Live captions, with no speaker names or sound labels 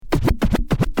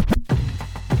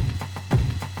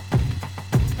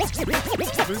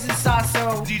This is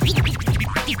Sasso.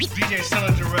 DJ Son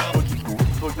of Jarel.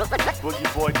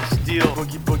 Boogie Boy Destijl.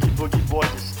 Boogie Boy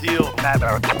Destijl.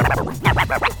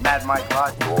 Mad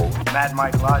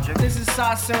Mike Logic. This is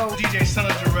Sasso. DJ Son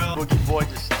of Jarel. Boogie Boy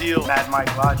Destijl. Mad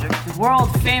Mike Logic. The world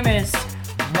famous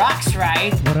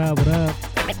Roxrite. What up, what up?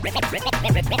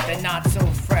 The Not So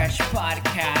Fresh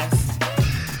podcast.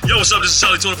 Yo, what's up? This is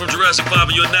Charlie Tony from Jurassic 5,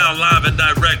 and you're now live and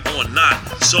direct on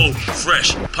Not So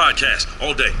Fresh podcast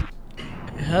all day.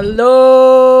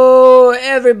 Hello,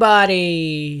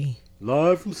 everybody.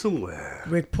 Live from somewhere.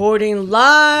 Reporting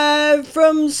live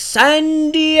from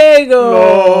San Diego.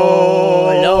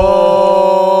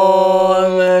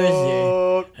 Lord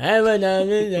mercy. Have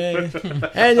another day.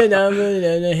 And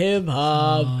another hip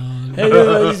hop. Hip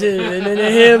hop.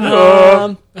 Hip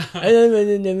hop.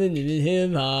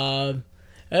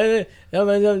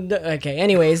 Okay,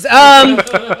 anyways,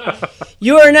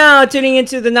 you are now tuning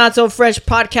into the Not So Fresh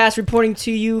podcast, reporting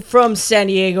to you from San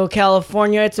Diego,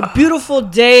 California. It's a beautiful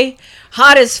day,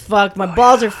 hot as fuck. My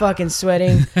balls are fucking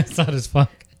sweating. It's hot as fuck.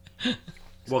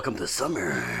 Welcome to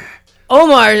summer.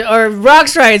 Omar, or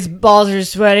Roxrite's balls are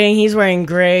sweating. He's wearing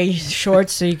gray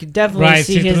shorts, so you could definitely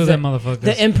see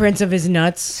the imprints of his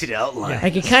nuts. See the outline. I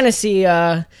could kind of see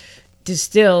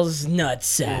Destijl's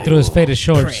nutsack. Through his faded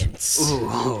shorts. Prince.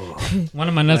 One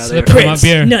of my nuts slipped from my Prince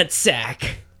beer. Nutsack,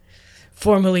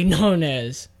 formerly known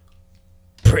as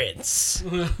Prince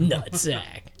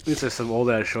Nutsack. These are some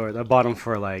old ass shorts. I bought them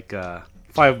for like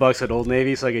 $5 at Old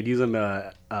Navy, so I could use them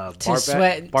bar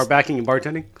backing and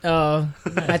bartending. Oh,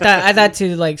 I thought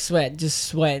to like sweat,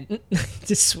 just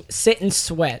sit and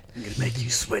sweat. I'm gonna make you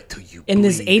sweat till you in bleed.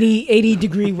 this 80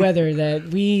 degree weather that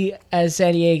we as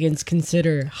San Diegans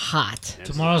consider hot.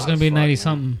 Tomorrow's gonna be 90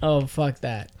 something. Oh, fuck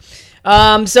that.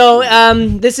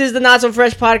 This is the Not So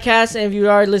Fresh podcast, and if you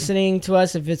are listening to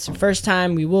us, if it's the first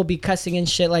time, we will be cussing and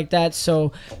shit like that,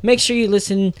 so make sure you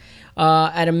listen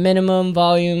at a minimum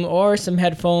volume or some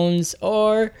headphones,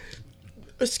 or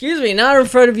not in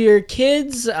front of your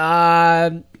kids,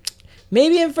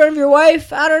 maybe in front of your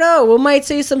wife. I don't know, we might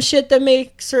say some shit that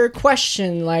makes her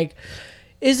question, like,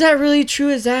 is that really true?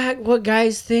 Is that what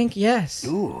guys think? Yes.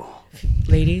 Ooh.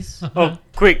 Ladies. Oh,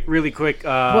 really quick.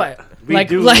 What?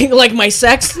 Like my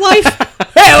sex life?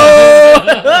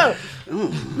 Hey-oh!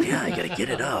 Yeah, I gotta get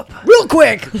it up. Real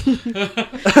quick.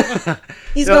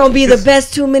 He's gonna be the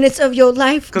best 2 minutes of your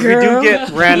life, girl. Because we do get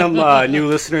random new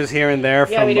listeners here and there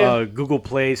from Google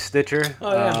Play, Stitcher,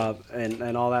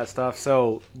 and all that stuff.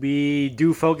 So we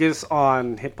do focus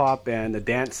on hip hop and the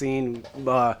dance scene.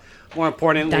 More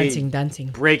importantly, dancing,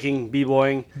 breaking,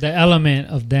 b-boying. The element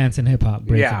of dance and hip hop.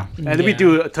 Yeah, and then we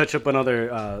do touch up on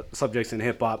other subjects in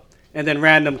hip hop, and then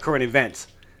random current events.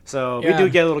 So we do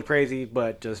get a little crazy,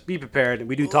 but just be prepared.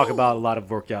 We do talk about a lot of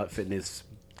workout, fitness,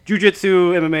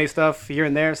 jiu-jitsu, MMA stuff here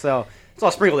and there. So it's all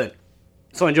sprinkled in.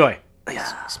 So enjoy.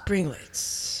 Yeah.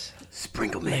 Springlets.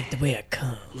 Sprinkle me. Like the way I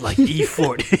come. Like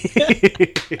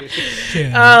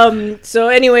E40. So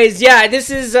anyways, this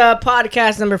is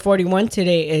podcast number 41.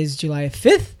 Today is July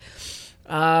 5th.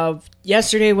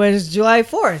 Yesterday was July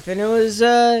 4th, and it was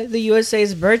the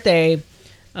USA's birthday.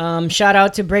 Shout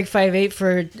out to Break 58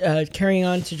 for carrying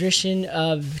on tradition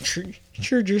of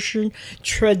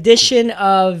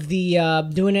the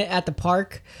doing it at the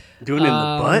park. Doing it in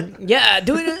the butt? Yeah,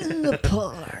 doing it in the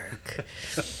park.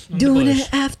 Doing it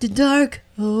after dark.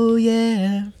 Oh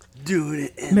yeah. Doing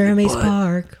it in Mira the Mesa butt.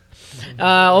 Park.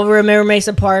 Over at Mira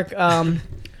Mesa Park.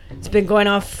 It's been going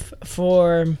off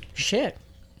for shit.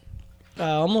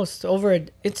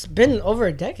 It's been over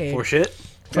a decade. For shit?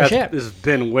 For shit. It's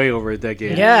been way over a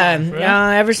decade. Yeah,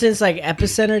 ever since like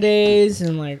Epicenter days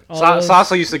and like all those.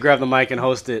 Sasso used to grab the mic and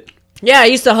host it. Yeah, I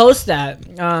used to host that.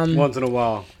 Once in a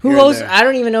while. Who hosts? I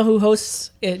don't even know who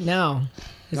hosts it now.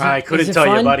 I couldn't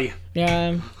tell you, buddy.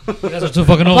 Yeah. That's too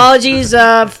fucking old. Apologies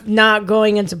not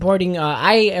going and supporting.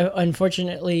 I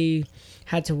unfortunately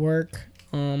had to work.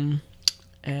 And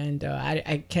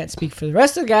I can't speak for the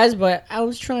rest of the guys, but I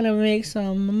was trying to make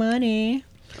some money.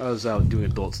 I was out doing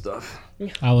adult stuff.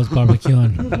 I was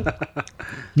barbecuing.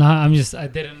 I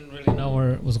didn't really know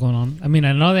where it was going on. I mean,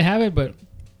 I know they have it, but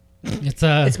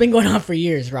it's been going on for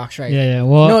years, Roxrite. Yeah.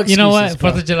 Well, no you know what?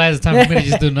 Bro. 4th of July is the time for me to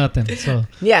just do nothing. So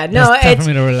yeah, no, it's time for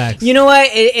me to relax. You know what?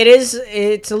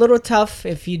 It's a little tough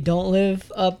if you don't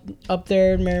live up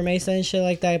there in Mira Mesa and shit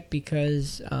like that,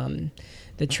 because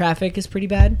the traffic is pretty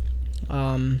bad,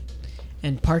 and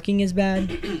parking is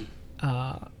bad,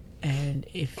 and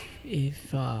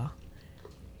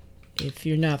if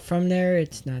you're not from there,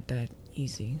 it's not that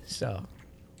easy. So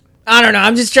I don't know.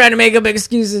 I'm just trying to make up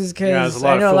excuses because there's a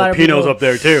lot of Filipinos up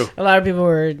there too. A lot of people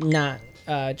were not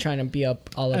trying to be up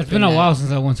all up. It's been a while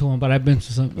since I went to one, but I've been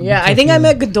to some. Yeah, I think I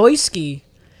met Godoyski,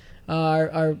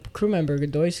 our crew member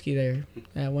Godoyski there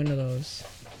at one of those.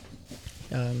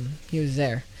 He was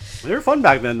there. They were fun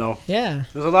back then, though. Yeah.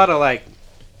 There's a lot of like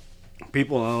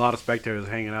people and a lot of spectators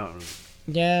hanging out.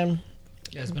 Yeah.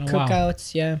 Yeah, it's been a while.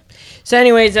 Cookouts. Yeah. So,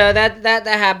 anyways, that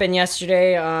happened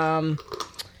yesterday. A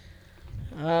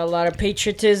lot of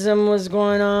patriotism was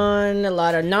going on. A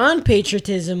lot of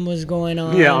non-patriotism was going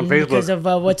on. Yeah, on Facebook because of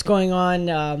what's going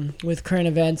on with current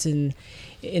events in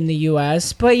the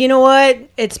U.S. But you know what?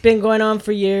 It's been going on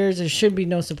for years. There should be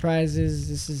no surprises.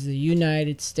 This is the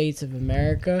United States of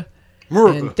America.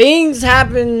 And things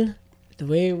happen the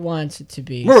way it wants it to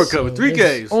be. America with 3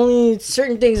 Ks. Only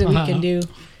certain things that we can do.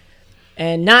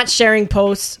 And not sharing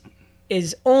posts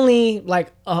is only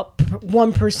like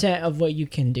 1% of what you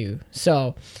can do.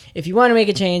 So if you want to make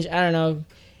a change, I don't know,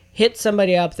 hit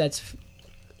somebody up that's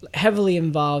heavily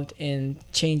involved in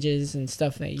changes and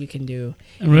stuff that you can do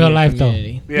in real life,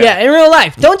 community. though. Yeah, in real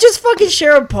life. Don't just fucking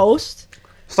share a post.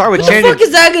 Start with what changing. What the fuck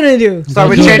is that gonna do? Start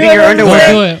with changing your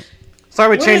underwear. Start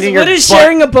with changing your. What is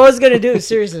sharing a post gonna do?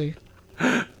 Seriously.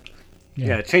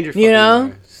 Yeah, change your. You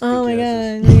know. Oh my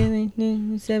god,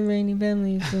 separating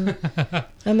families.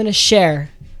 I'm gonna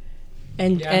share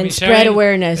and spread sharing,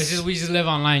 awareness. We just live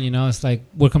online, you know. It's like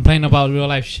we're complaining about real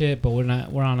life shit, but we're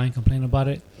online complaining about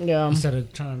it. Yeah. Instead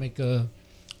of trying to make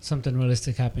something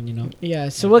realistic happen, you know. Yeah.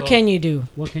 So what can you do?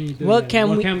 What can you do? What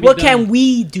can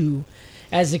we do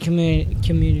as a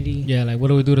community? Yeah, like what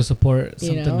do we do to support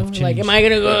something of change? Like, am I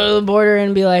gonna go to the border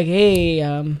and be like, hey,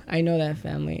 I know that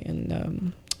family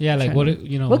and yeah, like what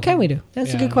you know? What can we do?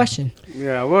 That's a good question.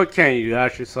 Yeah, what can you do?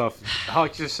 Ask yourself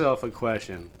a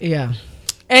question. Yeah.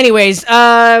 Anyways,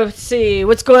 let's see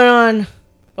what's going on.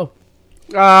 Oh,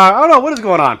 I don't know what is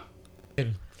going on.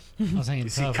 I was saying, you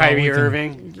see Kyrie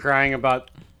Irving crying about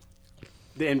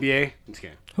the NBA. I'm just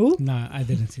kidding. Who? Nah, I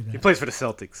didn't see that. He plays for the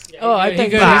Celtics. Yeah, I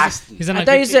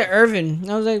thought you said Irvin.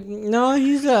 I was like, no,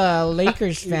 he's a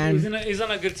Lakers fan. He's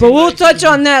on a good team. But we'll touch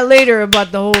on that later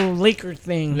about the whole Lakers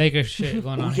thing. Lakers shit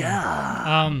going on.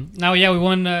 Yeah. Now, we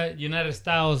won United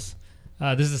Styles.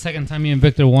 This is the second time me and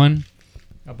Victor won.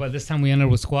 But this time we entered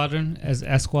with Squadron as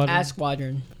Squadron. As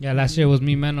Squadron. Yeah, last year was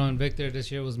me, Menno, and Victor.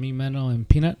 This year was me, Menno, and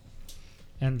Peanut.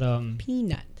 And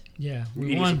Peanut. Yeah,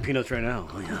 we eating some peanuts right now.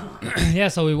 Oh, yeah. Yeah,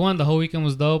 so we won. The whole weekend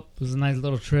was dope. It was a nice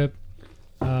little trip.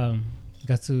 Got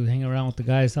to hang around with the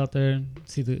guys out there,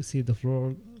 see the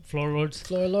floor lords.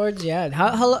 Floor lords, yeah.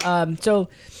 So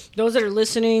those that are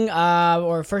listening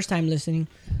or first time listening,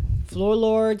 Floor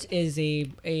Lords is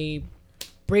a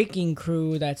breaking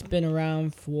crew that's been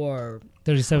around for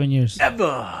 37 years.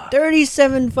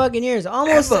 37 fucking years,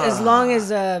 almost as long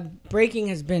as breaking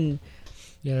has been.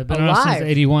 Yeah, they've been around since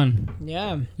 81.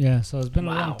 Yeah. Yeah, so it's been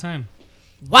a long time.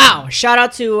 Wow. Shout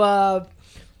out to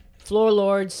Floor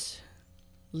Lords,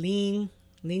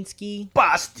 Leansky,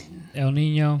 Boston, El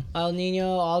Nino,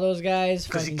 all those guys.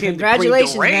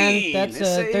 Congratulations, man. That's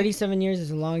 37 years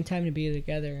is a long time to be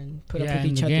together and put up with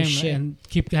each other's shit. And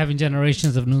keep having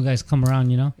generations of new guys come around,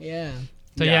 you know? Yeah.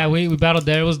 So, we battled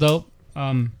there. It was dope.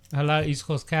 A lot of East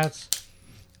Coast cats.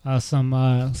 Some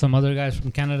other guys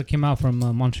from Canada came out from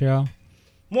Montreal.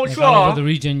 Like all over the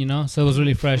region, you know, so it was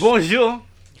really fresh. Bonjour.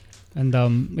 And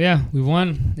we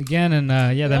won again, and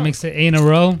that makes it 8 in a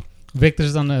row.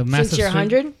 Victor's on the massive. Since you're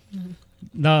 100?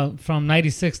 No, from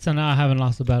 96 to now, I haven't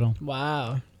lost a battle.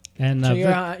 Wow. And so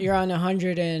you're on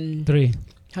 103.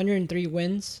 103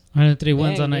 wins. 103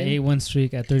 wins on an 8-win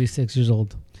streak at 36 years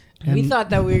old. And we thought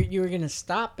that you were gonna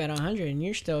stop at 100, and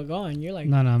you're still going. You're like,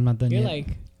 no, I'm not done yet. You're like,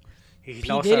 P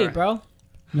Diddy, bro.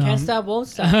 No, Can't stop, won't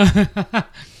stop.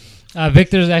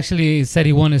 Victor's actually said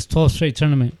he won his 12th straight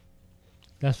tournament.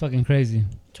 That's fucking crazy.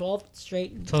 12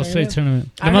 straight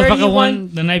tournament. The motherfucker won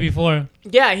the night before.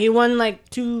 Yeah, he won like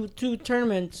two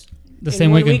tournaments the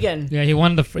same weekend. Yeah, he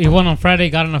won on Friday,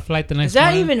 got on a flight the next morning.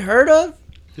 Is that even heard of?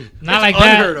 Not like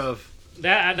that. Unheard of.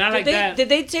 Not like that. Did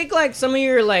they take like some of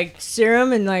your like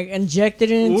serum and like injected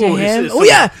it into him? Oh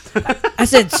yeah, I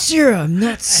said serum,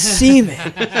 not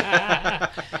semen.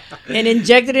 And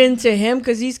injected it into him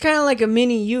because he's kind of like a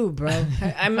mini you, bro.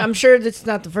 I'm sure that's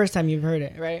not the first time you've heard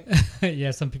it, right?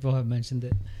 Yeah, some people have mentioned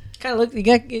it. You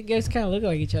guys kind of look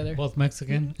like each other. Both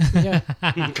Mexican. Yeah.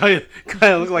 kind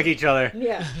of look like each other.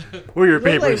 Yeah. Where are your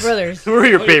papers? Like brothers. Where are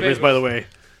your papers, by the way?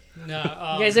 No.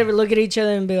 You guys ever look at each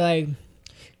other and be like,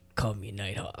 "Call me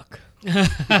Nighthawk."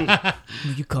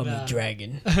 You call me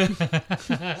Dragon.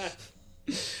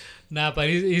 Nah, but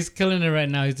he's killing it right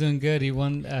now. He's doing good. He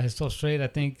won his 12 straight, I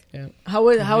think. How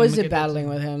is it battling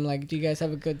with him? Like, do you guys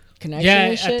have a good connection? Yeah,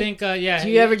 and shit? I think. Yeah. Do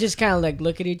you ever just kind of like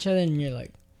look at each other and you're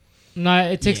like, No,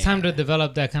 it takes time to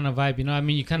develop that kind of vibe. You know, I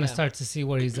mean, you kind of start to see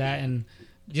where he's at, and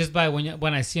just by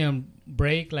when I see him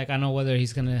break, like I know whether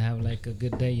he's gonna have like a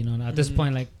good day. You know, and at this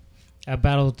point, like I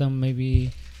battled them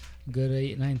maybe good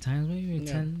 8-9 times, maybe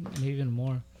 10, maybe even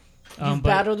more. You've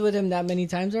battled with him that many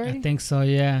times already? I think so,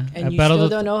 yeah. And you still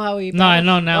don't know how he... No, I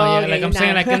know now, oh, yeah. okay, like I'm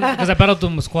saying, like because I battled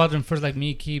him with Squadron first, like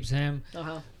me, Keeps, him.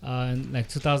 In like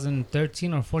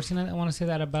 2013 or 14, I want to say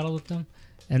that I battled with them.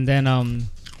 And then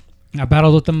I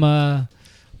battled with them.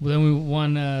 Then we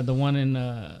won the one in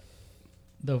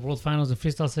the World Finals, the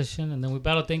freestyle session. And then we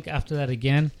battled, I think, after that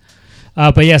again.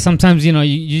 But yeah, sometimes, you know,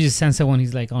 you just sense it when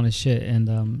he's like on his shit.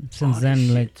 And since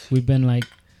then, like we've been like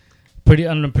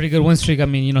on a pretty good win streak. I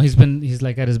mean, you know, he's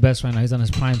like at his best right now. He's on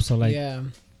his prime. So like, yeah.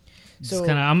 So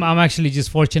kind of, I'm actually just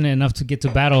fortunate enough to get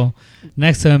to battle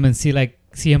next to him and see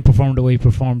him perform the way he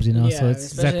performs. You know, so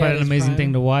it's quite an amazing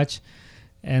thing to watch.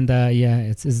 And yeah,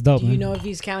 it's dope. Do you know if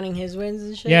he's counting his wins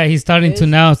and shit? Yeah, he's starting to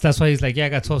now. So that's why he's like, yeah, I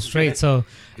got 12 straight. So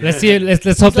let's see it. Let's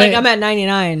hope that. Like, I'm at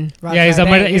 99. Yeah,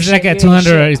 he's like at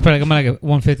 200. He's probably like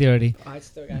 150 already. Oh, I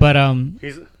still got but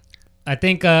I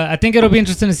think it'll be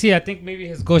interesting to see. I think maybe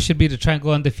his goal should be to try and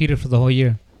go undefeated for the whole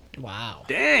year. Wow.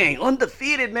 Dang,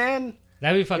 undefeated, man.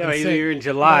 That'd be fucking sick. You're in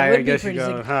July, I guess you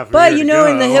go. But you know,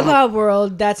 in the hip hop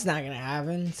world, that's not gonna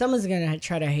happen. Someone's gonna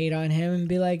try to hate on him and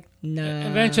be like, "Nah."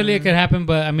 Eventually, it could happen,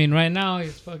 but I mean, right now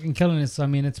he's fucking killing it. So I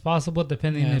mean, it's possible,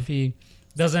 depending if he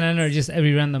doesn't enter just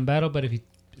every random battle, but if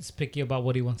he's picky about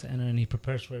what he wants to enter and he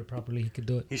prepares for it properly, he could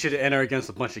do it. He should enter against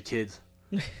a bunch of kids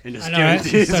and just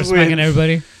start smacking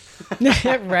everybody.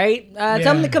 Right?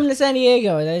 Tell them to come to San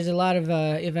Diego. There's a lot of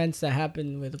events that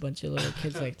happen with a bunch of little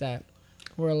kids like that.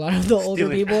 Where a lot of the older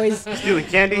b-boys stealing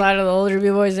candy. A lot of the older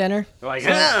b-boys enter. Like,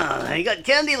 you got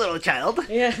candy, little child.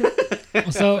 Yeah.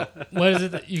 So, what is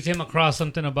it that you came across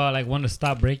something about like when to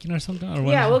stop breaking or something? Or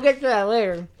yeah, we'll get to that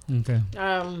later. Okay.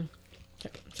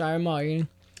 Sorry, I'm arguing.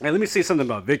 Hey, let me say something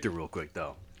about Victor real quick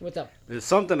though. What's up? There's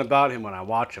something about him when I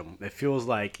watch him. It feels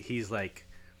like he's like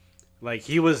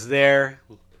he was there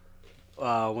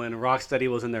when Rocksteady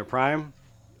was in their prime,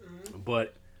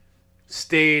 but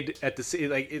stayed at the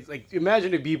it's like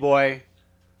imagine a b-boy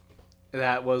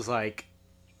that was like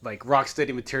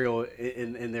Rocksteady material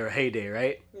in their heyday,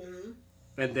 right?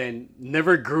 And then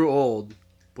never grew old,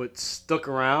 but stuck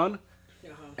around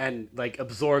and like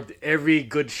absorbed every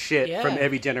good shit from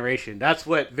every generation. That's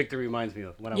what Victor reminds me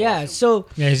of when I watch him. So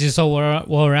he's just so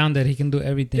well rounded. He can do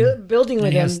everything. Building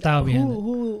with him.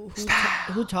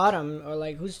 Who taught him, or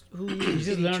like who? He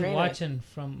just learned watching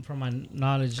from my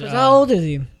knowledge. How old is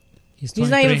he? He's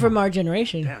not even from our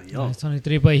generation. Damn, no, he's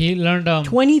 23, but he learned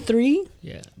 23.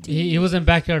 Yeah, he was in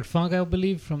Backyard Funk, I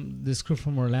believe, from this crew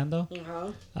from Orlando.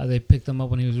 They picked him up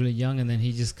when he was really young, and then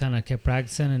he just kind of kept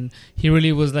practicing. And he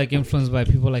really was like influenced by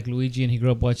people like Luigi, and he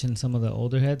grew up watching some of the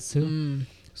older heads too.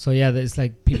 So yeah, it's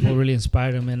like people really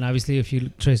inspired him. And obviously, if you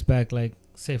trace back, like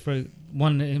say for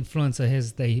one influence of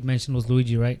his that he mentioned was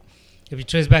Luigi, right? If you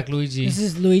trace back Luigi... This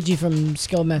is Luigi from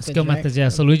Skill Methods, Methods, yeah.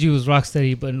 So Luigi was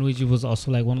Rocksteady, but Luigi was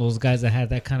also like one of those guys that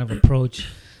had that kind of approach,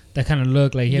 that kind of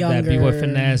look. Like he had that b-boy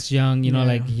finesse, young, you know,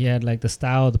 like he had like the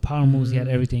style, the power moves, he had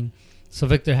everything. So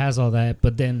Victor has all that,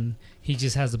 but then he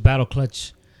just has the battle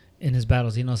clutch in his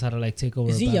battles. He knows how to like take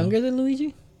over. Is he younger than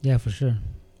Luigi? Yeah, for sure.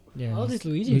 Yeah. How old is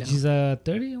Luigi Luigi's 30,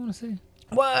 I want to say.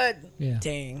 What? Yeah.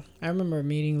 Dang. I remember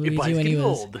meeting Luigi when he was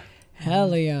old.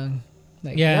 Hella young.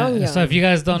 Like young. So if you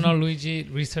guys don't know Luigi,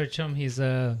 research him. He's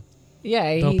a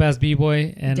dope ass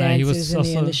b-boy, and he was in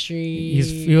also the industry.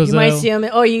 He was. You might see him.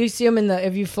 You see him in the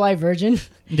If You Fly Virgin.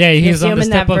 Yeah, he's on the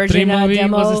Step Up 3 movie.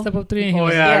 Demo. Was it Step Up 3?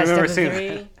 I remember seeing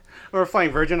that. We were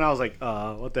flying Virgin, and I was like,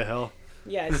 what the hell?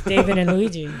 Yeah, it's David and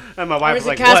Luigi. And my wife was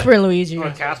like, Casper and Luigi. Oh,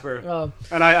 Casper. Oh.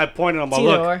 And I pointed on my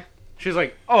look. She's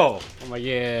like, oh. I'm like,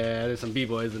 yeah, there's some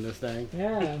b-boys in this thing.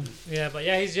 Yeah. Yeah, but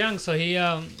yeah, he's young, so he,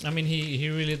 he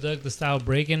really dug the style of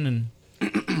breaking, and,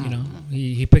 you know,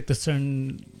 he picked a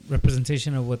certain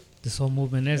representation of what this whole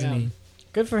movement is, and he...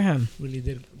 Good for him. Really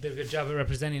did a good job at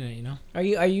representing it, you know?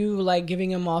 Are you like, giving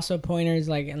him also pointers,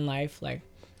 like, in life? Like,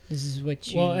 this is what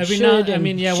you every should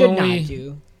now, should not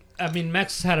do.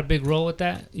 Mex had a big role with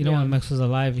that. You know, when Mex was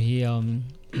alive, he...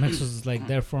 Mex was like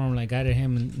there for him, like guided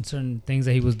him in certain things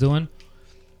that he was doing.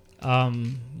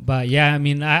 But yeah, I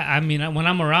mean, when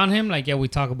I'm around him, like we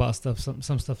talk about stuff,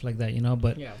 some stuff like that, you know.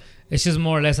 But it's just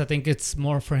more or less, I think it's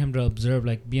more for him to observe,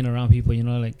 like being around people, you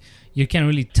know. Like you can't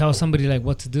really tell somebody like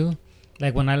what to do.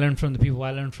 Like when I learned from the people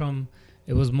I learned from,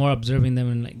 it was more observing them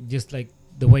and like just like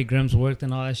the way Grims worked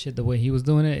and all that shit, the way he was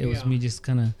doing it. It was me just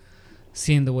kind of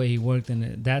seeing the way he worked,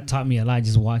 and that taught me a lot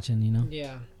just watching, you know.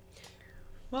 Yeah.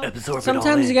 Well, absorb it all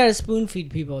sometimes in. you gotta spoon feed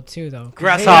people too, though. 'Cause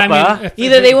Grasshopper.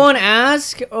 either they won't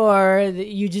ask, or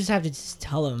you just have to just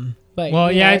tell them. But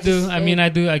Well, you know, I it's do. just- I mean, I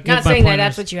do. I give Not my saying that pointers.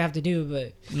 that's what you have to do,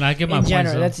 but No, I give my in pointers.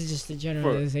 general, though. that's just a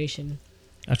generalization.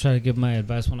 I try to give my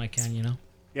advice when I can. You know.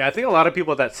 Yeah, I think a lot of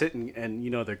people that sit and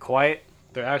they're quiet,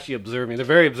 they're actually observing. They're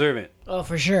very observant. Oh,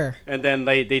 for sure. And then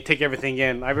they take everything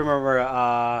in. I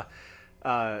remember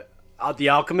the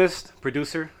Alchemist,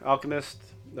 producer,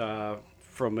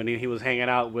 from when he was hanging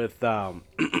out with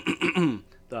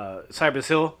Cypress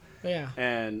Hill Yeah.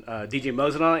 and DJ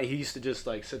Mozart. He used to just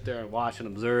like sit there and watch and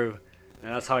observe,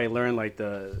 and that's how he learned like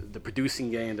the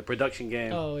producing game, the production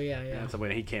game. Oh, yeah. And so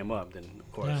when he came up, then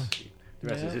of course the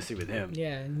rest is history with him.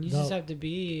 Yeah, and you just have to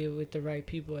be with the right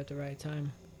people at the right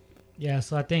time. Yeah,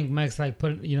 so I think Max like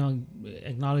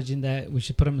acknowledging that we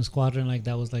should put him in squadron, like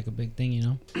that was like a big thing, you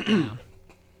know.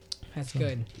 That's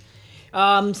good.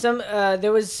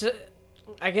 There was,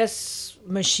 I guess,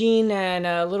 Machine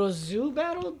and Little Zoo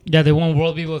battled, Yeah, they won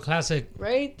World Bboy Classic.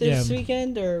 right, this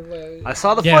weekend, or I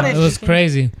saw the Yeah, footage. it was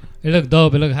crazy. It looked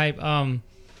dope. It looked hype.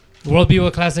 World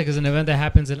Bboy Classic is an event that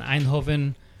happens in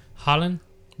Eindhoven, Holland,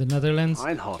 the Netherlands.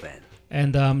 Eindhoven.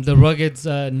 And the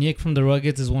Ruggeds, Nick from the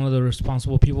Ruggeds is one of the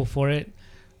responsible people for it.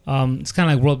 It's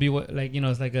kind of like World Bboy, like,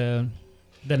 it's like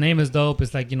the name is dope.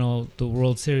 It's like, the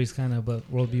World Series kind of, but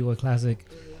World Bboy Classic.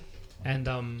 And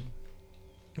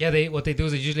what they do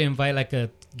is they usually invite like a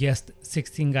guest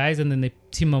 16 guys, and then they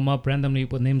team them up randomly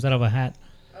with names out of a hat.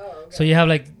 So you have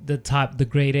like the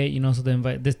grade 8, so they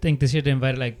invite. This year they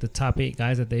invited like the top 8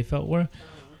 guys that they felt were,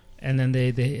 and then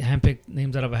they handpick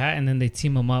names out of a hat, and then they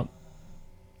team them up.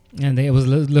 And it was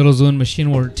Little Zoo and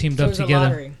Machine were teamed up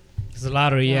together. It's a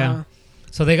lottery, yeah.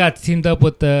 So they got teamed up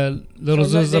with the Little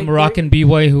Zoo's a Moroccan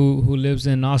b-boy who lives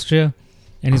in Austria,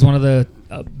 and he's one of the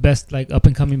best like up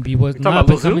and coming b-boys. Not up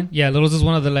and coming? Yeah, Little Zoo's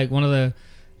one of the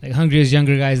hungriest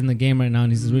younger guys in the game right now,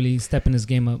 and he's really stepping his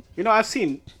game up. I've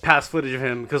seen past footage of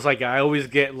him because like I always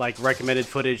get like recommended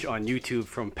footage on YouTube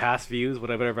from past views,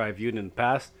 whatever I viewed in the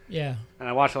past. Yeah. And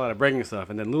I watch a lot of breaking stuff,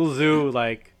 and then Lil Zoo,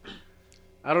 like,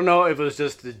 I don't know if it was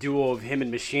just the duo of him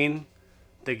and Machine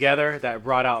together that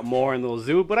brought out more in Lil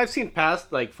Zoo, but I've seen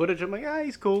past like footage. I'm like,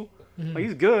 he's cool, like,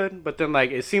 he's good. But then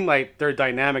like it seemed like their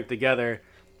dynamic together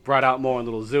brought out more in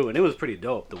Lil Zoo, and it was pretty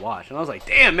dope to watch. And I was like,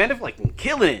 damn, man, they're like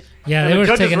killing it. Yeah, and they were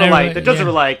taking every, the judges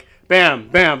were like, bam,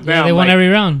 bam, bam. Yeah, they won like, every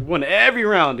round. Won every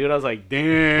round, dude. I was like,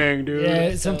 dang, dude.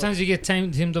 Yeah, sometimes you get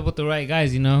teamed up with the right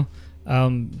guys, and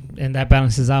that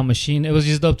balances out Machine. It was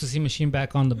just dope to see Machine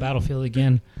back on the battlefield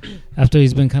again after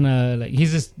he's been kind of like,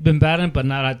 he's just been battling, but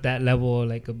not at that level,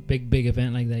 like a big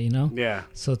event like that, Yeah.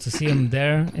 So to see him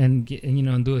there and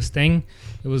and do his thing,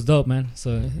 it was dope, man.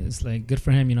 So it's like good for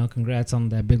him, Congrats on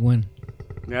that big win.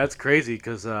 Yeah, that's crazy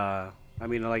because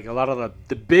like a lot of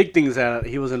the big things that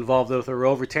he was involved with were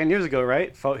over 10 years ago,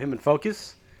 right? Him and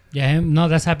Focus. Yeah,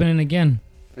 that's happening again.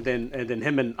 And then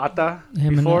him and Atta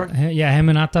before. Him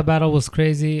and Atta battle was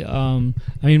crazy.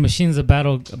 Machine's a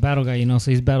battle guy,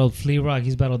 so he's battled Flea Rock,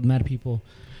 he's battled mad people,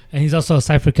 and he's also a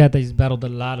cypher cat that he's battled a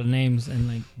lot of names and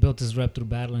like built his rep through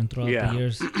battling throughout the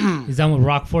years. He's down with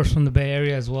Rock Force from the Bay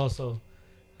Area as well, so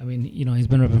he's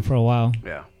been repping for a while.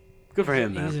 Yeah, good for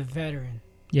him, man. He's a veteran.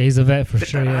 Yeah, he's a vet for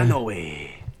sure. Yeah. No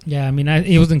way. Yeah,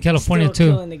 he was in California Still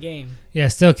too. killing the game. Yeah,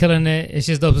 still killing it. It's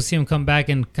just dope to see him come back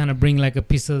and kind of bring like a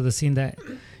piece of the scene that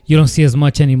you don't see as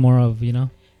much anymore of,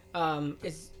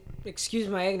 Excuse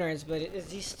my ignorance, but is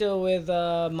he still with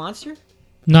Monster?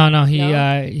 No, he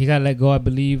got let go, I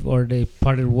believe, or they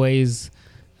parted ways.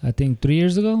 I think 3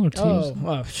 years ago or 2 years.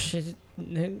 Oh, shit!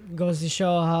 It goes to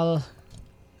show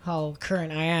how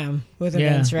current I am with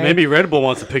events, right? Maybe Red Bull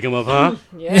wants to pick him up, huh?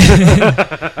 Yeah.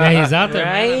 Yeah, he's out there,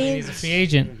 Right? man. He's a free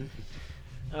agent.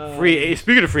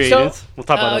 Speaking of free agents, we'll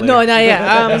talk about that later. No, not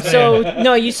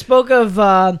yet. You spoke of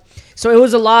so it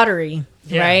was a lottery,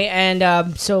 right?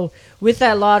 And so with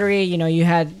that lottery, you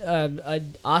had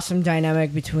an awesome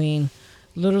dynamic between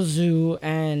Little Zoo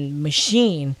and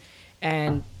Machine,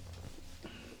 and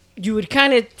you would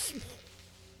kind of,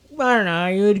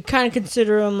 you would kind of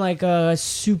consider them like a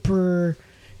super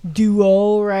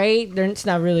duo, right? It's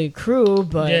not really a crew,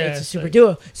 but it's a super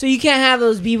duo. So you can't have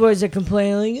those b-boys that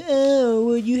complain like, oh,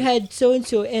 well, you had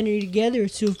so-and-so enter together,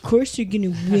 so of course you're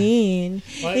going to win.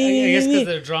 Well, I guess because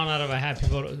they're drawn out of a hat,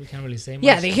 people can't really say much.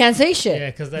 Yeah, they can't say shit.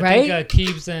 Yeah, because I right? think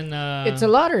Keeps and... it's a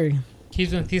lottery.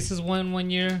 Keeps and Thesis won 1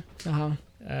 year. Uh-huh.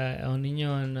 El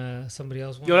Nino and somebody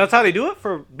else won. Yo, that's how they do it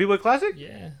for Bboy Classic?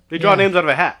 Yeah. They draw names out of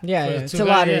a hat. Yeah, For it's two a guys,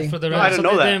 lottery. Yeah, for the No, I didn't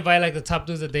know that. They invite like the top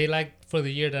dudes that they like for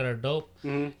the year that are dope,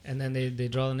 Mm-hmm. and then they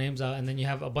draw the names out, and then you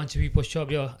have a bunch of people show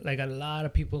up. Yo, like a lot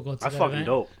of people go to That's that fucking event.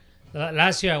 dope.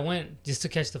 Last year I went just to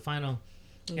catch the final,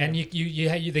 And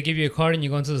they give you a card and you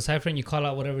go into the cipher and you call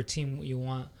out whatever team you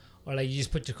want. Or like you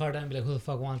just put your card down and be like, who the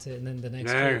fuck wants it? And then the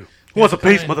next Who wants a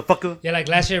piece, motherfucker? Yeah, like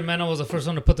last year, Mano was the first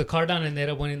one to put the card down and they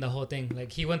ended up winning the whole thing.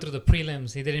 Like he went through the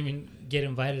prelims. He didn't even get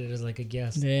invited as like a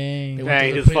guest. Dang.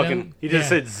 He just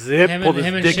said zip, pulled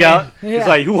his dick out. Yeah. He's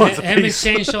like, who wants a Him and piece?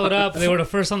 Shane showed up. They were the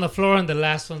first on the floor and the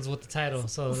last ones with the title.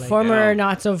 So like, Former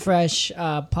Not So Fresh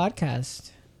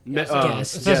podcast. so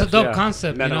it's a dope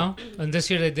concept, you know? And this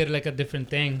year they did like a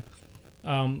different thing.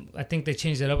 I think they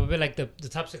changed it up a bit. Like the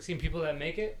top 16 people that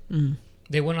make it,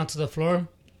 they went onto the floor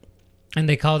and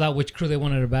they called out which crew they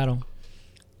wanted to battle.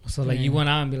 So like you went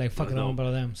out and be like, fuck it, I want to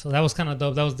battle them. So that was kind of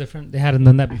dope. That was different. They hadn't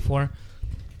done that before.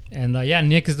 And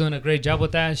Nick is doing a great job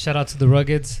with that. Shout out to the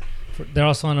Ruggeds. They're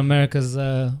also on America's,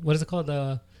 what is it called?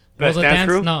 World of Dance?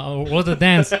 Crew? No, World of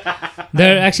Dance.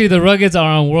 They're actually, the Ruggeds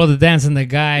are on World of Dance, and the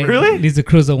guy leads the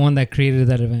crew's the one that created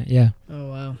that event. Yeah. Oh,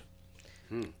 wow.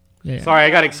 Yeah. Sorry, I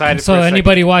got excited. So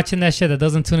anybody watching that shit that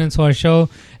doesn't tune into our show,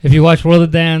 if you watch World of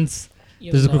Dance,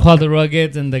 there's a group called the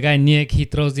Ruggeds, and the guy Nick, he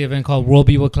throws the event called World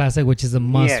Bboy Classic, which is a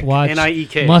must watch,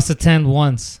 Niek. must attend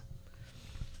once.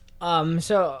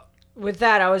 So with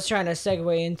that, I was trying to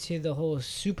segue into the whole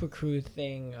super crew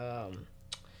thing.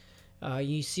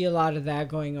 You see a lot of that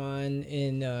going on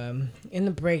in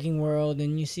the breaking world,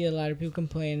 and you see a lot of people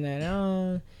complain that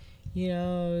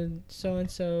so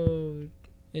and so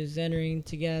is entering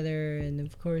together, and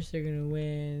of course they're gonna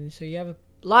win. So you have a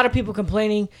lot of people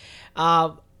complaining,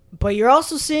 but you're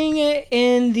also seeing it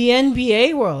in the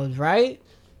NBA world, right?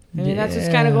 I mean, that's what's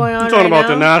kind of going on. You're talking about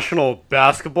the national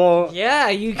basketball. Yeah,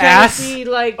 you kind of see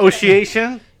like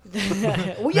association.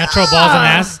 Natural balls and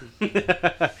ass.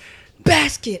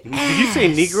 Basket. Did you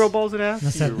say Negro balls and ass?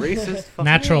 You're racist.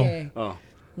 Natural. Yeah. Oh.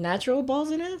 Natural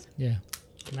balls and ass? Yeah.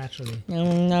 Naturally.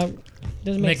 No.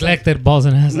 Doesn't make Neglected sense. balls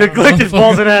and ass. Neglected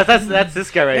balls and ass. That's this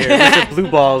guy right here. Mr. Blue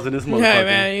balls in this motherfucker. Hey,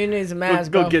 man, you need some ass,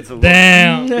 Go bro. get some.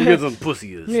 Damn. Go get some pussy,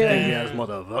 you Yeah. stinky ass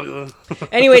motherfucker.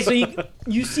 Anyway, so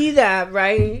you see that,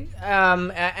 right?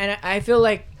 And I feel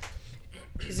like,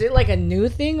 is it like a new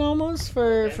thing almost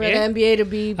for the NBA to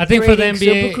be I think for the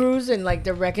NBA super crews, and like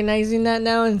they're recognizing that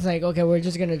now, and it's like, okay, we're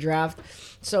just gonna draft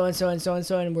so and so and so and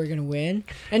so, and we're gonna win.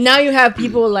 And now you have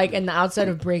people like in the outside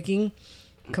of breaking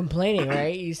complaining,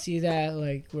 right? You see that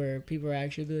like where people are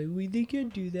actually like, they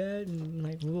can't do that, and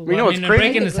like, well, You know what's crazy?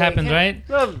 Breaking has happened, right?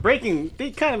 Well, breaking, they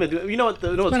kind of, you know what's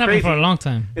It's been crazy? happening for a long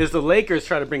time. Is the Lakers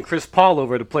try to bring Chris Paul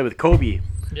over to play with Kobe.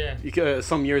 Yeah.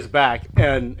 Some years back,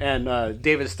 and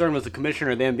David Stern was the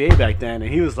commissioner of the NBA back then,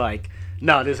 and he was like,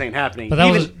 "No, this ain't happening." But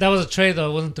that was a trade though.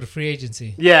 It wasn't through free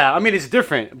agency. Yeah, I mean it's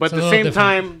different, but It's at a the little same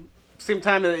time,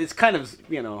 it's kind of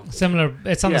similar.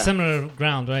 It's on the similar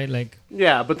ground, right? Like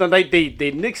but then they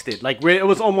nixed it. Like it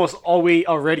was almost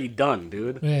already done,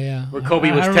 dude. yeah. Where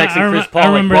Kobe was texting Chris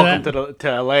Paul like, "Welcome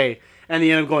to LA," and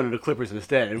he ended up going to the Clippers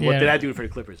instead. And what did that do for the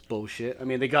Clippers? Bullshit. I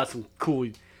mean, they got some cool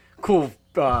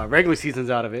regular seasons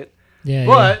out of it. Yeah.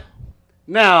 But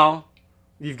now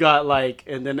you've got like,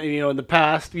 and then in the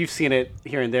past you've seen it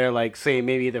here and there. Like, say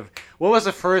maybe what was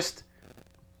the first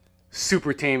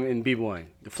super team in b-boying?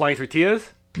 The Flying Tortillas?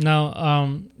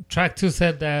 No. Track 2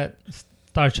 said that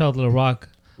Star Child Lil Rock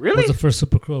really was the first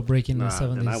super crew breaking in the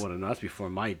 70s. Then I would have known. That's before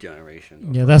my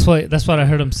generation. Yeah, that's what I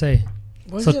heard him say.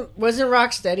 Wasn't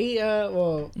Rocksteady?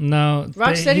 No,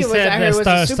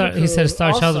 Rocksteady he said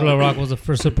Star Child Lil Rock was the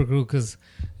first super crew because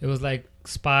it was like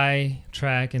Spy,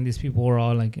 Track, and these people were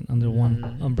all like under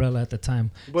one umbrella at the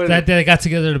time. But so they got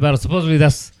together to battle. Supposedly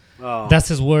that's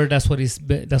his word. That's what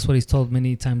he's told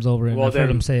many times over. And I've heard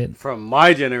him say it. From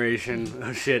my generation,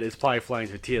 it's probably Flying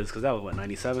Tortillas because that was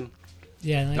 97.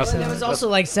 Yeah, 97. There was also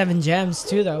like 7 Gems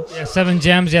too, though. Yeah, 7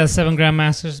 Gems. Yeah, 7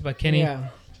 Grandmasters by Kenny. Yeah.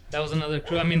 That was another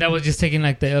crew. I mean, that was just taking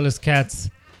like the illest cats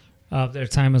of their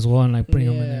time as well, and like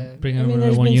bringing them in there, bringing them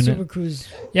in one unit. Super crews.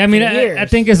 Yeah, I mean, I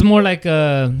think it's more like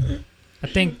I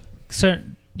think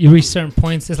you reach certain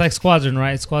points. It's like Squadron,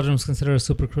 right? Squadron was considered a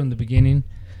super crew in the beginning,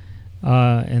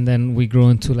 and then we grew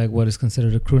into like what is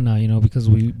considered a crew now. Because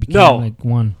we became like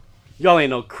one. Y'all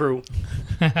ain't no crew.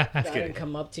 Y'all didn't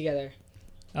come up together.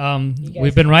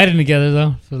 We've been riding together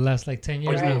though for the last like 10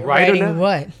 years now. Riding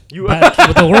what?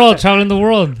 With the world, traveling the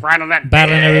world, riding that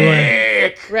battling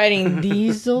everywhere. Riding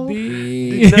diesel.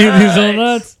 Diesel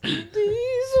nuts.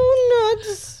 Diesel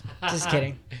nuts. Just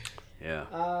kidding. Yeah.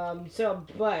 So,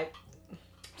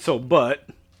 but.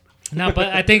 No, but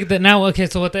I think that now, okay,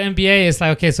 so with the NBA, it's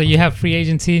like, okay, so you have free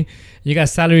agency, you got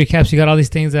salary caps, you got all these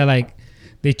things that like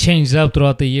they changed up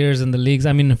throughout the years in the leagues.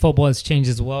 I mean, in football, it's changed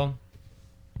as well.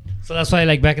 So that's why,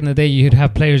 like back in the day, you'd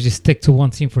have players just stick to one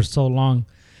team for so long,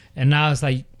 and now it's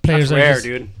like players that's rare, just,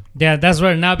 dude. Yeah, that's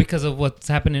right now because of what's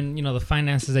happening. You know, the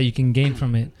finances that you can gain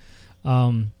from it.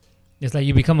 It's like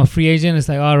you become a free agent. It's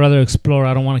like, oh, I'd rather explore.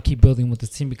 I don't want to keep building with this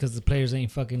team because the players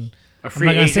ain't fucking. A free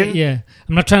agent?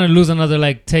 I'm not trying to lose another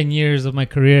like 10 years of my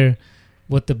career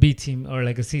with the B team or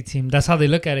like a C team. That's how they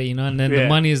look at it, you know. And then the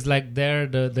money is like there,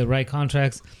 the right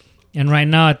contracts. And right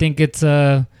now, I think it's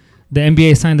the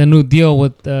NBA signed a new deal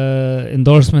with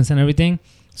endorsements and everything.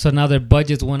 So now their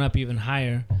budgets went up even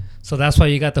higher. So that's why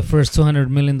you got the first $200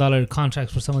 million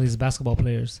contracts for some of these basketball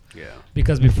players. Yeah.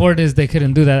 Because before this, they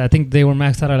couldn't do that. I think they were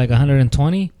maxed out at like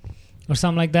 120 or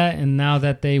something like that. And now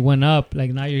that they went up,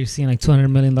 like now you're seeing like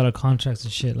 $200 million contracts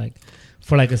and shit, like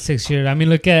for like a 6 year. I mean,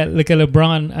 look at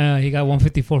LeBron. He got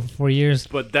 154 for 4 years.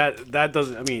 But that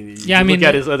doesn't. I mean, look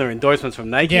at his other endorsements from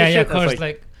Nike. Yeah, and shit, yeah, of course.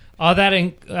 Like all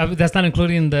that. That's not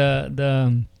including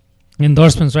the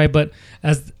endorsements, right? But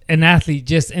as an athlete,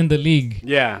 just in the league,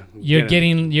 you're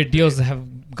getting your deals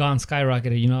have gone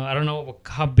skyrocketed. You know, I don't know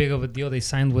how big of a deal they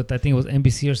signed with. I think it was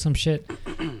NBC or some shit.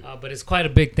 But it's quite a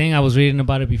big thing. I was reading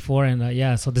about it before,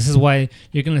 and so this is why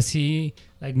you're gonna see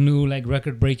like new like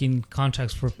record-breaking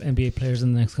contracts for NBA players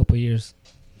in the next couple of years.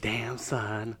 Damn,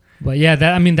 son. But yeah,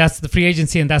 that's the free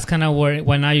agency, and that's kind of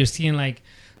why now you're seeing like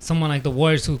someone like the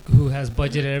Warriors who has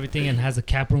budgeted everything and has a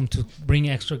cap room to bring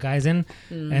extra guys in.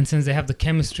 And since they have the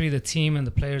chemistry, the team, and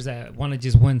the players that want to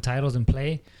just win titles and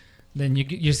play, then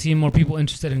you're seeing more people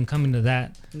interested in coming to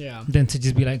that than to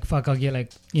just be like, fuck, I'll get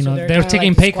like, you know, they're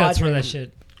taking pay cuts for that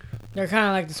shit. They're kind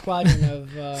of like the squadron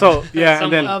of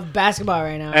and then of basketball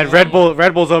right now. And Red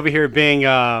Bull's over here being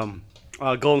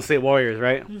Golden State Warriors,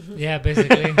 right? Yeah,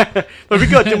 basically. But we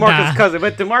got DeMarcus Cousins.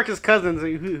 But DeMarcus Cousins,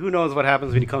 who knows what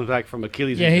happens when he comes back from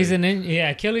Achilles? Yeah,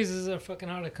 Achilles is a fucking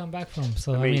hard to come back from.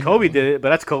 So I mean, Kobe did it, but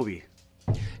that's Kobe.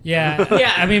 Yeah,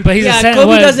 yeah. I mean, but he's a center.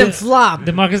 Kobe doesn't flop.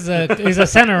 DeMarcus is a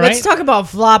center, right? Let's talk about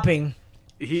flopping.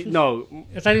 I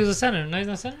thought he was a center. No, he's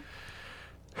not a center.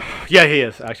 Yeah, he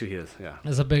is. Actually, he is. Yeah.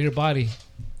 He's a bigger body.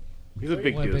 He's a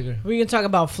big dude. Bigger. We can talk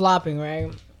about flopping, right?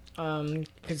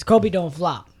 Because Kobe don't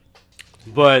flop.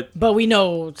 But we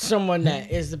know someone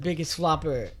that is the biggest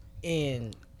flopper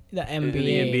in the NBA. In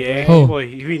the NBA. Oh. Well,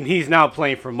 he's now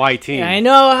playing for my team. Yeah, I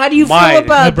know. How do you feel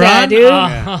about that, dude?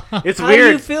 Yeah. It's How weird. How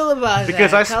do you feel about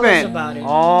because that? I spent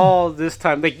all this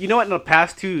time. Like, you know what? In the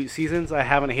past 2 seasons, I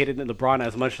haven't hated LeBron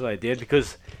as much as I did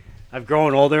because I've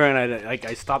grown older and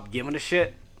I stopped giving a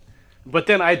shit. But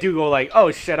then I do go like, oh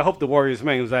shit, I hope the Warriors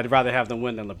win because I'd rather have them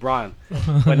win than LeBron.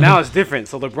 But now it's different.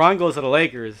 So LeBron goes to the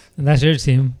Lakers. And that's your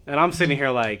team. And I'm sitting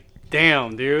here like,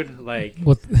 damn, dude. Like,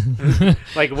 what?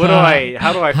 Like,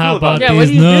 how do I feel about that? Yeah, what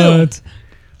do you nuts? do?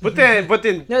 But then Let's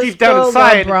deep down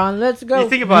inside, LeBron, let's go. You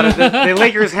think about it, the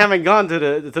Lakers haven't gone to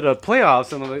the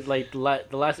playoffs in like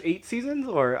the last 8 seasons,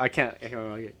 or I can't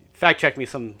fact check me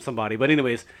somebody. But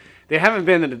anyways, they haven't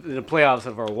been in the playoffs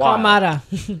for a while. Call Mara.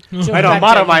 I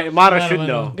know Mara should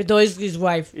know. Bedoyski's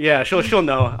wife. Yeah, she'll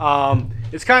know.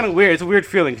 It's kind of weird. It's a weird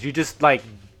feeling because you just like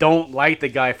don't like the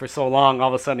guy for so long. All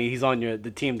of a sudden, he's on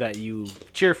the team that you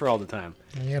cheer for all the time.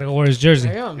 You gotta go wear his jersey.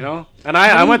 You know. And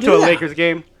I went to a Lakers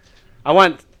game. I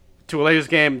went to a Lakers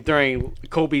game during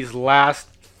Kobe's last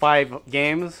 5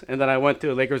 games, and then I went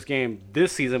to a Lakers game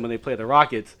this season when they played the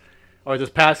Rockets, or this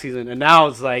past season. And now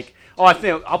it's like, oh, I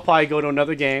think I'll probably go to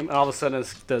another game, and all of a sudden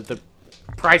the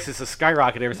prices have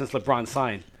skyrocketed ever since LeBron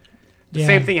signed. The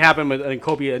same thing happened when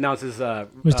Kobe announced his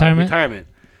retirement.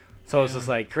 So it's just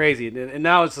like crazy, and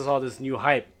now it's just all this new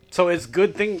hype. So it's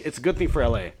good thing. It's a good thing for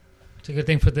LA. It's a good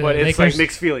thing for the but Lakers. It's like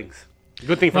mixed feelings.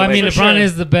 Good thing for LA. I mean, LeBron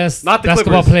is the best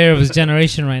basketball player of his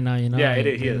generation right now. You know. Yeah,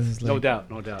 he is. No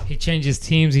doubt. He changes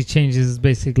teams. He changes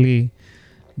basically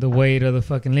the weight of the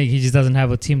fucking league. He just doesn't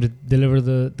have a team to deliver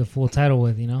the full title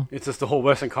with, you know? It's just the whole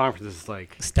Western Conference is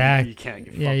like stacked. You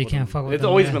can't fuck with It's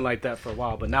always been like that for a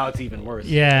while, but now it's even worse.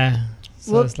 Yeah.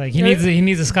 So it's like he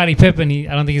needs a Scottie Pippen.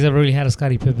 I don't think he's ever really had a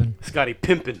Scottie Pippen. Scottie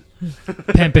Pimpin.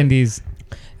 Pimpin' these.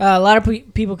 A lot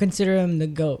of people consider him the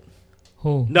GOAT.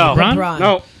 Who? No.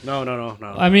 LeBron?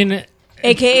 No. I mean,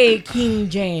 AKA King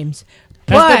James.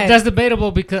 That's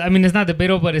debatable because, I mean, it's not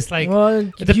debatable, but it's like,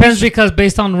 it depends because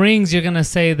based on rings, you're going to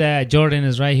say that Jordan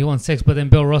is right. He won 6, but then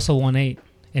Bill Russell won 8,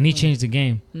 and he changed the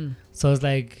game. So it's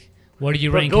like, what do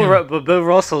you rank him? But Bill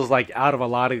Russell's like out of a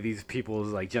lot of these people's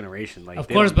like generation. Like, of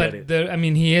course, but I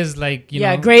mean, he is like, you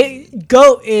know.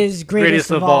 GOAT is greatest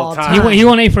of all time. He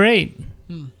won 8 for 8.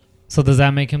 So does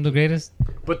that make him the greatest?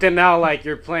 But then now, like,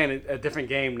 you're playing a different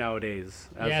game nowadays.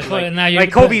 Now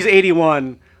Kobe's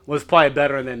 81 was probably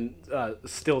better than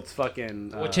Stilt's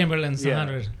fucking... Chamberlain's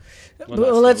 100.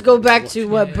 Well, let's go back to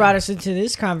what brought us into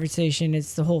this conversation.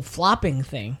 It's the whole flopping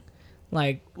thing.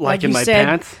 Like in my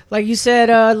pants? Like you said,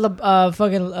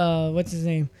 fucking, what's his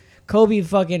name? Kobe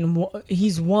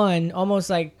he's won almost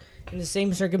like in the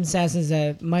same circumstances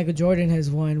that Michael Jordan has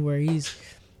won, where he's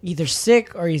either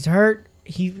sick or he's hurt.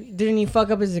 Didn't he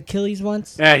fuck up his Achilles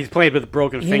once? Yeah, he's played with a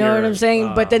broken finger. You know what I'm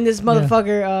saying? But then this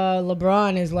motherfucker,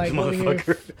 LeBron, is like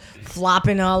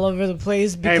flopping all over the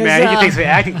place. Because, hey man, he can take some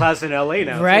acting class in LA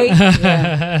now, right?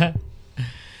 Yeah.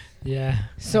 Yeah.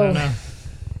 So,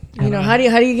 how do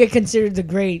you get considered the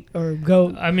great or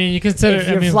GOAT? I mean, you consider.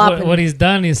 I mean, what he's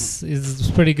done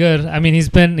is pretty good. I mean, he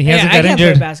hasn't got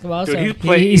injured. Play basketball. Dude,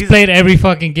 so. He's played every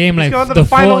fucking game. He's like gone to the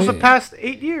finals the past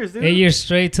 8 years, dude. 8 years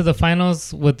straight to the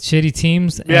finals with shitty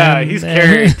teams. Yeah, he's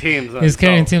carrying teams. He's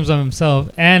carrying teams on himself,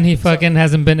 and he fucking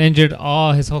hasn't been injured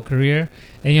all his whole career.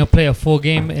 And he'll play a full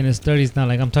game in his 30s now.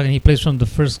 Like I'm talking, he plays from the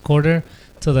first quarter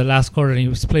to the last quarter, and he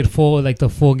played the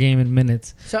full game in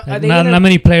minutes. So like not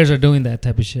many players are doing that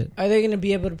type of shit. Are they gonna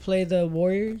be able to play the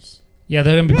Warriors? Yeah,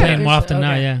 they're gonna be playing more often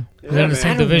now. Yeah, they're in the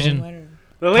same division.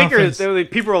 The Lakers,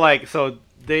 people are like, so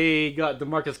they got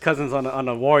DeMarcus Cousins on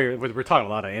the Warriors. We're talking a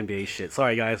lot of NBA shit.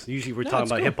 Sorry guys. Usually we're talking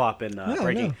about hip hop and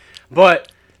breaking,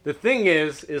 but the thing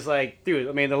is like, dude,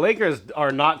 I mean, the Lakers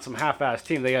are not some half-ass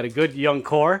team. They got a good young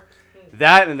core.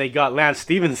 That and they got Lance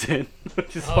Stevenson,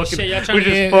 which is funny.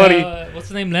 What's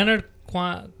his name? Leonard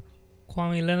Kwame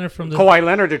Leonard from the Kawhi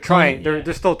Leonard. They're trying.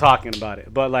 They're still talking about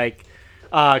it. But like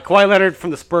Kawhi Leonard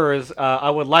from the Spurs, I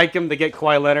would like him to get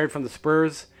Kawhi Leonard from the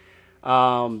Spurs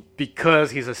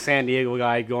because he's a San Diego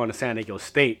guy going to San Diego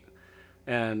State,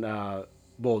 and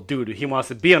dude, he wants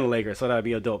to be on the Lakers, so that'd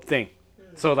be a dope thing.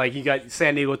 So like you got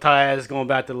San Diego ties going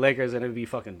back to the Lakers, and it'd be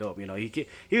fucking dope. You know, he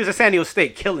was at San Diego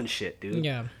State killing shit, dude.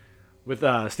 Yeah. With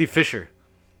Steve Fisher.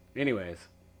 Anyways.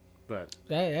 But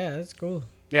that's cool.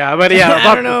 Yeah, but yeah.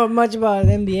 I don't know much about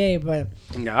NBA, but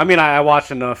yeah, I mean I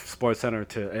watch enough Sports Center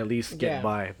to at least get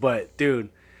by. But dude,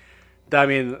 I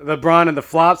mean LeBron and the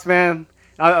flops, man.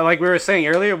 Like we were saying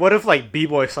earlier, what if like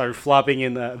b-boys started flopping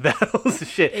in the battles and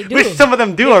shit? Which some of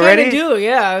them do already. They do,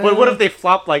 yeah. But what if they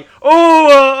flop like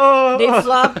they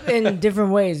flop in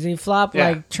different ways. They flop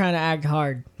like trying to act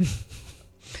hard.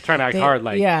 Trying to act hard,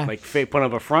 like fake put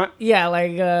up a front. Yeah,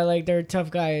 like they're tough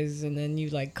guys, and then you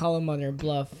like call them on their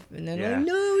bluff, and then like,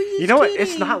 no, you know what?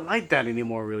 It's not like that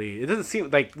anymore. Really, it doesn't seem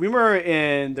like. Remember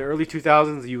in the early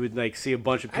 2000s, you would like see a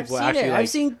bunch of people I've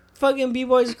seen fucking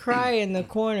b-boys cry in the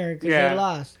corner because they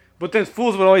lost. But then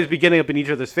fools would always be getting up in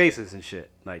each other's faces and shit,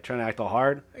 like trying to act all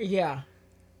hard. Yeah.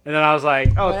 And then I was like,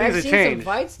 things have changed. Some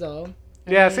fights though.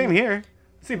 Yeah, same here.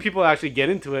 I've seen people actually get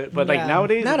into it, but like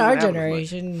nowadays, not our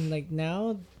generation. Like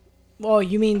now. Well,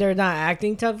 you mean they're not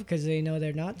acting tough because they know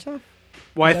they're not tough?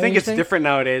 Well, I think it's different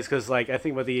nowadays because, like, I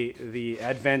think with the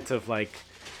advent of like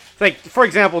for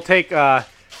example, take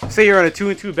say you're in a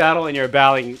 2-on-2 battle and you're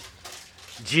battling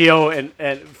Geo and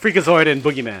Freakazoid and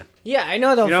Boogeyman. Yeah, I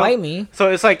know they'll fight me.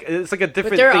 So it's like a different.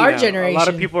 But they're thing our now. generation. A lot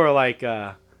of people are like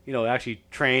actually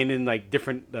trained in like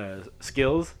different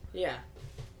skills. Yeah.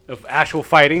 Of actual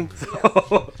fighting.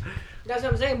 So. That's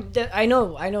what I'm saying. I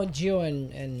know Geo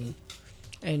and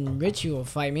Richie will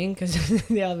fight me because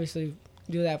they obviously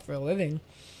do that for a living.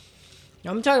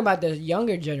 I'm talking about the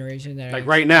younger generation there. Like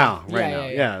right now.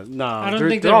 No, I don't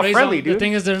think they're all friendly, dude. The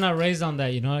thing is, they're not raised on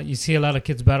that. You know, you see a lot of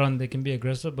kids battle and they can be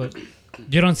aggressive, but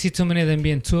you don't see too many of them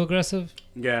being too aggressive.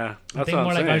 Yeah, I think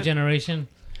more like our generation.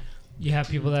 You have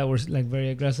people that were like very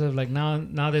aggressive. Like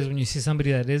nowadays, when you see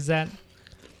somebody that is that,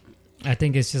 I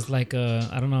think it's just like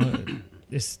I don't know.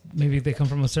 It's maybe they come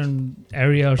from a certain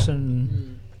area or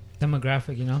certain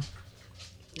demographic, you know.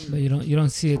 But you don't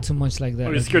see it too much like that.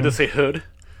 I'm just scared to say hood.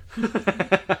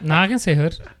 I can say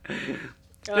hood. You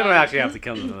don't actually have to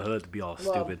come to the hood to be all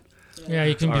stupid. Yeah,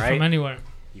 you can be from anywhere.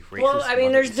 Well, I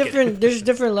mean, there's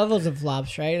different levels of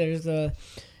flops, right? There's the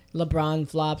LeBron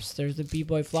flops, there's the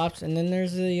b-boy flops, and then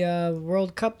there's the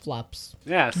World Cup flops.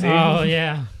 Yeah. See? Oh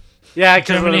yeah. Yeah,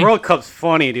 because the World Cup's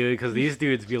funny, dude. Because these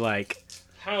dudes be like,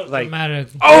 how dramatic.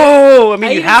 Oh, I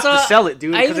mean, you have to sell it,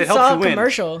 dude, because it helps you win.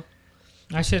 Commercial.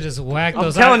 I should just whack I'm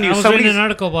those. telling you, I was reading an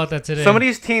article about that today. Some of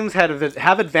these teams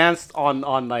have advanced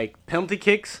on like penalty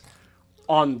kicks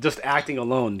on just acting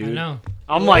alone, dude. I know.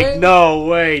 I'm like, no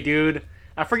way, dude.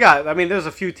 I forgot. I mean, there's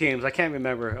a few teams. I can't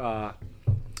remember.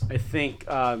 I think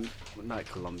not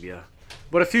Colombia,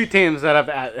 but a few teams that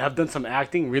have done some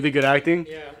acting, really good acting.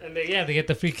 Yeah, and they get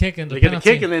the free kick and they get the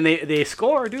kick and then they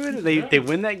score, dude. They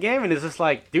win that game, and it's just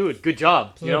like, dude, good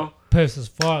job, you know. Pissed as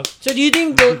fuck. So do you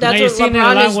think that's what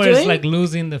LeBron is doing? It's like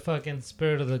losing the fucking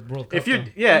spirit of the World Cup.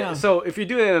 So if you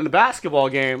do it in a basketball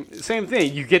game, same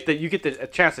thing. You get a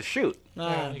chance to shoot.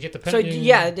 You get the penalty.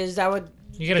 So is that what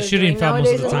You get a shooting foul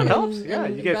most of the It time. helps. Yeah,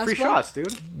 you get free shots,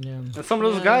 dude. Yeah. And some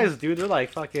of those guys, dude, they're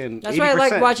like fucking. That's 80%. why I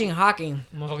like watching hockey.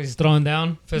 Motherfuckers throwing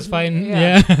down, fist fighting.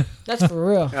 Yeah. Yeah. That's for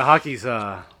real. Yeah, hockey's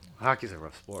a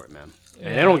rough sport, man.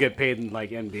 And they don't get paid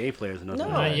like NBA players. No.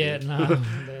 Not yet. No.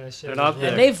 They're not there.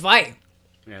 And they fight.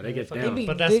 Yeah, they get They down. be-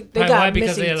 But that's They probably got why,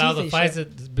 because they missing allow teeth the and fights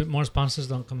shit. that a bit more sponsors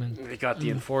don't come in. They got the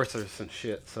enforcers and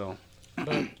shit. So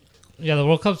But yeah, the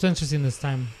World Cup's interesting this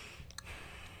time.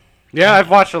 yeah, I've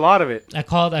watched a lot of it. I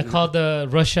called the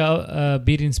Russia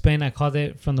beating Spain. I called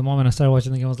it from the moment I started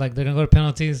watching the game. I was like, they're gonna go to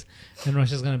penalties, and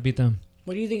Russia's gonna beat them.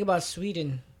 What do you think about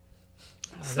Sweden?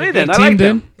 Sweden, I team, like dude.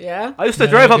 them. Yeah? I used to Yeah,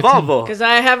 drive a good team. Volvo. Because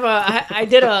I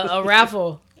did a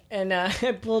raffle and I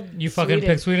pulled You fucking Sweden.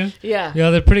 picked Sweden. Yeah. Yeah,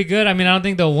 they're pretty good. I mean, I don't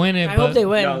think they'll win it. I but hope they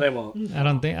win. No, they won't. I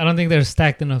don't think they're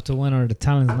stacked enough to win, or the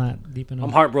talent's not deep enough.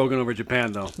 I'm heartbroken over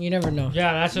Japan though. You never know.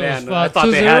 Yeah, that's what Man, it I was. thought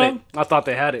they had 2-0. it. I thought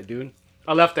they had it, dude.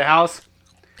 I left the house.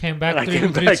 Came back And I 3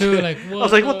 came back. 3-2. Like, I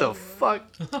was like, what the fuck?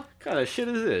 What kind of shit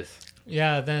is this?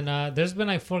 Yeah. Then there's been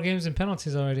like 4 games in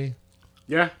penalties already.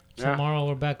 Yeah. Tomorrow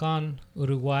we're back on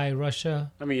Uruguay,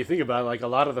 Russia. I mean, you think about it, like a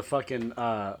lot of the fucking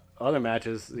other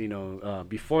matches, you know,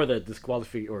 before the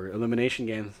disqualification or elimination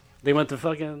games, they went to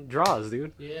fucking draws,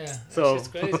 dude. Yeah. So- It's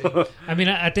crazy. I mean,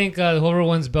 I think whoever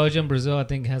wins Belgium, Brazil, I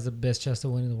think has the best chance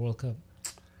of winning the World Cup.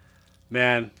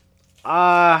 Man,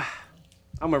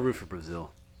 I'm a root for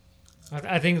Brazil.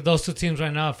 I think those 2 teams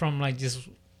right now, from like just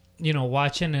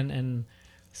watching and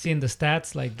seeing the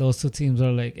stats, like those 2 teams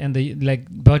are like, and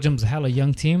Belgium's a hella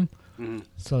young team,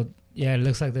 so yeah, it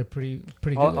looks like they're pretty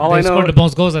good. All They I know- scored the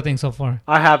most goals, I think, so far.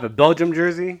 I have a Belgium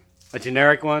jersey, a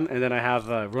generic one, and then I have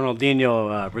a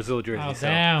Ronaldinho Brazil jersey. Oh so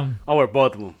damn! I'll wear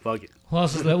both of them. Fuck it. Who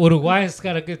else is there? Uruguay's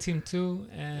got a good team too,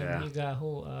 and Yeah. you got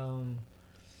who?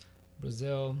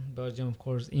 Brazil, Belgium, of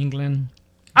course, England.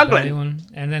 England. Everyone.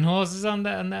 And then who else is on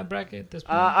that bracket? This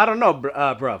point? I don't know,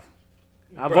 bruv.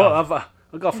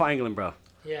 I'll go for England, bro.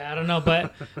 Yeah, I don't know,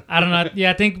 but I don't know.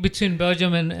 Yeah, I think between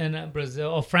Belgium and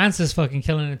Brazil. Oh, France is fucking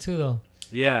killing it too, though.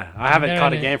 Yeah, I haven't They're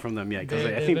caught a in it. game from them yet because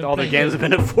I They've think been all their playing games have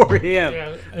been at 4 a.m.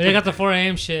 Yeah, they got the 4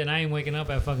 a.m. shit, and I ain't waking up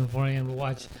at fucking 4 a.m. to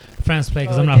watch France play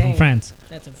because Oh, I'm not dang. from France.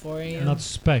 That's a 4 a.m. Not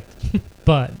suspect,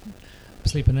 but I'm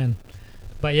sleeping in.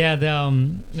 But yeah,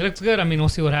 it looks good. I mean, we'll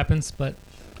see what happens. But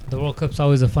the World Cup's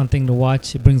always a fun thing to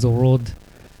watch. It brings the world,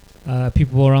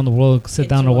 people around the world sit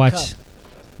down Into to a watch. cup.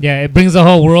 Yeah, it brings the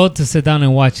whole world to sit down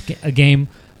and watch a game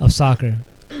of soccer,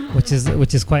 which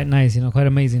is quite nice. Quite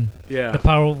amazing. Yeah, The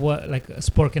power of what like a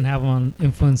sport can have on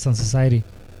influence on society.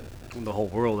 the whole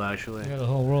world actually. Yeah, the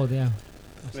whole world. Yeah.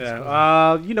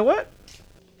 Yeah. You know what?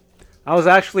 I was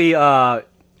actually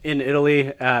in Italy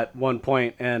at one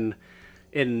point and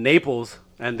in Naples,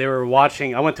 and they were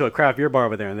watching. I went to a craft beer bar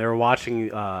over there, and they were watching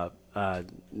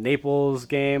Naples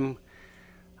game.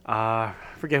 I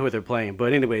forget who they're playing,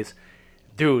 but anyways,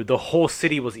 dude, the whole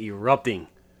city was erupting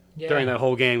during that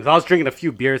whole game. So I was drinking a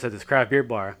few beers at this craft beer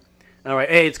bar, and I'm like,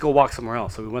 hey, let's go walk somewhere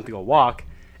else. So we went to go walk,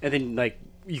 and then like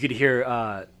you could hear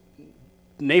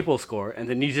Naples score, and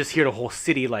then you just hear the whole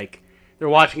city like they're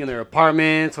watching in their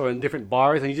apartments or in different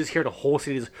bars, and you just hear the whole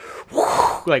city just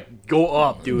like go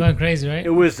up, dude. Going crazy, right? It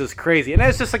was just crazy, and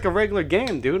it's just like a regular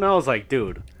game, dude. And I was like,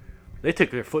 dude, they took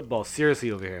their football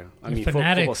seriously over here. I They're mean,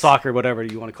 fanatics. football, soccer, whatever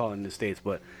you want to call it in the States,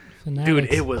 but Fanatics.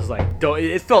 dude, it was like,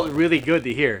 it felt really good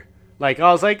to hear. Like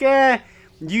I was like,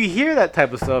 you hear that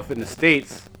type of stuff in the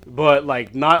States, but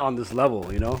like not on this level,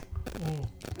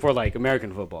 for like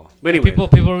American football. But anyway, People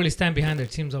really stand behind their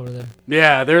teams over there.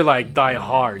 yeah, they're like die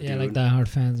hard, Yeah, dude. like diehard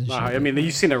fans and shit. I mean,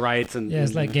 you've seen the riots and Yeah,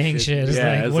 it's like and gang shit. It's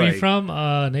Yeah, like, it's where are you like- from?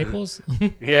 Naples?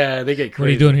 Yeah, they get crazy. What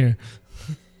are you doing here?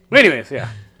 But anyways, yeah.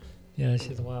 Yeah, that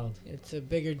shit's wild. It's a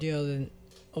bigger deal than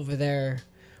over there,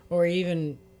 or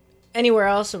even anywhere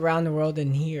else around the world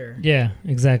than here. Yeah,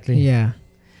 exactly. Yeah.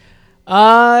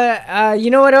 You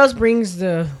know what else brings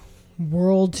the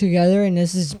world together, and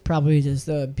this is probably just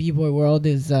the b-boy world,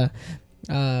 is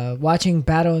watching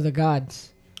Battle of the Gods.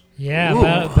 Yeah, Ooh.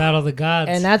 Battle of the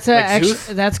Gods. And that's Like Zeus?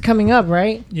 that's coming up,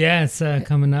 right? yeah, it's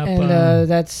coming up. And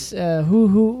that's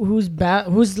who's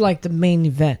like the main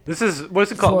event. This is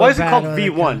what's it called? For Why is it called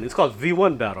battle, like, V1? It's called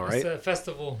V1 Battle, It's right? a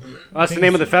festival. That's the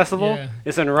name of the festival. Yeah,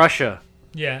 It's in Russia.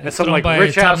 yeah. And It's some thrown like by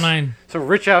rich Top ass, 9. some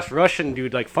rich ass Russian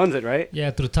dude like funds it, right?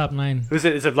 Yeah, through Top 9. Who's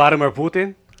it? Is it Vladimir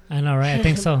Putin I know, right? I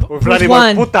think so. or Vladimir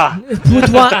Putin.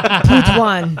 Puta?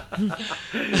 Putin.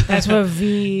 That's what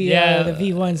the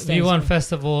V1 stands V1 for.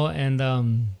 festival,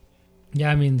 and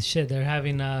yeah, I mean, shit, they're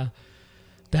having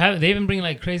they even bring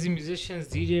like crazy musicians,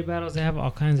 DJ battles. They have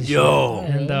all kinds of Yo.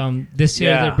 shit. And this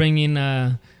year Yeah. they're bringing,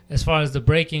 as far as the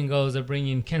breaking goes, they're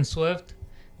bringing Ken Swift,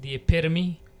 the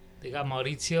Epitome. They got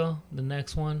Mauritzio, the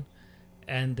next one,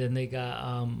 and then they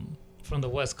got from the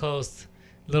West Coast,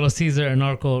 Lil Caeser and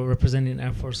Orko representing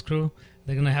Air Force Crew.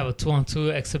 They're gonna have a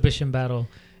 2-on-2 exhibition battle,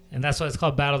 and that's why it's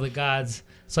called Battle of the Gods.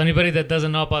 So anybody that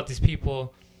doesn't know about these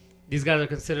people, these guys are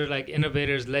considered like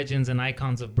innovators, legends, and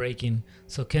icons of breaking.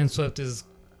 So Ken Swift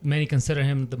many consider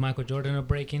him the Michael Jordan of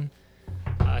breaking.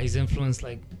 He's influenced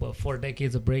like 4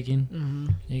 decades of breaking. Mm-hmm.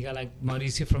 You got like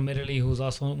Mauritzio from Italy, who's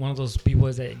also one of those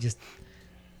b-boys that just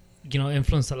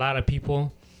influenced a lot of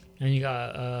people. And you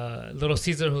got Lil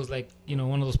Caeser, who's like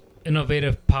one of those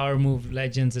innovative power move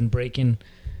legends in breaking,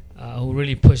 who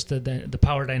really pushed the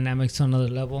power dynamics to another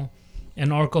level.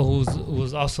 And Orko, who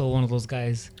was also one of those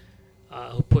guys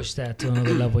who pushed that to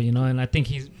another level, And I think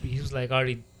he was like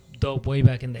already dope way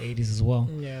back in the 80s as well.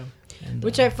 Yeah. And,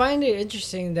 Which I find it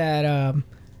interesting that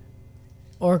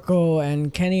Orko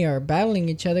and Kenny are battling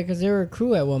each other because they were a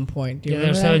crew at one point. There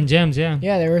were 7 gems, yeah.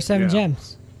 Yeah, there were 7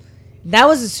 gems. That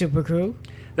was a super crew.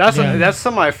 That's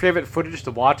some of my favorite footage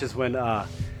to watch is when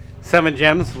 7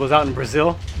 Gems was out in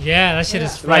Brazil. Yeah, that shit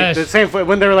is fresh. Like the same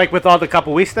when they were like with all the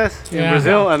capoeiristas in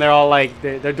Brazil, and they're all like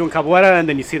they're doing capoeira, and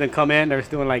then you see them come in, they're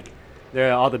doing like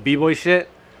all the b-boy shit.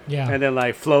 Yeah. And then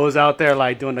like Flo's out there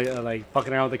like doing the like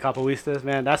fucking around with the capoeiristas,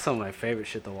 man. That's some of my favorite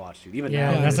shit to watch, dude. Even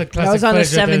now, that's a classic. That was on the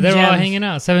 7 They were all Gems. hanging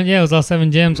out. It was all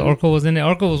 7 Gems. Orko was in it.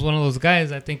 Orko was one of those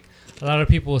guys I think a lot of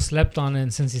people slept on,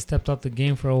 and since he stepped out the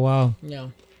game for a while,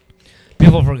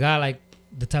 people forgot like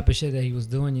the type of shit that he was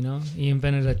doing. He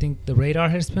invented, I think, the radar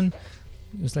head spin.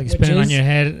 It was like spinning on your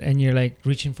head, and you're like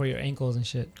reaching for your ankles and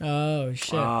shit. Oh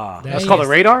shit! That's called a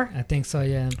radar. I think so.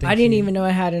 Yeah. I didn't even know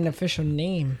it had an official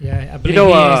name. Yeah, I believe he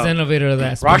is the innovator of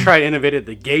that. Roxrite innovated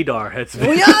the gaydar head spin.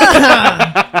 Oh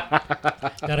yeah!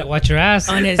 Gotta watch your ass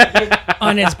on his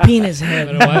penis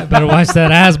head. Better watch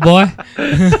that ass, boy.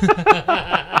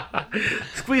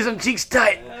 Squeeze them cheeks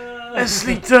tight and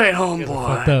sleep tight,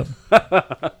 homeboy. Fucked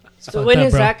up. So when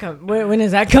is that when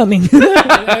is that coming?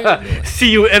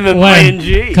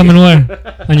 CUMMING. Coming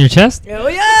where? On your chest? Oh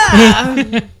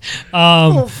yeah!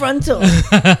 Full frontal.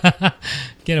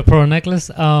 Get a pearl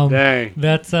necklace. Dang.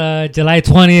 That's July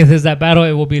 20th is that battle.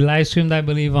 It will be live streamed, I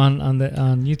believe, on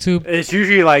YouTube. It's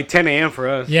usually like 10 a.m. for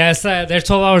us. Yeah, they're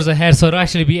 12 hours ahead, so it'll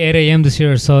actually be 8 a.m. this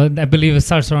year. So I believe it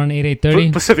starts around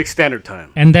 8:30 Pacific Standard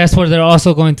Time. And that's where they're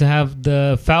also going to have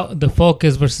the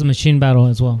Focus versus Machine battle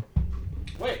as well.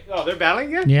 Wait, they're battling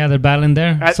again? Yeah, they're battling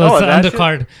there. So it's the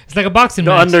undercard. Shit? It's like a boxing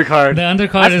match. Undercard. The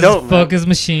undercard That's is dope, Focus man.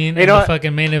 Machine, and the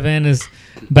fucking main event is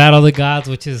Battle of the Gods,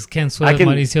 which is Ken Swift,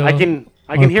 Mauritzio.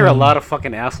 I can hear a lot of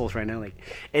fucking assholes right now. Like,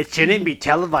 it shouldn't be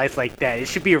televised like that. It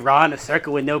should be raw in a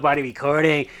circle with nobody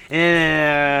recording.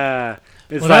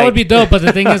 That would be dope, but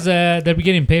the thing is, they're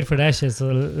getting paid for that shit.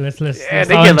 So let's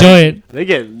enjoy it. They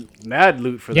get mad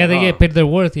loot for that. Yeah, they get paid their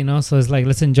worth, So it's like,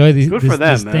 let's enjoy these things,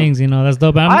 That's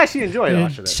dope. I actually enjoy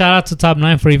watching that. Shout out to Top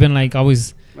 9 for even like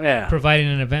always providing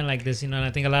an event like this, And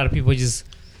I think a lot of people just,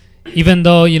 even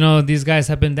though these guys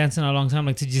have been dancing a long time,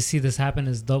 like to just see this happen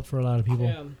is dope for a lot of people.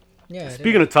 Yeah.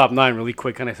 Speaking of Top 9, really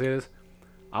quick, can I say this?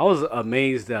 I was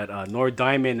amazed that Nord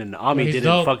Diamond and Ami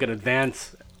didn't fucking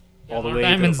advance all the way.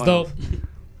 Diamond's dope.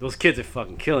 Those kids are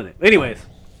fucking killing it. Anyways.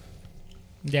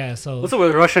 Yeah, so. What's up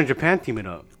with Russia and Japan teaming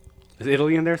up? Is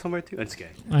Italy in there somewhere too? I'm just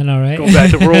kidding. I know, right? Going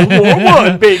back to World War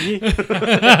I, baby.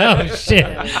 Oh, shit.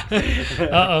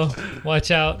 Uh-oh.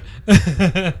 Watch out.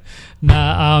 I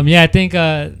think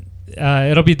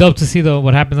it'll be dope to see, though,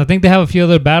 what happens. I think they have a few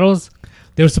other battles.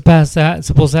 They were supposed to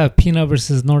have Peanut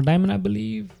versus Nord Diamond, I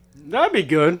believe. That'd be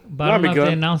good. But I don't know if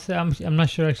they announced it. I'm not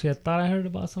sure, actually. I thought I heard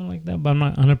about something like that, but I'm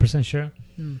not 100% sure.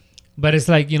 But it's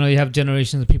like, you have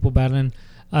generations of people battling.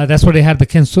 That's where they had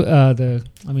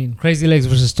Crazy Legs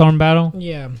versus Storm battle.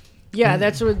 Yeah,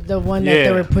 that's the one that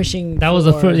they were pushing. That was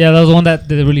the first. Yeah, that was the one that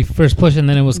they really first pushed, and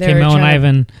then it was K-Mel and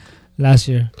Ivan last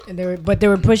year. And they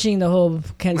were pushing the whole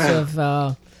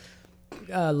Kenso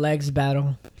of Legs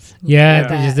battle. Yeah, it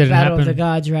just didn't Battle happen. of the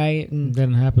Gods, right? And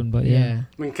didn't happen, but yeah.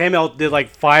 I mean, K-Mel did like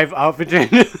 5 outfit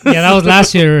changes. Yeah, that was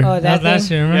last year. That was last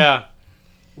year, remember? Yeah.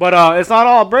 But it's not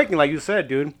all breaking, like you said,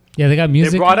 dude. Yeah, they got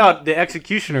music. They brought out the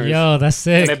Executioners. Yo, that's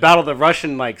sick. And they battled the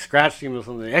Russian scratch team or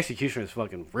something. The Executioners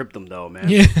fucking ripped them though, man.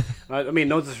 Yeah. I mean,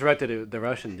 no disrespect to the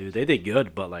Russian dude. They did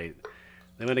good, but they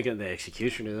went against the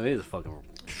Executioners. They just fucking.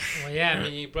 Well, yeah, I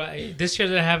mean, this year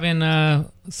they're having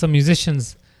some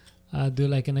musicians do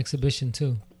like an exhibition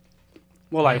too.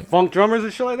 Well, like funk drummers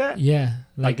and shit like that. Yeah,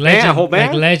 like legends, whole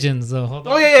band, like legends.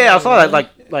 Oh yeah, I saw that.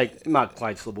 Like not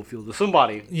Clyde Stubblefield, but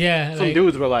somebody. Yeah, some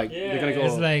dudes were like, they're gonna go.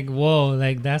 It's like whoa,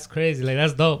 like that's crazy, like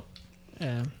that's dope.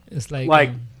 Yeah, it's like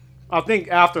I think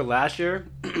after last year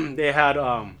they had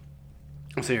I'm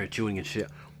sitting here chewing and shit.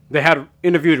 They had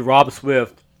interviewed Rob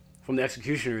Swift from the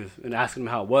executioners and asking him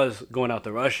how it was going out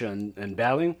to Russia and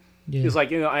battling. Yeah. He's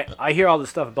like, I hear all this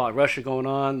stuff about Russia going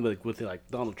on with like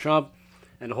Donald Trump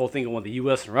and the whole thing with the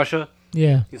U.S. and Russia.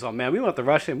 Yeah. He's like, man, we went to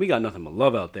Russia and we got nothing but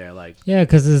love out there. Like, yeah,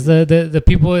 because it's the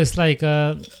people. It's like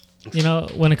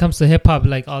when it comes to hip hop,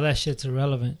 like all that shit's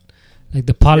irrelevant. Like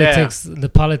the politics,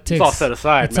 it's all set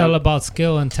aside. It's all about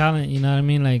skill and talent. You know what I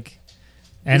mean? Like,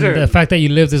 and the fact that you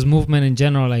live this movement in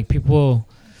general, like people,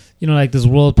 like this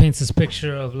world paints this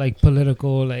picture of like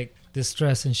political like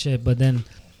distress and shit, but then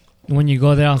when you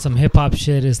go there on some hip hop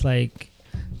shit, it's like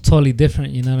totally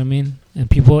different. You know what I mean? And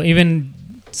people, even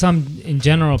some in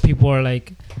general, people are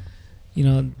like,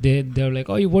 they're like,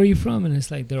 oh, where are you from? And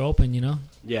it's like they're open.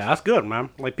 Yeah, that's good, man.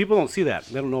 Like, people don't see that.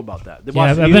 They don't know about that.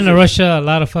 I've been to Russia a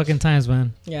lot of fucking times,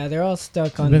 man. Yeah, they're all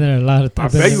stuck on. I've been there a lot of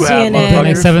times. I bet you have. CNN,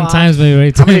 like 7 times, maybe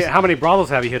 8 times. How many brothels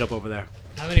have you hit up over there?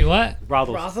 How many what?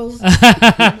 Brothels.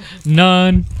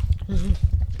 None.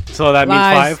 So that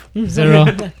means 5? 0.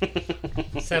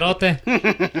 Cerote.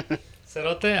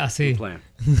 Cerote, así. Playing.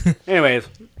 Anyways.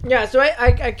 Yeah, so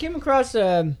I came across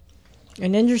an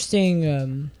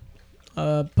interesting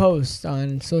post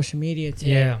on social media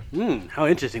today. Yeah. How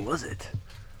interesting was it?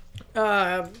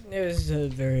 It was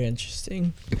very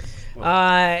interesting.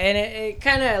 And it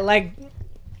kind of like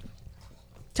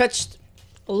touched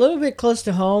a little bit close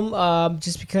to home,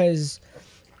 just because,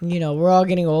 we're all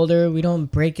getting older. We don't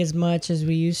break as much as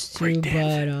we used to,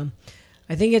 but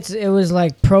I think it was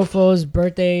like Profo's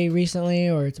birthday recently,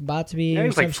 or it's about to be. Yeah,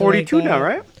 he's like 42 like now,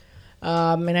 right?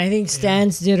 And I think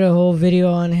Stans did a whole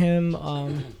video on him,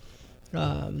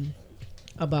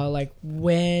 about like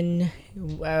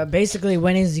basically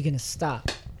when is he gonna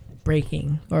stop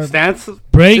breaking or Stans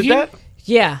breaking? Did that?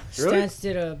 Yeah, Really? Stans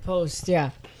did a post,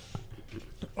 yeah,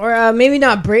 or maybe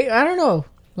not break. I don't know,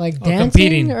 like dancing,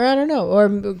 competing. or I don't know,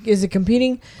 or is it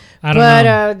competing? I don't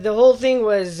know. But the whole thing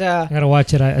was. I gotta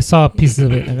watch it. I saw pieces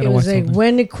of it. I gotta it was watch like something.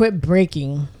 when to quit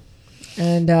breaking,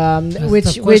 and That's a tough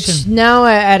which question. now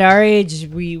at our age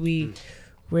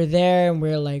we're there and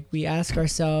we're like, we ask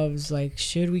ourselves, like,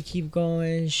 should we keep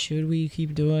going? Should we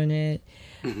keep doing it?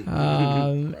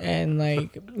 And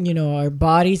like, our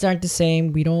bodies aren't the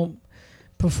same. We don't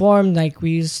perform like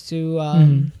we used to,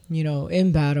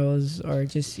 in battles or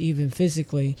just even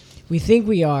physically. We think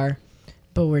we are,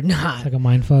 but we're not. It's like a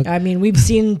mind fuck. I mean, we've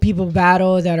seen people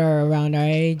battle that are around our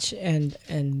age and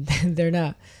they're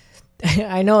not.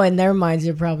 I know in their minds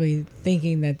they're probably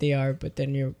thinking that they are, but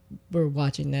then we're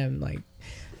watching them like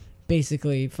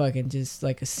basically fucking just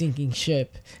like a sinking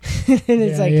ship. And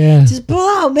it's just pull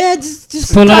out, man.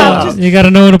 Just pull stop. out. You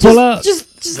gotta know when to pull out.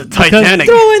 Just The Titanic.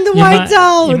 throw in the white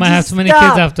towel. You might have too many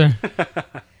stop. kids after.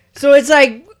 So it's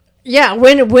like, yeah,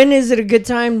 when is it a good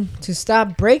time to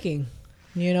stop breaking?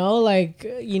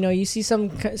 You see some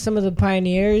of the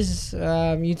pioneers.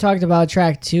 You talked about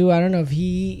Track 2. I don't know if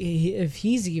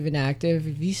he's even active,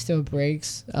 if he still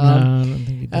breaks. No, I don't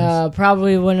think he does.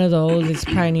 Probably one of the oldest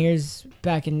pioneers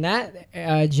back in that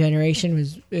generation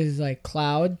is like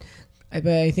Cloud. But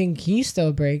I think he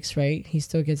still breaks, right? He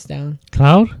still gets down.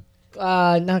 Cloud?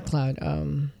 Not Cloud.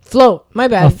 Float. My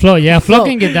bad. Oh, Float. Yeah, Float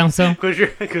can get down, so.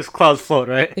 Because clouds float,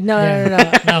 right? No.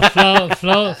 No,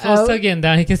 Float's still getting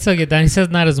down. He can still get down. He says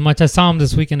not as much. I saw him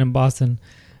this weekend in Boston.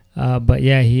 But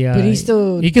yeah, he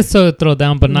can still throw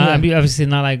down, but not. Yeah. I mean, obviously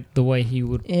not like the way he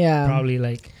would Yeah. probably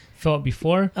like felt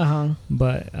before. Uh-huh.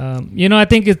 But I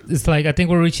think it's like, I think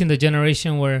we're reaching the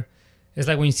generation where it's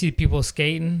like when you see people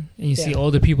skating and you see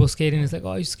older people skating, it's like,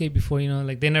 oh, you skate before,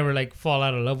 like they never like fall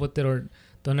out of love with it or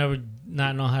they'll never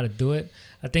not know how to do it.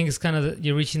 I think it's kind of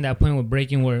you're reaching that point with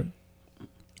breaking where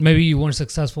maybe you weren't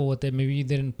successful with it, maybe you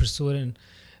didn't pursue it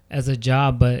as a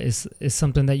job, but it's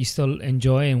something that you still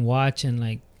enjoy and watch and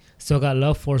like still got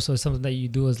love for. So it's something that you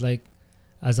do as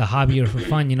a hobby or for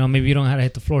fun. Maybe you don't know how to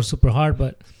hit the floor super hard,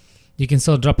 but you can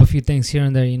still drop a few things here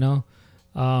and there.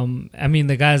 I mean,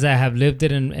 the guys that have lived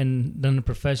it and done the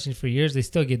profession for years, they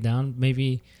still get down.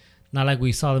 Maybe not like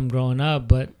we saw them growing up,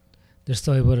 but they're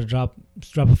still able to drop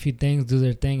a few things, do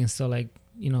their thing, and still like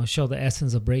show the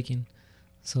essence of breaking.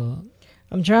 So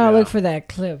I'm trying to look for that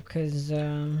clip because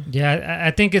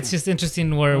I think it's just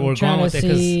interesting where we're going with it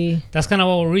because that's kind of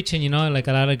what we're reaching. Like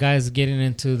a lot of guys getting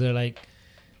into their like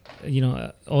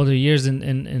older years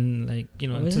and like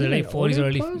into their late 40s or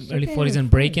early 40s and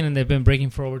breaking, and they've been breaking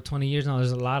for over 20 years now.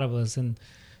 There's a lot of us and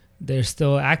they're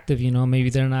still active. Maybe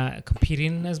they're not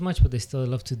competing as much, but they still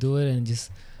love to do it and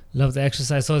just love the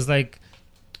exercise. So it's like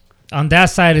on that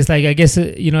side, it's like I guess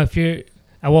if you're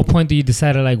at what point do you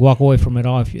decide to like walk away from it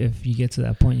all if you get to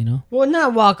that point? Well,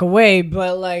 not walk away,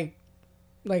 but like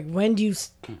when do you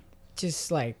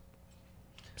just like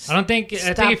I don't think. I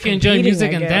Stop think if you enjoy competing,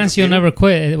 music I and guess. dance, you'll never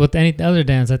quit with any other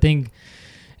dance. I think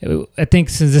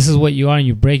since this is what you are and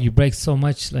you break so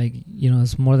much. Like, you know,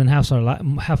 it's more than half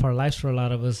our lives for a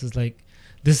lot of us. Is like,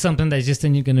 this is something that's just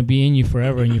going to be in you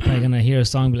forever, and you're probably going to hear a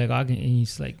song and be like, oh, and you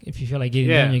just like, if you feel like getting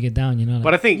down, you get down, you know. Like,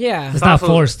 but I think it's not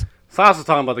forced. So I was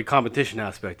talking about the competition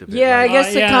aspect of it. Yeah, I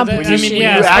guess the competition.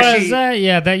 As far as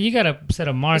that, that you got to set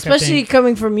a mark. Especially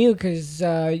coming from you, because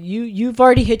you've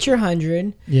already hit your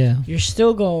 100. Yeah. You're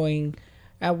still going.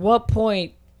 At what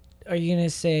point are you going to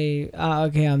say,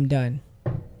 okay, I'm done?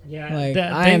 Yeah, like,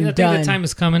 I think the time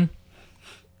is coming.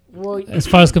 Well, as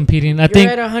far as competing, I you're think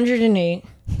at 108.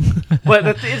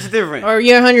 But it's different. Or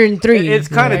you're 103. It's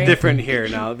kind of different here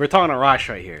now. We're talking to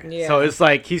Roxrite here. Yeah. So it's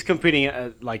like he's competing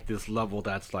at like this level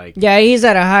that's like... Yeah, he's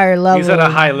at a higher level. He's at a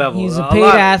high level. He's a paid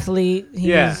athlete.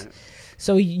 Yeah.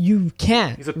 So you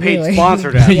can't. He's a paid really.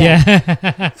 sponsored athlete.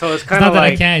 Yeah. So it's It's kind not of that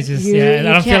like... I can't. It's just, You I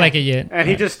don't feel can't. like it yet. And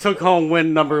he just took home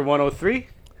win number 103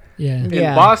 Yeah.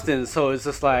 in Boston. So it's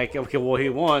just like, okay, well, he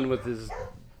won with his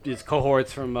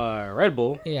cohorts from Red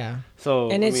Bull. Yeah.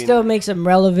 So and it still makes him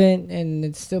relevant, and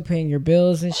it's still paying your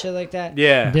bills and shit like that.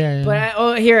 Yeah. Yeah.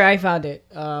 But here I found it.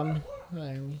 I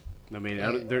mean,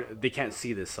 they can't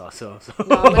see this, so. No,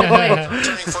 I'm gonna play it. I'm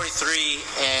turning 43,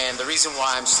 and the reason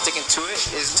why I'm sticking to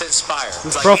it is to inspire.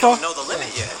 This Like, profile? you don't know the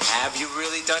limit yet. Have you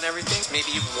really done everything?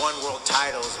 Maybe you've won world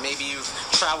titles. Maybe you've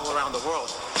traveled around the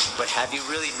world. But have you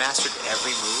really mastered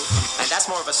every move? And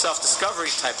that's more of a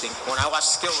self-discovery type thing. When I watch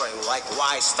Skill Ray, like,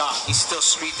 why stop? He still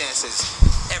street dances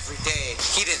every day.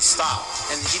 He didn't stop,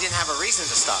 and he didn't have a reason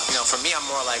to stop. You know, for me, I'm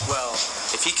more like, well,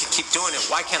 if he could keep doing it,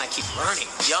 why can't I keep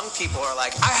learning? Young people are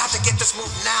like, I have to get this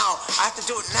move now. I have to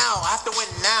do it now. I have to win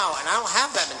now. And I don't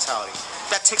have that mentality.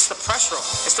 That takes the pressure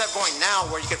off. Instead of going now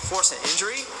where you could force an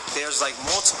injury, there's like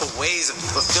multiple ways of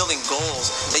fulfilling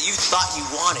goals that you thought you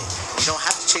wanted. You don't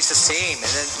have to chase the same. And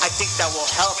then I think that will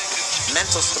help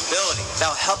mental stability.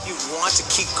 That'll help you want to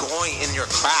keep going in your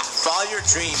craft. Follow your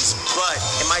dreams, but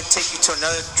it might take you to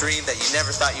another dream that you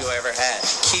never thought you ever had.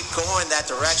 Keep going that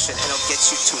direction, and it'll get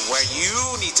you to where you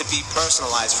need to be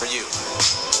personalized for you.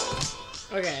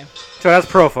 Okay. So that's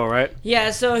Profo, right?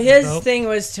 Yeah, so his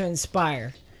thing was to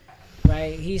inspire.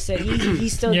 Right? He said he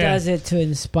still does it to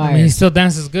inspire. I mean, he still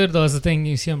dances good, though. Is the thing.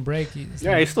 You see him break. He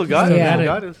still got it. Yeah. He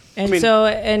got it. And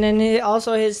and then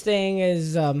also his thing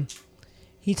is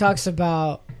he talks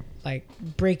about like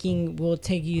breaking will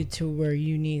take you to where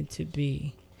you need to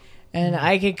be. And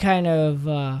I could kind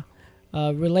of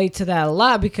relate to that a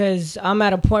lot because I'm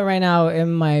at a point right now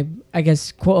in my, I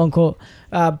guess, quote unquote,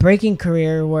 breaking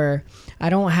career where I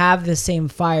don't have the same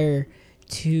fire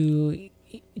to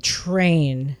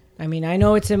train. I mean, I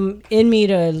know it's in me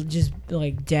to just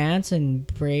like dance and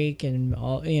break and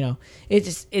all, you know,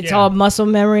 it's all muscle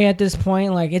memory at this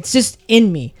point. Like it's just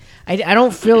in me. I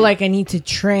don't feel like I need to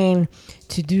train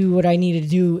to do what I need to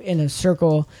do in a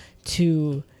circle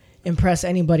to impress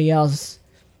anybody else.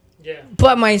 Yeah.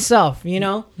 But myself, you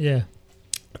know? Yeah.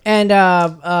 And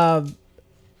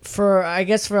for I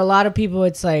guess for a lot of people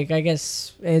it's like I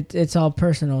guess it's all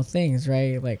personal things,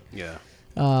 right? Like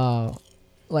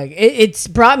like it's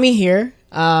brought me here.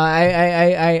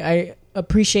 I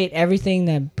appreciate everything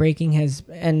that breaking has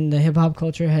and the hip hop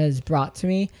culture has brought to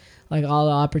me. Like all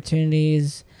the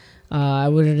opportunities. I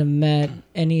wouldn't have met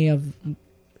any of,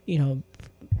 you know,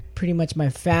 pretty much my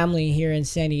family here in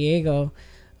San Diego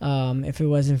if it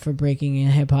wasn't for breaking in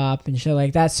hip hop and shit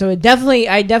like that. So I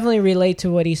definitely relate to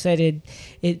what he said.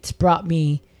 It's brought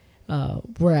me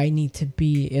where I need to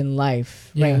be in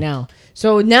life right now.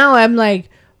 So now I'm like,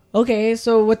 okay,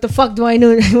 so what the fuck do I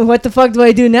do? What the fuck do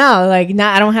I do now? Like,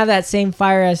 now I don't have that same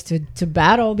fire as to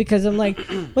battle because I'm like,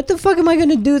 what the fuck am I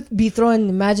gonna do? Be throwing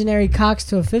imaginary cocks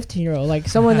to a 15-year-old, like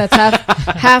someone that's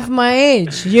half my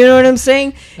age. You know what I'm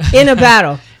saying? In a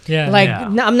battle,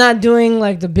 I'm not doing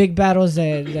like the big battles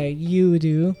that you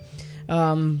do,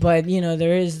 but you know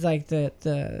there is like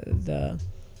the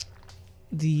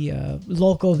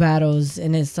local battles,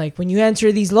 and it's like when you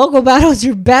enter these local battles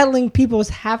you're battling people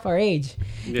half our age.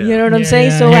 You know what I'm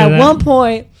saying? So at one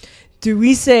point do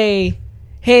we say,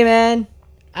 hey man,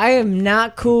 I am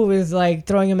not cool with like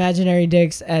throwing imaginary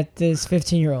dicks at this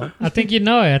 15-year-old. I think you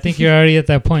know it. I think you're already at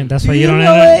that point. That's why you don't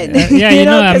know have it? Yeah, you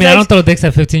know. I mean, I I don't throw dicks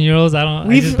at 15-year-olds.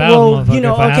 I just battle them. You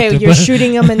know, okay, you're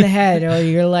shooting them in the head, or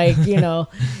you're like, you know,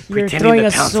 you're throwing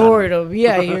a sword, or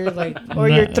you're like, or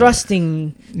you're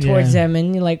thrusting towards them,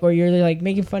 and you're like, or you're like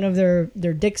making fun of their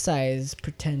dick size,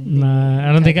 pretend. Nah,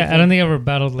 I don't think I ever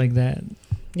battled like that.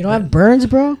 You don't have burns,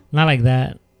 bro? Not like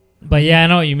that. But yeah, I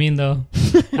know what you mean, though.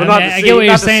 I get what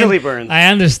you're saying. Silly burns. I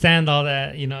understand all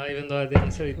that, you know, even though I didn't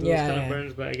necessarily do those kind of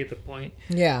burns, but I get the point.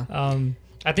 Yeah.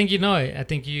 I think you know it. I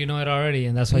think you know it already,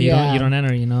 and that's why you don't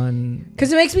enter. You know, and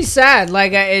because it makes me sad.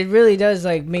 Like it really does.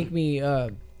 Like make me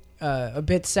a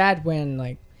bit sad when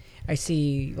like I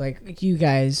see like you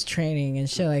guys training and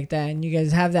shit like that, and you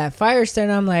guys have that fire start.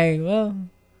 And I'm like, well,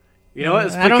 you know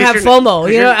what? I don't have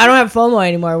FOMO. You know, I don't have FOMO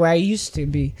anymore where I used to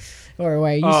be, or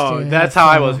where I used to. Oh, that's how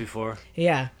I was before.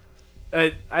 Yeah.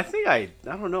 I think I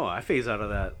don't know. I phased out of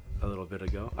that a little bit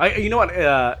ago. You know what?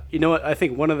 I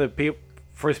think one of the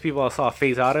first people I saw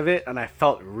phase out of it, and I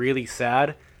felt really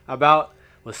sad about,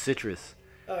 was Citrus.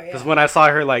 Oh yeah. Because when I saw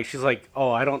her, like, she's like,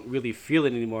 "Oh, I don't really feel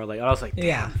it anymore." Like, I was like,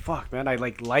 "Damn, fuck, man, I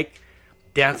like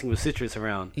dancing with Citrus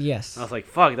around." Yes. And I was like,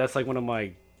 "Fuck, that's like one of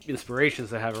my inspirations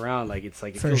to have around." Like, it's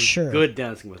like it For feels sure. good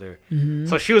dancing with her. Mm-hmm.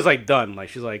 So she was like done. Like,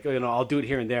 she's like, I'll do it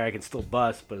here and there. I can still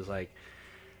bust, but it's like,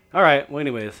 all right. Well,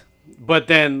 anyways, but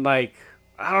then like,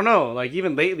 I don't know. Like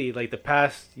even lately, like the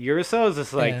past year or so, it's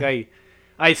just like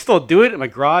I still do it in my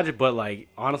garage, but like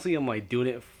honestly, I'm like doing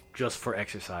it just for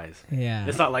exercise. Yeah.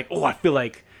 It's not like, oh, I feel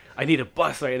like I need a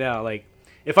bust right now. Like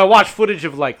if I watch footage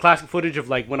of like classic footage of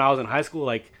like when I was in high school,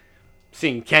 like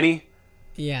seeing Kenny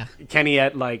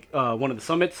at like one of the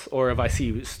summits, or if I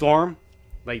see Storm,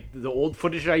 like the old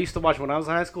footage I used to watch when I was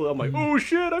in high school, I'm like, oh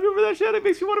shit, I remember that shit. It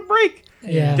makes me want to break.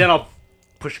 Yeah. Then I'll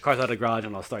push the cars out of the garage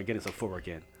and I'll start getting some footwork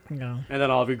in. No. And then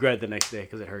I'll regret it the next day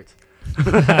because it hurts.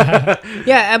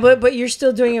 Yeah, but you're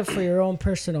still doing it for your own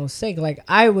personal sake. Like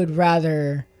I would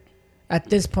rather, at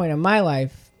this point in my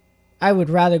life, I would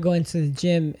rather go into the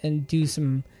gym and do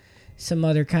some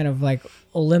other kind of like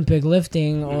Olympic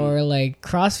lifting or like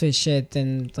CrossFit shit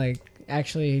than like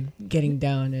actually getting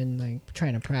down and like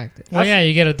trying to practice. Well, yeah,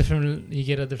 you get a different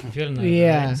feeling. Of it,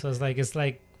 right? So it's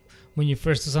like when you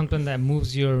first do something that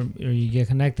moves you or you get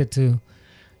connected to,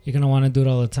 you're gonna want to do it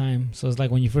all the time. So it's like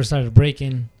when you first started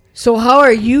breaking. So how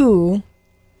are you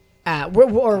at,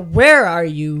 or where are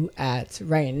you at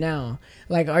right now?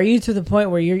 Like, are you to the point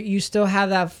where you still have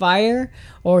that fire,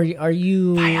 or are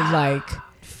you like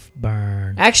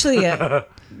burn? Actually,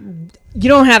 you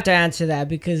don't have to answer that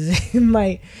because it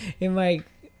might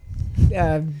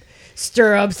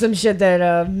stir up some shit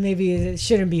that maybe it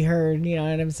shouldn't be heard. You know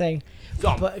what I'm saying?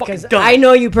 Because I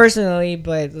know you personally,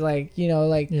 but like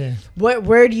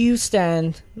where do you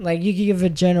stand? Like you can give a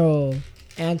general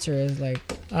answer as like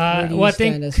where do you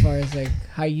stand as far as like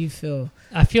how you feel?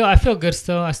 I feel good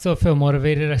still. I still feel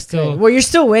motivated. Well, you're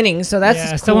still winning, so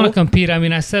that's I still want to compete. I mean,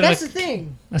 that's the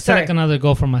thing. I set like another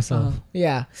goal for myself.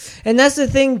 Yeah, and that's the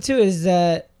thing too is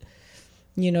that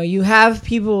you have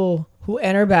people who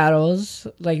enter battles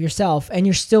like yourself, and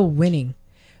you're still winning,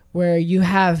 where you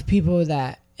have people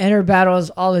that enter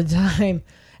battles all the time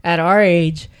at our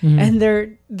age, and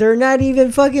they're not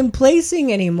even fucking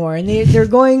placing anymore, and they're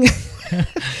going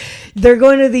they're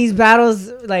going to these battles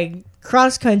like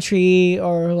cross country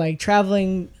or like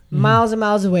traveling miles and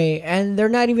miles away, and they're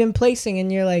not even placing,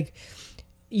 and you're like,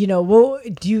 well,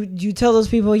 do you tell those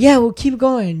people, yeah, well, keep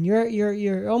going,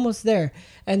 you're almost there,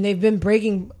 and they've been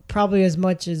breaking probably as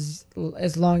much as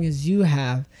long as you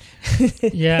have.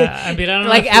 Yeah, I mean, I don't know.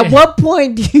 Like, at what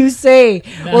point do you say,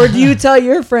 or do you tell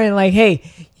your friend, like, hey,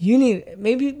 you need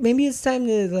maybe it's time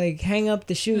to like hang up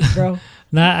the shoes, bro?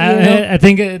 I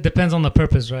think it depends on the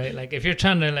purpose, right? Like, if you're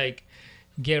trying to like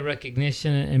get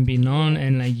recognition and be known,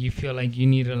 and like you feel like you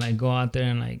need to like go out there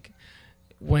and like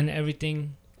win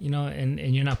everything,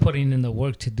 and you're not putting in the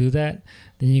work to do that,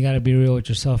 then you got to be real with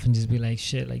yourself and just be like,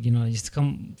 shit, like, just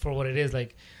come for what it is.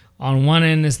 Like, on one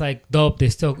end, it's like dope. They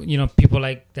still, people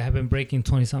like that have been breaking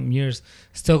 20-something years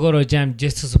still go to a jam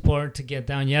just to support, to get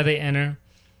down. Yeah, they enter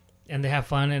and they have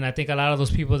fun. And I think a lot of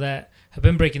those people that have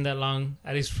been breaking that long,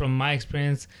 at least from my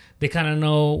experience, they kind of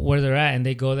know where they're at, and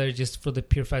they go there just for the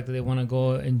pure fact that they want to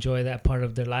go enjoy that part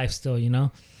of their life still, Yeah.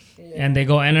 And they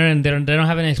go enter, and they don't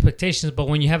have any expectations. But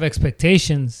when you have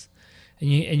expectations and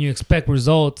you expect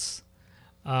results,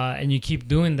 and you keep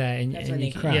doing that, and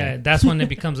you cry. Yeah, that's when it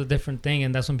becomes a different thing,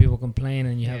 and that's when people complain,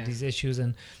 and you have these issues,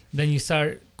 and then you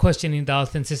start questioning the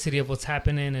authenticity of what's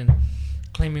happening and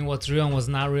claiming what's real and what's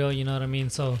not real. You know what I mean?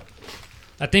 So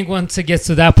I think once it gets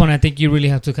to that point, I think you really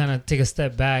have to kind of take a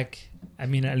step back. I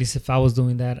mean, at least if I was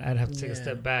doing that, I'd have to take a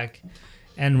step back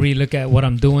and really look at what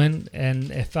I'm doing,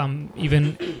 and if I'm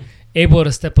even able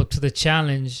to step up to the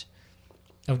challenge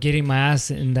of getting my ass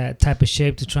in that type of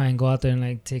shape to try and go out there and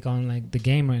like take on like the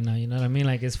game right now. You know what I mean?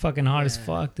 Like, it's fucking hard as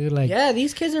fuck, dude. Like, yeah,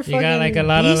 these kids are fucking you got like a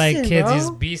lot of like kids bro.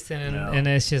 just beasting, and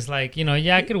it's just like,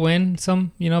 I could win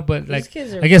some, but these like,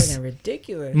 kids are I guess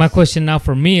ridiculous. My question now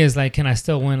for me is like, can I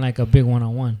still win like a big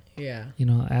one-on-one? Yeah.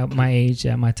 At my age,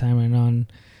 at my time right now, and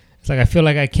it's like I feel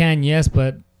like I can, yes,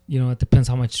 but it depends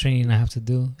how much training I have to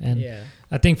do, and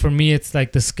I think for me it's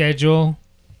like the schedule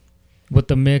with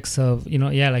the mix of,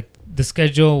 like the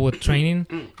schedule with training,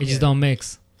 it just don't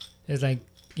mix. It's like,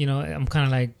 I'm kind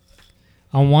of like,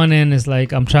 on one end, it's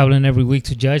like I'm traveling every week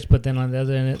to judge, but then on the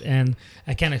other end,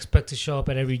 I can't expect to show up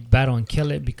at every battle and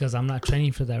kill it because I'm not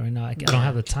training for that right now. I don't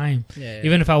have the time.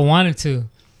 Even if I wanted to.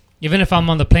 Even if I'm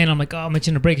on the plane, I'm like, oh, I'm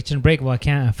itching a break. Well, I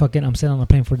can't. I'm sitting on the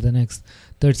plane for the next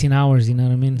 13 hours, you know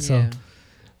what I mean? So,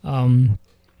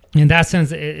 in that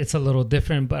sense, it's a little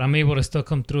different, but I'm able to still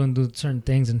come through and do certain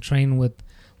things and train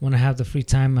when I have the free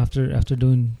time after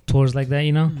doing tours like that,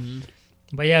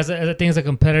 But yeah, as a thing as a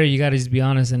competitor, you gotta just be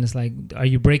honest, and it's like, are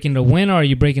you breaking to win or are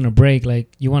you breaking to break? Like,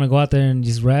 you want to go out there and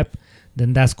just rep,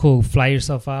 then that's cool. Fly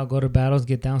yourself out, go to battles,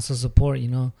 get down to support.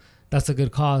 That's a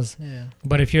good cause. Yeah.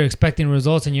 But if you're expecting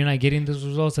results and you're not getting those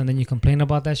results, and then you complain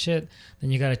about that shit,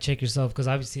 then you gotta check yourself, because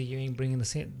obviously you ain't bringing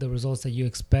the results that you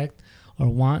expect or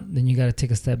want. Then you gotta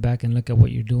take a step back and look at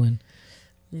what you're doing.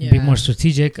 Be more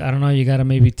strategic. I don't know. You gotta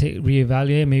maybe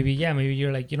reevaluate. Maybe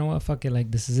you're like, you know what, fuck it.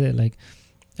 Like, this is it. Like,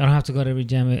 I don't have to go to every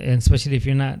jam, and especially if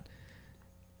you're not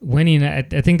winning. I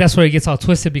think that's where it gets all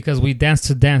twisted, because we dance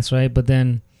to dance, right? But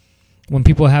then when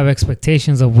people have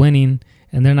expectations of winning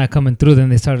and they're not coming through, then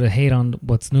they start to hate on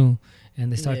what's new,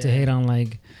 and they start to hate on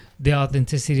like the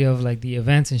authenticity of like the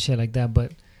events and shit like that.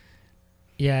 But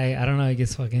yeah, I don't know. It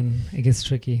gets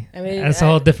tricky. I mean, that's a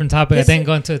whole different topic. I didn't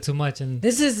go into it too much. And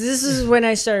this is when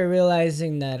I started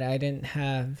realizing that I didn't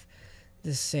have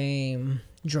the same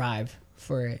drive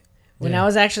for it. When I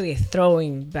was actually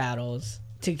throwing battles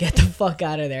to get the fuck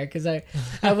out of there, because I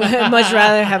would much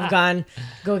rather have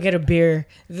go get a beer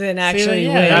than actually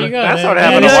win. That's what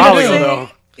happened a while ago,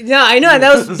 though. No, I know.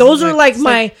 Those were like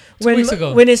my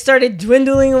when it started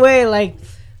dwindling away. Like,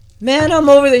 man, I'm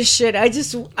over this shit.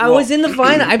 I was in the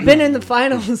final. I've been in the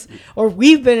finals, or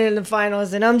we've been in the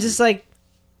finals, and I'm just like,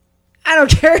 I don't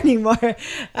care anymore.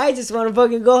 I just want to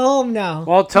fucking go home now.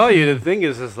 Well, I'll tell you, the thing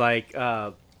is like.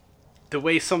 The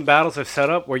way some battles are set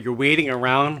up, where you're waiting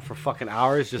around for fucking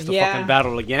hours just to fucking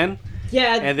battle again.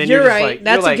 Yeah, and then you're right. Like,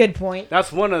 that's a good point.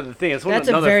 That's one of the things. That's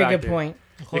a very good point.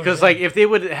 Because like, if they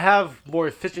would have more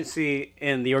efficiency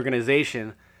in the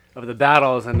organization of the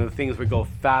battles, and the things would go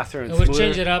faster and smoother. It would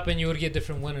change it up, and you would get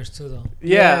different winners too, though.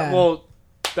 Yeah, well,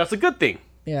 that's a good thing.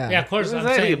 Yeah, of course. I'm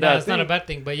saying that's not a bad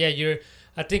thing, but yeah,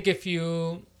 I think if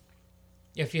you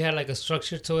had like a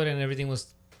structure to it and everything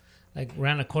was like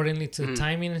ran accordingly to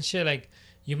timing and shit, like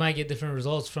you might get different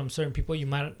results from certain people. You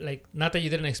might, like, not that you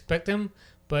didn't expect them,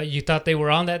 but you thought they were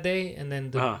on that day, and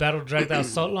then the battle dragged out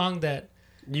so long that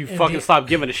you fucking stopped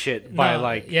giving a shit by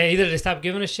like... Yeah, either they stopped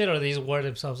giving a shit or they just wore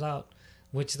themselves out.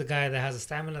 Which the guy that has a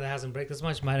stamina that hasn't break as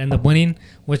much might end up winning,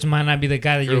 which might not be the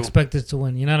guy that you expected to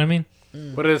win. You know what I mean?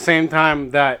 But at the same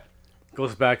time, that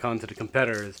goes back onto the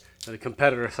competitors. The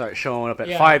competitors start showing up at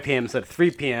 5 p.m. instead of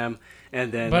 3 p.m., and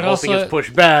then the whole thing gets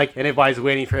pushed back, and everybody's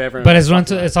waiting for everyone. But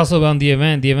it's also on the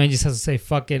event. The event just has to say,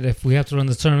 fuck it. If we have to run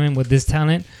the tournament with this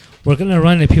talent, we're going to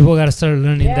run it. People got to start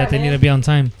learning that they need to be on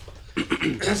time.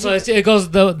 So it goes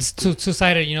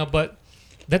two-sided, but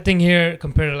that thing here,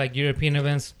 compared to like European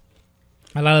events,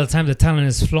 a lot of the time the talent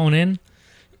is flown in,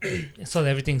 so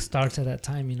everything starts at that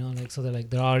time, like, so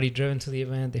they're already driven to the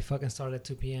event. They fucking start at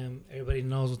 2 p.m. Everybody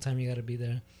knows what time you got to be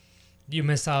there. You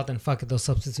miss out, and fuck it, they'll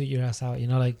substitute your ass out,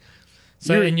 like.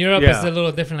 So in Europe, it's a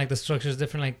little different. Like, the structure is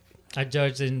different. Like, I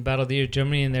judged in Battle of the Year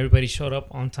Germany, and everybody showed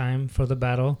up on time for the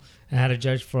battle and had to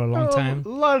judge for a long time.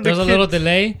 There was a little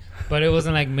delay, but it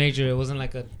wasn't like major. It wasn't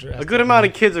like a good amount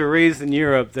of kids are raised in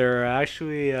Europe. They're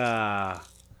actually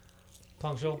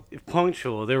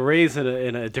punctual. They're raised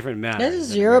in a different manner. This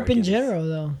is Europe in general,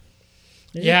 though.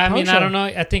 Yeah, I mean, I don't know.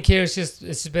 I think here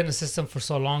it's been a system for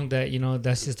so long that,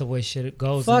 that's just the way shit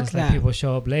goes. Fuck and it's that. Like people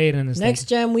show up late, and it's next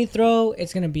jam we throw,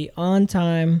 it's gonna be on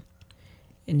time.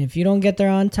 And if you don't get there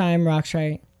on time,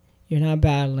 Roxrite, you're not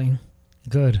battling.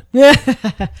 Good. Yeah.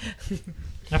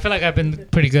 I feel like I've been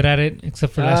pretty good at it,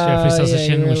 except for last year at Freestyle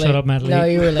Session. We showed up mad late. No,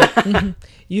 you were late.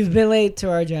 You've been late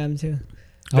to our jam too.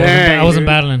 I wasn't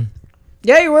battling.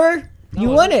 Yeah, you were. You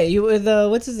won it. You with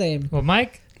what's his name? Well,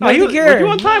 Mike. No, were you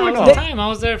on time or no? I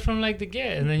was there from like the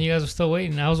get, and then you guys were still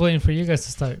waiting. I was waiting for you guys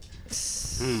to start.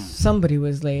 Somebody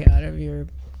was late out of your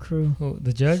crew. Who,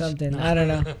 the judge? Something. I don't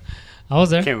know. I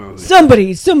was there. Can't remember.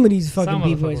 Somebody's fucking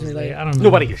b-boys were late. I don't know.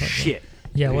 Nobody gives shit.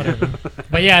 Yeah, whatever.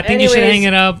 But yeah, I think you should hang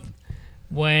it up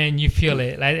when you feel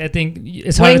it. Like, I think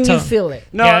it's hard to tell. When you feel it.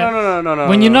 No.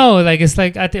 When you know, like, it's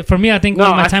like, for me, I think when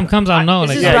my time comes, I'll know.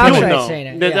 This Like, is Roxrite saying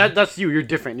it. Yeah. That's you. You're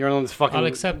different. You're on this fucking. I'll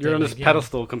accept you're it, on this like,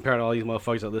 pedestal compared to all these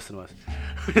motherfuckers that listen to us.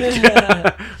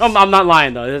 I'm not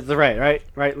lying though. That's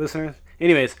right, listeners.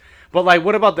 Anyways, but like,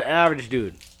 what about the average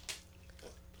dude?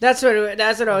 That's what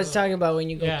I was talking about when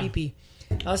you go pee-pee.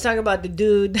 I was talking about the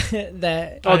dude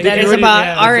that Oh, that is really? about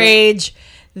Yeah, our is it- age.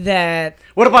 That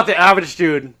What about the average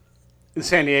dude in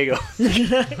San Diego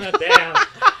Damn.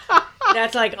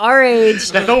 that's like our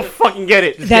age that don't fucking get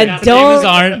it? that Names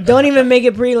aren't. don't even make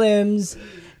it prelims,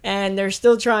 and they're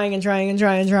still trying and trying and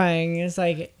trying and trying. It's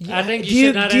like, I think do you you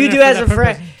should not do you enter do for as that a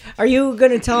friend? purpose. Are you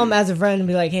gonna tell him as a friend and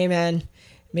be like, hey man,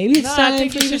 maybe it's No, time I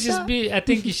think for you you to should just stop? be. I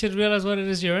think you should realize what it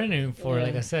is you're entering for. Yeah.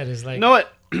 Like I said, it's like. You know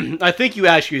what? I think you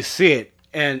actually see it,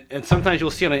 and sometimes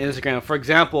you'll see it on Instagram. For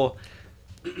example,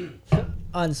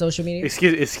 On social media.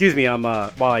 excuse me, I'm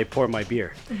while I pour my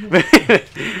beer.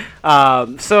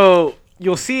 So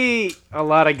you'll see a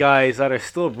lot of guys that are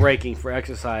still breaking for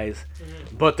exercise,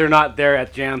 but they're not there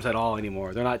at jams at all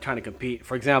anymore. They're not trying to compete.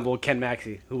 For example, Ken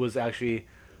Maxey, who was actually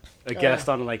a guest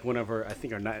on like one of our, I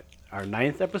think our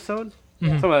 9th episode,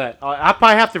 something like that. I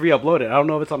probably have to re-upload it. I don't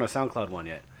know if it's on our SoundCloud one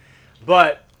yet,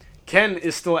 but Ken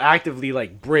is still actively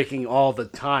like breaking all the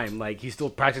time. Like he's still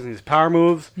practicing his power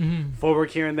moves,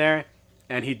 footwork here and there,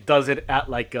 and he does it at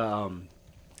like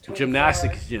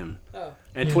gymnastics gym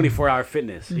and 24-hour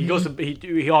fitness. He goes to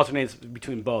he alternates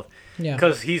between both. Yeah.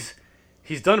 Because he's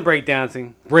done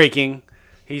breakdancing, breaking.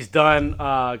 He's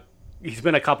done he's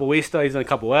been a capoeirista, he's done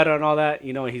capoeira and all that.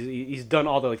 You know, he's done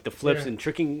all the like the flips and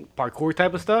tricking parkour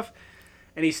type of stuff.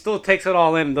 And he still takes it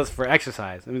all in and does it for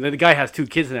exercise. I mean, the guy has 2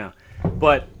 kids now.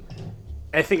 But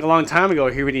I think a long time ago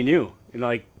he already knew. You know,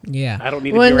 like Yeah. I don't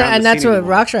need to be around and the that's scene what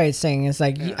anymore. Roxrite's saying. It's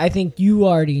like I think you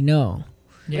already know.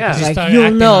 Yeah. 'cause you Like, start you'll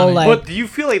acting know, on it. like- But do you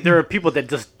feel like there are people that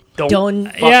just don't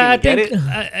fucking Yeah, I get think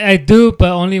it? I do,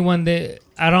 but only when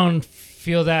I don't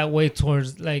feel that way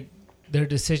towards like their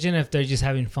decision if they're just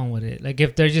having fun with it. Like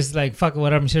if they're just like fuck it,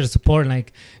 whatever, I'm here to support and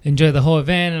like enjoy the whole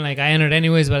event and like I entered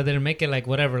anyways, but I didn't make it. Like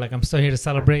whatever, like I'm still here to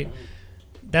celebrate.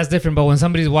 That's different. But when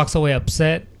somebody walks away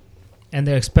upset and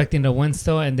they're expecting to win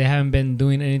still and they haven't been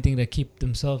doing anything to keep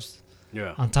themselves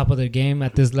on top of their game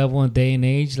at this level and day and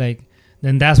age, like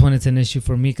then that's when it's an issue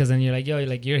for me. Because then you're like, yo,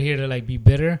 like you're here to like be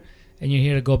bitter and you're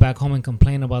here to go back home and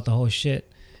complain about the whole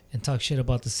shit and talk shit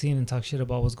about the scene and talk shit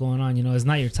about what's going on. You know, it's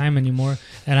not your time anymore.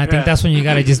 And I think that's when you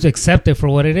gotta just accept it for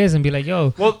what it is and be like,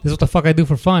 yo, this is what the fuck I do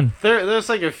for fun. There's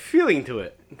like a feeling to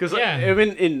it because Yeah.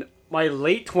 even in my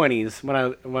late 20s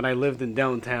when I lived in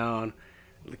downtown,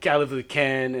 I lived with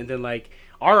Ken, and then like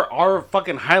our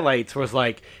fucking highlights was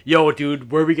like, yo,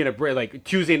 dude, where are we gonna break? Like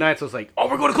Tuesday nights was like, oh,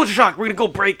 we're going to Culture Shock, we're gonna go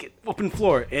break it, open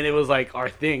floor, and it was like our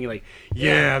thing. Like,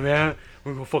 yeah, man,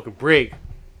 we're gonna fucking break.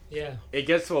 Yeah. It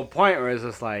gets to a point where it's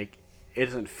just like it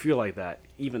doesn't feel like that,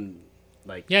 even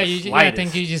like Yeah, the I think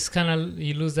slightest. you just kind of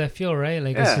you lose that feel, right?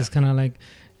 Like it's Yeah. just kind of like,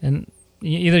 and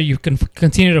either you can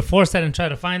continue to force that and try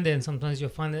to find it, and sometimes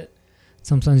you'll find it,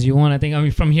 sometimes you won't. I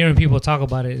think from hearing people talk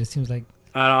about it, it seems like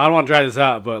I don't want to drag this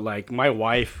out, but like my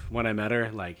wife, when I met her,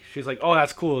 like she's like, "Oh,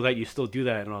 that's cool that you still do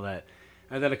that and all that."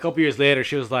 And then a couple years later,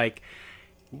 she was like,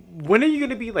 "When are you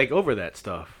gonna be like over that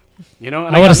stuff?" You know?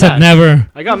 And I would have got said mad. never.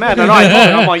 I got mad. No, I told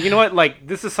her, I'm like, you know what? Like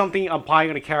this is something I'm probably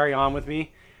gonna carry on with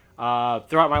me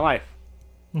throughout my life.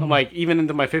 I'm like, even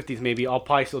into my 50s, maybe I'll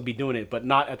probably still be doing it, but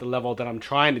not at the level that I'm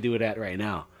trying to do it at right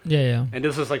now. Yeah. And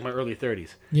this was like my early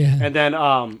 30s. Yeah. And then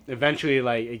eventually,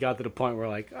 like, it got to the point where,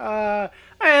 like,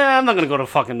 I'm not going to go to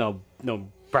fucking no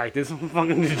practice. I'm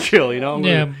fucking chill, you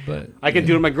know? But I can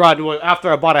do it in my garage. Well,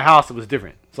 after I bought a house, it was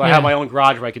different. So I had my own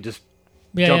garage where I could just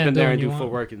jump in there and do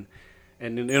footwork. And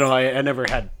you know, I never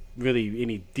had really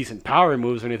any decent power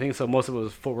moves or anything, so most of it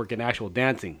was footwork and actual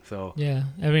dancing. So yeah,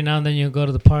 every now and then you go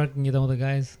to the park and get done with the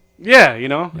guys. yeah, you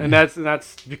know, and that's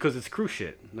because it's crew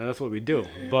shit. And that's what we do.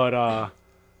 But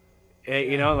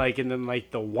you know, like, and then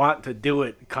like the want to do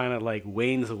it kind of like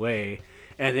wanes away,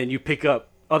 and then you pick up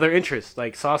other interests.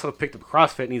 Like Sasso picked up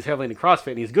CrossFit, and he's heavily into CrossFit,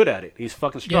 and he's good at it. He's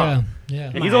fucking strong.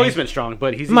 Yeah. And he's always been strong,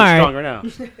 but he's even stronger now.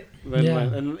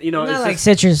 And you know, Not it's like just,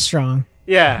 citrus strong.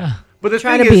 yeah. But the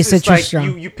Try thing to be is, it's citrus like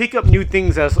strong. you pick up new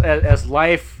things as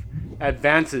life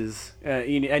advances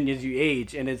and as you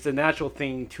age, and it's a natural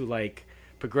thing to like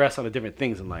progress on the different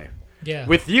things in life. Yeah.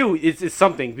 With you, it's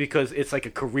something because it's like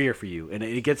a career for you, and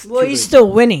it gets. Well, to he's the-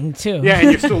 still winning too. Yeah, and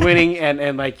you're still winning,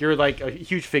 and like you're like a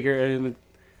huge figure, and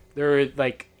there are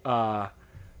like I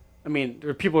mean, there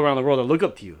are people around the world that look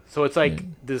up to you. So it's like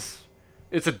this.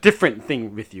 It's a different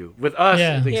thing with you. With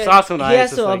us, like Sasso and I, he has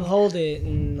it's to just like, uphold it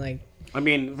and like. I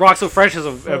mean, Rock So Fresh is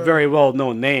a very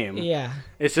well-known name. Yeah.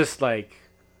 It's just like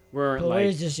we're But like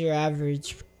we're just your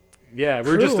average.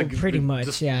 we're just crew, pretty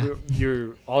much, yeah.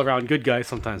 You're all-around good guys,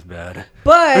 sometimes bad.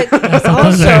 But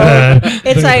also,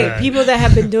 it's like people that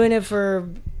have been doing it for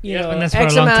you know and that's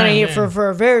X for a long amount time, of years yeah. for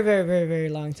a very, very, very, very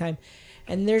long time,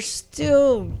 and they're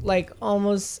still like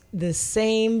almost the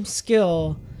same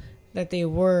skill that they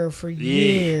were for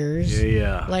years.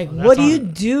 Yeah. Like, what do you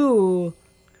do?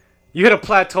 You hit a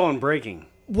plateau in breaking.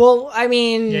 Well, I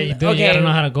mean, Yeah, you do. Okay, You gotta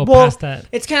know how to go past that.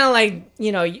 It's kind of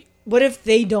like, what if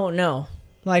they don't know?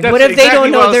 Like, That's what if they exactly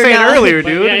don't know what I was they're saying not earlier,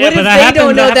 dude. Yeah, What if but they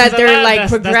don't know that happens they're a lot. like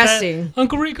That's progressing? that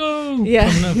Uncle Rico.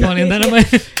 Yeah. From Napoleon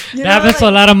Dynamite. You That know, happens to a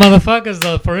like- lot of motherfuckers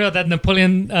though. For real, that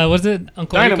Napoleon, was it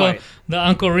Uncle Dynamite. Rico? The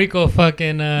Uncle Rico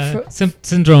fucking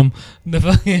syndrome. The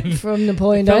fucking From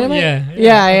Napoleon Dynamite?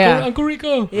 Yeah. Uncle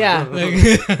Rico. Yeah. Like,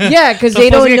 Yeah, because so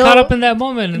they don't get know. caught up in that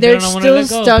moment. And They're they don't want to let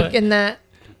still go, stuck but in that.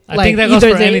 I think that goes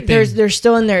either for anything. they're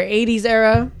still in their 80s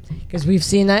era, because we've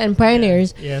seen that in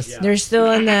Pioneers. Yes. They're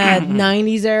still in that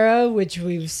 90s era, which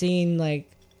we've seen, like,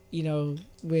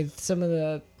 with some of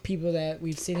the people that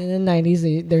we've seen in the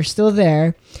 90s. They're still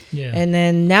there. Yeah. And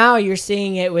then now you're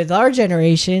seeing it with our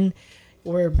generation,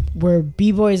 where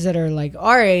b-boys that are like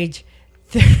our age,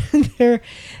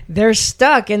 they're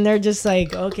stuck, and they're just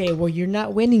like, okay, well, you're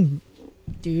not winning,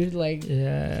 dude. Like, you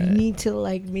need to,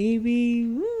 like,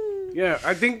 maybe, Yeah,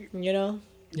 I think Yeah.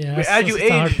 But That's, as you that's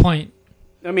a hard age- point.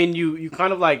 I mean, you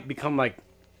kind of like become like,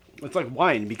 it's like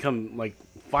wine, become like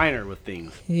finer with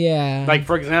things. yeah. Like,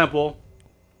 for example,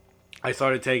 I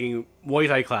started taking Muay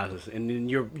Thai classes, and then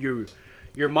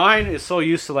your mind is so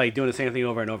used to like doing the same thing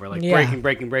over and over, like Yeah.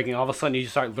 breaking. All of a sudden, you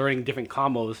start learning different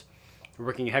combos,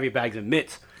 working heavy bags and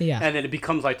mitts. Yeah. And then it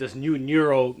becomes like these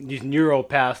neuro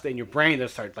paths in your brain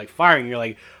that start like firing. You're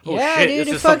like, oh Yeah, shit, dude, this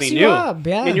it is fucks something you new. up,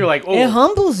 yeah. And you're like, oh, it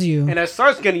humbles you. and it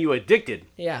starts getting you addicted.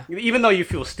 Yeah. Even though you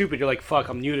feel stupid, you're like, fuck,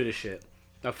 I'm new to this shit.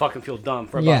 I fucking feel dumb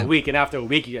for about Yeah. a week, and after a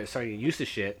week, you guys start getting used to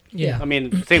shit. Yeah. I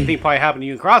mean, same thing probably happened to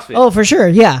you in CrossFit. Oh, for sure,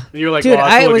 yeah. And you're like, dude, oh,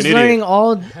 I I feel like was an idiot. learning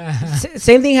all.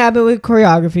 Same thing happened with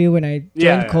choreography when I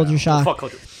joined Culture Shock. Fuck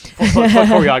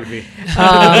choreography.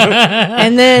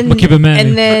 And then keep it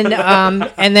manly.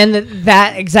 and then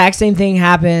that exact same thing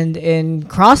happened in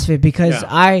CrossFit, because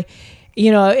Yeah.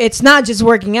 it's not just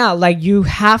working out. Like, you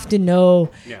have to know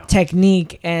Yeah.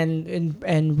 technique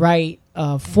and right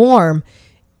form,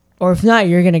 or if not,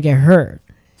 you're gonna get hurt.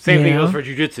 Same You thing know? goes for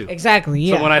jiu-jitsu. Exactly.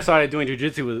 Yeah. So when I started doing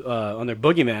jiu-jitsu with, under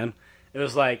Boogeyman, it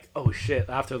was like, oh shit,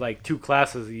 after like 2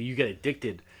 classes, you get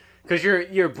addicted. Because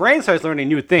your brain starts learning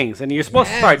new things, and you're supposed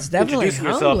to it's start definitely introducing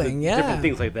yourself to humbling, yeah. different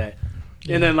things like that.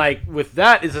 And then like with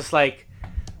that, it's just like,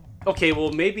 okay,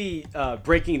 well maybe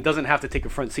breaking doesn't have to take a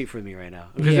front seat for me right now.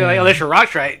 Because Yeah. like, unless you're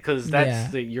Roxrite, because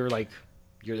that's Yeah. you're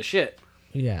the shit.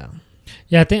 yeah.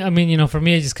 Yeah, I think, I mean, for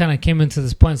me, it just kind of came into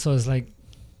this point. So it's like,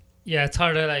 yeah, it's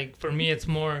harder. Like, for me, it's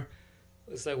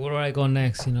like, where do I go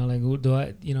next? Like, who do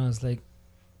I, it's like,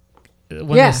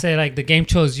 when Yeah. they say, like, the game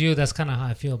chose you, that's kind of how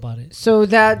I feel about it. So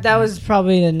that was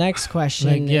probably the next question.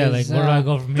 Like, yeah, is, like, where do I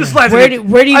go from here? This life, Where do you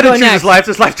I go didn't choose next? this life.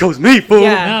 This life chose me, fool.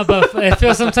 Yeah. No,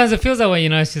 but sometimes it feels that way,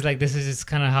 It's just like, this is just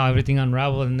kind of how everything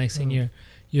unraveled. And the next thing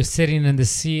you're sitting in the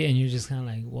seat and you're just kind of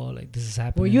like, whoa, like, this is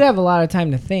happening. Well, you have a lot of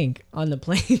time to think on the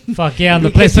plane. Fuck yeah, on the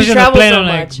Because plane, you especially on the travel plane, so I'm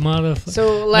like, much. motherfucker.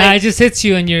 So, Nah, like, it just hits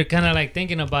you and you're kind of like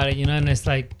thinking about it, and it's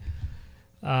like,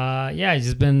 I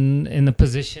just been in a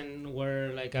position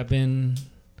where like I've been,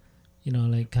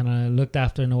 like kind of looked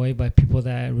after in a way by people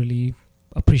that really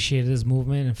appreciated this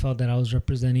movement and felt that I was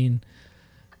representing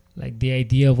like the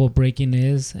idea of what breaking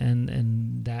is,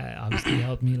 and that obviously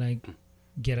helped me like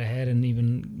get ahead and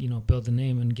even build a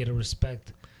name and get a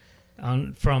respect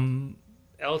from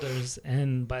elders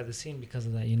and by the scene because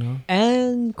of that,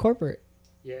 and corporate.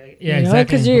 Yeah,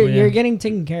 Because exactly. you're getting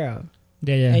taken care of.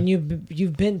 Yeah. And you've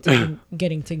been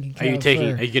getting taken care Are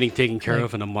you of. getting taken care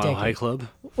of in a Mile High Club?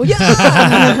 Well, yeah.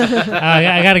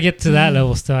 I gotta get to that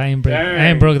level still. I ain't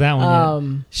broke that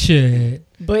one yet. Shit.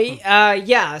 But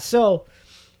yeah. So,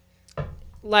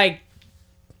 like,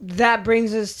 that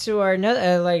brings us to our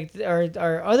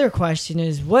our other question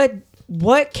is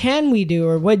what can we do,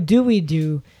 or what do we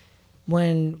do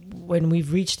when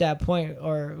we've reached that point,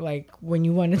 or like when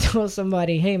you want to tell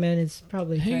somebody, hey man, it's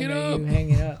probably Hang time it that up. you hang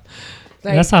it up.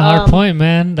 Like, That's a hard point,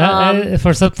 man. That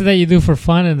for something that you do for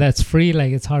fun and that's free,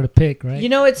 like it's hard to pick, right?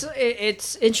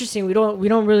 It's interesting. We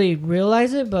don't really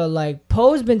realize it, but like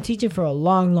Poe's been teaching for a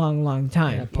long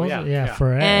time. For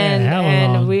And hell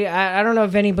and long. I don't know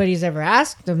if anybody's ever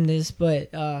asked him this, but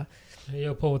Hey,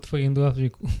 yo, Paul, what the fuck you can do after you?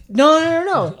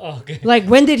 no. Oh, okay. Like,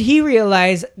 when did he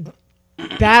realize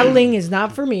battling is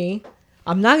not for me?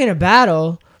 I'm not gonna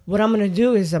battle. What I'm gonna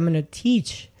do is I'm gonna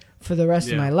teach for the rest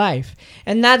of my life,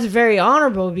 and that's very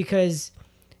honorable, because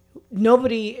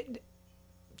nobody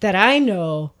that I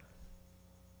know,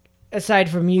 aside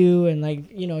from you and like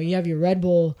you have your Red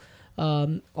Bull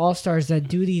All Stars that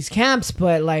do these camps,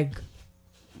 but like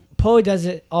Poe does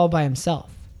it all by himself.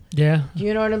 Yeah.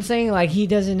 You know what I'm saying? Like, he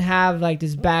doesn't have like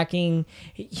this backing.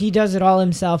 He does it all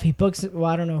himself. He books it.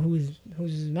 Well, I don't know who's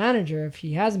his manager, if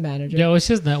he has a manager. Yeah, it's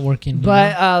just networking.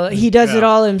 But he does it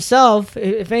all himself.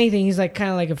 If anything, he's like kind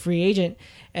of like a free agent,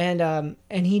 and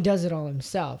he does it all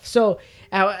himself. So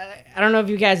I don't know if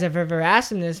you guys have ever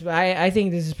asked him this, but I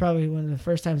think this is probably one of the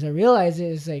first times I realized it.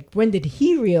 Is like, when did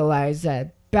he realize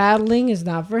that battling is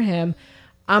not for him?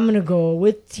 I'm gonna go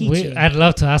with teaching. I'd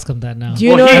love to ask him that now. Do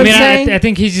you know what I'm saying? I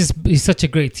think he's such a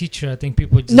great teacher. I think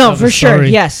people just no, for sure,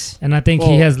 yes. And I think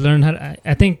he has learned how to,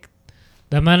 I think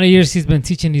the amount of years he's been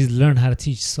teaching, he's learned how to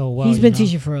teach so well. He's been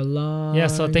teaching for a long time.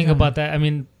 So think about that. I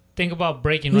mean, think about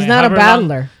breaking. He's not a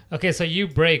battler. Okay, so you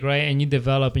break, right? And you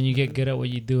develop and you get good at what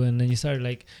you do. And then you start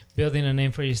like building a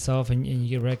name for yourself and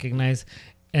you get recognized.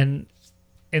 And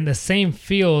in the same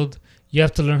field, you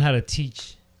have to learn how to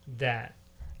teach that.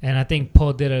 And I think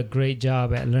Poe did a great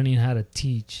job at learning how to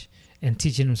teach and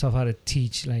teaching himself how to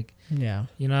teach. Like, yeah,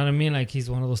 you know what I me's like,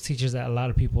 he's one of those teachers that a lot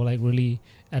of people like really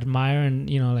admire. And,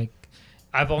 you know, like,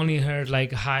 I've only heard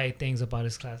like high things about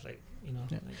his class. Like, you know.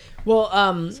 Yeah. Well,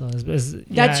 so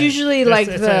that's usually like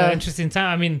it's an interesting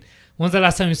time. I mean, when's the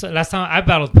last time I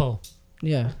battled Poe?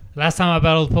 Yeah. Last time I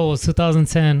battled Poe was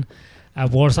 2010 at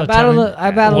Warsaw Challenge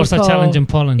Challenge in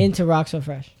Poland. Into Rock So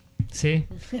Fresh. See?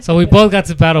 So we both got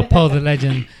to battle Poe, the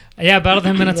legend. Yeah, I battled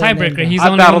him in a tiebreaker. He's the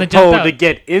only one that jumped out. to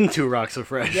get into Rock So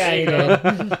Fresh. Yeah, he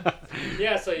did.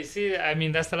 Yeah, so you see, I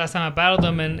mean, that's the last time I battled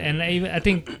him. And I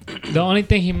think the only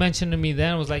thing he mentioned to me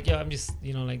then was like, yo, I'm just,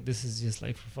 you know, like, this is just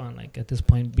like for fun, like at this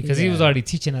point. Because he was already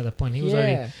teaching at that point. He was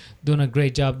already doing a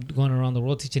great job going around the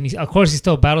world teaching. Of course, he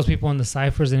still battles people in the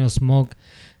ciphers and he'll smoke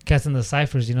cats in the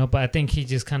ciphers, you know. But I think he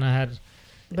just kind of had...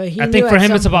 But I think for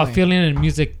him, it's about feeling and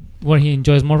music what he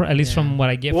enjoys more, at least from what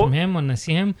I get from him when I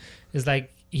see him, is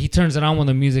like he turns it on when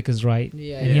the music is right,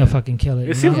 and he'll fucking kill it.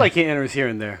 It seems like he enters here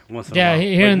and there once in a while.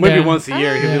 Here like and maybe there. Once a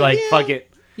year, he'll be like, fuck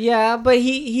it. Yeah, but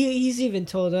he's even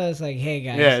told us, like, hey,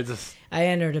 guys, I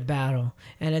entered a battle,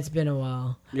 and it's been a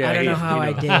while. I don't know how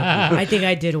I did. I think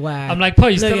I did whack. I'm like, Poe,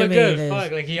 you still look good.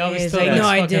 Fuck, like he always still like, no,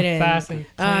 I didn't. Fast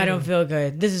I don't feel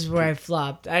good. This is where I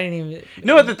flopped. I didn't even. You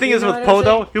know what the thing is with Poe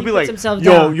though? He'll be like,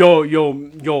 yo.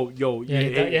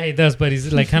 Yeah, he does, but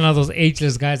he's like kind of those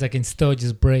ageless guys that can still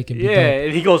just break and be dope.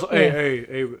 And he goes,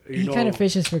 hey. He kind of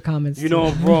fishes for comments. You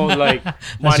know, bro, like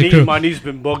my knee's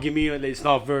been bugging me, and it's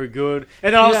not very good.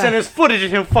 And then all of a sudden, there's footage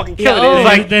of him fucking killing it. It's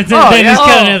like, then he's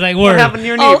killing it. It's like, word. What happened to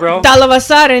your knee, bro? All of a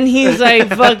sudden, he's like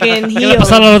fucking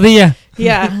healed. Yeah.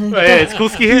 It's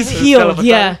Kuski here. He's healed.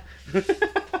 Yeah.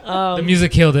 The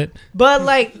music killed it. But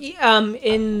like,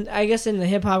 in the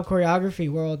hip hop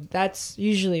choreography world, that's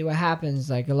usually what happens.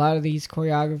 Like a lot of these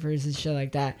choreographers and shit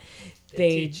like that,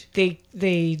 they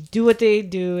do what they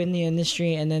do in the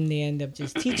industry, and then they end up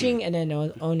just teaching and then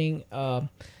owning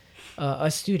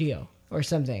a studio or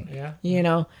something. Yeah. You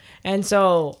know, and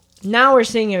so now we're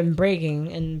seeing him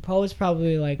breaking, and Poe is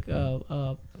probably like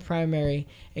a primary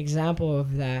example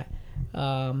of that.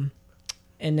 And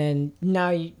then now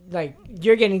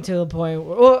you're getting to the point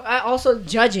where, also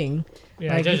judging.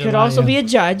 Yeah, like you could also be a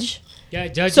judge. Yeah,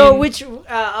 judging. So which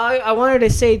I wanted to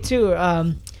say too,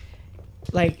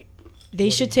 like they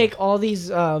should take all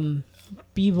these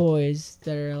b-boys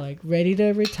that are like ready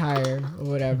to retire or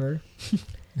whatever.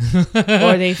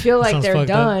 Or they feel like they're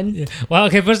done. Yeah. Well,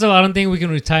 okay, first of all, I don't think we can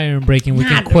retire in breaking. We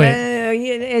can quit.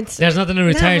 There's nothing to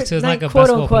retire to. It's like a quote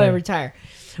basketball player. Retire.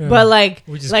 Yeah. But like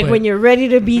when you're ready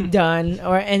to be done,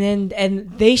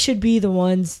 and they should be the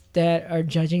ones that are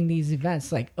judging these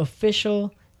events, like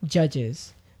official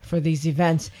judges for these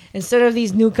events, instead of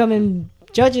these newcoming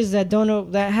judges that don't know,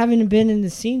 that haven't been in the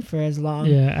scene for as long.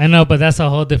 Yeah, I know, but that's a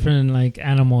whole different like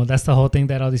animal. That's the whole thing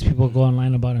that all these people go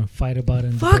online about and fight about.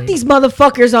 And fuck these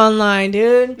motherfuckers online,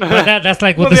 dude. But that's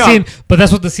like what the scene. But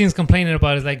that's what the scene's complaining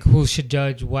about, is like who should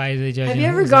judge, why they judge. Have you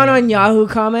ever gone on Yahoo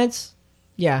comments?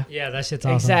 Yeah. Yeah, that shit's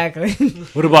awesome. Exactly.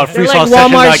 What about freestyle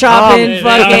like Walmart shopping,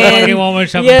 fucking Walmart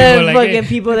shopping. Yeah, people fucking like,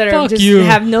 people that are just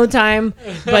have no time,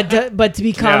 but to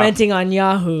be commenting on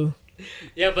Yahoo.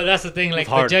 Yeah, but that's the thing. Like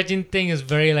the judging thing is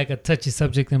very like a touchy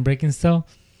subject in breaking still,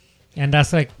 and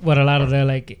that's like what a lot of their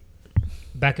like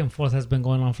back and forth has been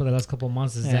going on for the last couple of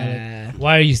months. Is that like,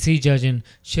 why are you judging?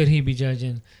 Should he be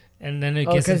judging? And then it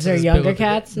gets because they're younger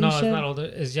cats. No, it's not older.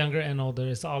 It's younger and older.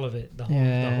 It's all of it. The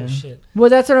whole shit.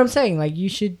 Well, that's what I'm saying. Like you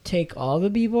should take all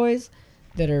the b-boys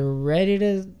that are ready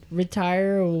to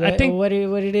retire, or what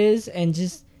it is, and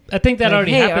just. I think that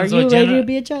already happens. Are you ready to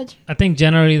be a judge? I think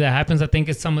generally that happens. I think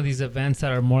it's some of these events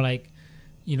that are more like,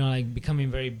 you know, like becoming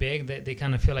very big. That they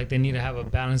kind of feel like they need to have a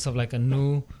balance of like a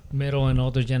new, middle, and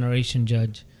older generation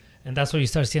judge, and that's where you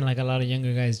start seeing like a lot of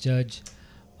younger guys judge.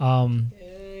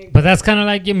 But that's kind of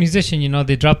like a musician, you know.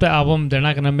 They drop the album, they're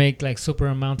not gonna make like super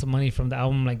amounts of money from the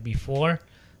album like before,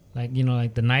 like you know,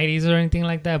 like the '90s or anything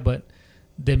like that. But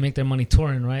they make their money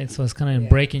touring, right? So it's kind of in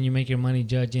breaking. You make your money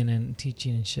judging and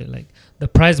teaching and shit. Like the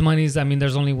prize monies. I mean,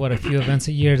 there's only a few events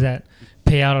a year that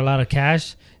pay out a lot of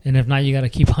cash, and if not, you got to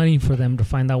keep hunting for them to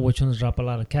find out which ones drop a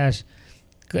lot of cash.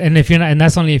 And if you're not, and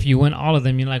that's only if you win all of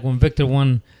them. You know, like when Victor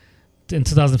won in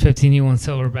 2015, he won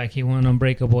Silverback, he won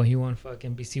Unbreakable, he won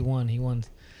fucking BC1, he won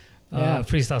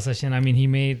Freestyle Session. I mean, he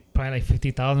made probably like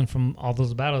 50,000 from all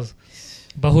those battles.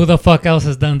 But who the fuck else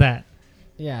has done that?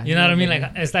 Yeah, you know what I mean.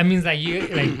 Like that means that you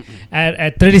like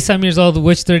at 30-some years old,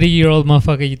 which 30-year-old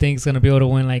motherfucker you think is gonna be able to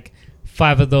win like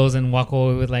 5 of those and walk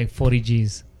away with like 40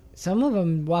 G's? Some of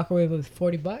them walk away with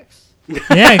 $40.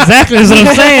 Yeah, exactly. That's what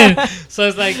I'm saying. So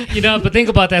it's like, you know, but think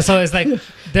about that. So it's like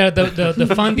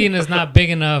the funding is not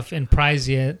big enough in prize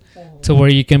yet to where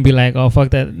you can be like, oh fuck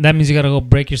that. That means you gotta go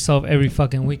break yourself every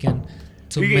fucking weekend.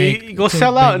 You go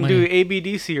sell out and do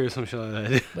ABDC or some shit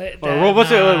like that. Or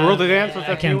what's it? World of Dance?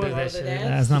 I can't do that shit.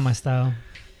 That's not my style.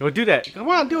 Go do that. Come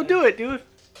on, do it, dude.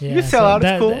 Yeah, you can sell out.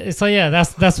 It's cool. So yeah,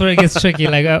 that's where it gets tricky.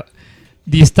 Like,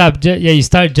 do you stop? You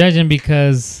start judging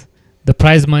because the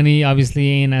prize money obviously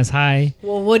ain't as high.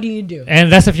 Well, what do you do? And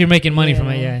that's if you're making money from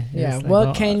it. Yeah. Yeah. Like,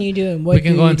 what can you do? And what we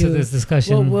can go into this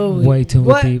discussion way too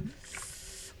deep.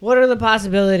 What are the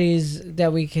possibilities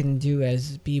that we can do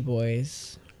as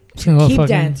b-boys? Keep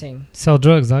dancing. Sell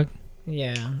drugs, dog.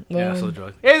 Yeah. Well, sell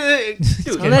drugs.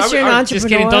 Dude, unless you're an entrepreneur. Just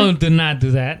kidding. Do not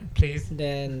do that, please.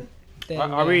 Then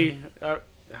are we?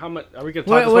 How much are we gonna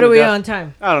talk? What are we on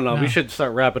time? I don't know. No. We should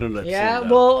start wrapping it up. Yeah.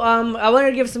 Well, I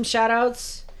wanted to give some shout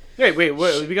outs. Wait.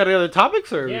 We got any other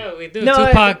topics or? Yeah, we do. No,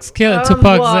 Tupac's killer.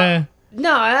 Tupac's.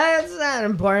 No, that's not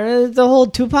important. The whole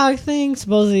Tupac thing.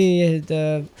 Supposedly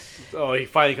the. Oh, he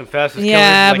finally confessed.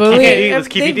 Yeah, but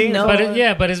Keefe D.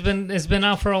 But it's been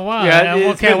out for a while. Yeah,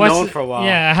 it's been known for a while.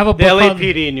 Yeah, I have a book. The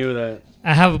LAPD knew that.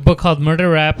 I have a book called Murder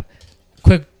Rap.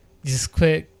 Quick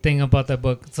thing about that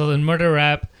book. So in Murder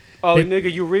Rap. Oh,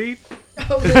 nigga, you read?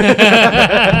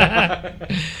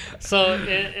 So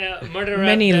Murder Rap.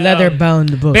 Many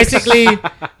leather-bound books. Basically,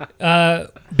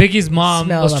 Biggie's mom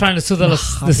was trying to sue the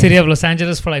city of Los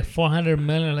Angeles for like $400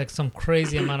 million, like some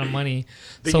crazy amount of money.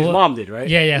 Biggie's mom did, right?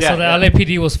 Yeah. So the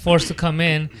LAPD was forced to come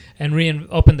in and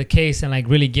reopen the case and like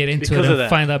really get into it and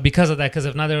find out because of that. Because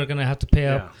if not, they were gonna have to pay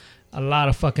up a lot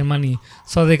of fucking money.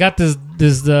 So they got this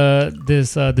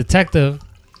detective.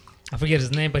 I forget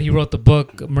his name, but he wrote the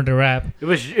book Murder Rap. It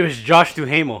was Josh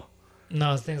Duhamel.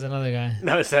 No, his thing's another guy.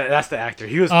 No, that's the actor.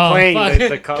 He was playing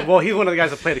the cop. Well, he's one of the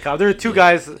guys that played the cop. There were 2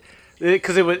 guys,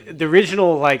 because it was the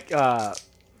original there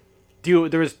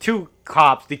was 2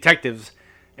 cops, detectives,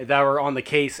 that were on the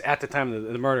case at the time of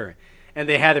the murder, and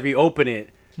they had to reopen it,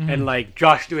 and like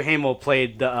Josh Duhamel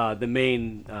played the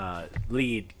main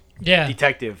lead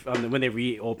detective when they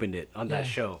reopened it on that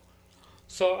show.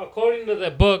 So according to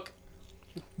the book,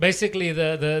 basically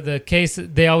the case,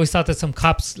 they always thought that some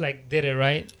cops like did it,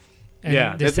 right?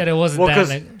 And they said it wasn't that.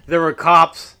 Like, there were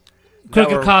cops,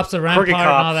 crooked cops, the Rampart and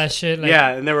all that shit. Like,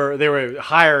 and they were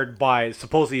hired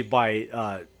supposedly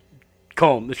by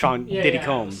Combs, Diddy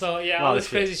Combs. So all this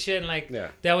crazy shit, and like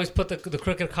they always put the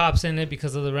crooked cops in it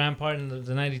because of the Rampart and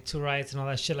the 92 riots and all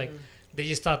that shit. Like they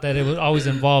just thought that it was always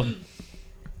involved.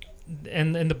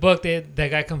 And in the book, that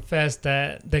guy confessed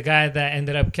that the guy that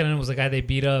ended up killing him was the guy they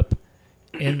beat up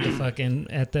in the fucking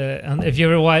if you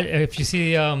ever watch, if you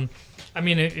see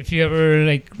if you ever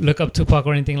like look up Tupac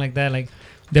or anything like that, like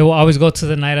they will always go to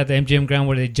the night at the MGM Grand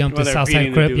where they jumped the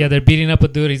Southside Crip. Yeah, they're beating up a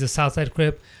dude. He's a Southside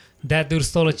Crip. That dude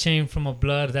stole a chain from a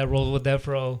blood that rolled with Death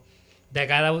Row. That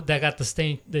guy that got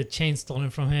the chain stolen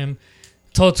from him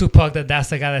told Tupac that's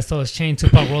the guy that stole his chain.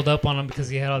 Tupac rolled up on him because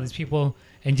he had all these people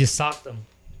and just socked them.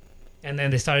 And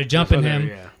then they started jumping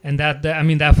him. And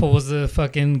that fool was a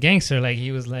fucking gangster. Like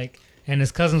he was like, and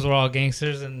his cousins were all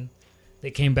gangsters, and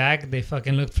they came back. They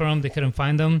fucking looked for him. They couldn't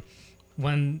find him.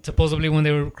 Supposedly when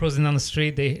they were cruising down the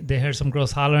street, they heard some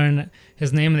girls hollering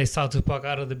his name, and they saw Tupac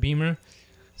out of the Beamer.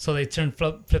 So they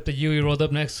flipped the U. He rolled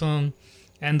up next to him,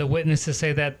 and the witnesses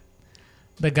say that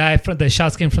the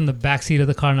shots came from the back seat of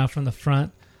the car, not from the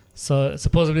front. So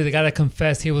supposedly the guy that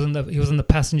confessed, he was on the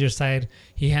passenger side.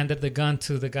 He handed the gun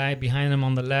to the guy behind him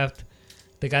on the left.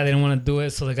 The guy didn't want to do it,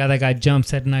 so the guy that got jumped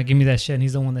said, "Nah, give me that shit." And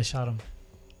he's the one that shot him.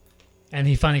 And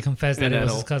he finally confessed that it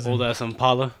was his cousin. Old ass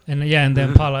Impala. And the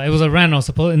Impala. It was a Renault.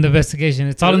 In the investigation,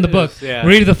 it's all in the book. Yeah.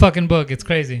 Read the fucking book. It's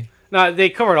crazy. No, they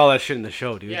covered all that shit in the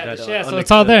show, dude. Yeah, so it's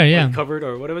all there. Yeah, covered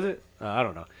or what was it? I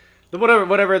don't know.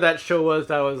 Whatever that show was,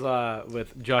 that was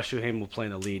with Josh Duhamel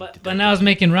playing the lead. But now it's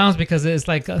making rounds because it's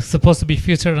like supposed to be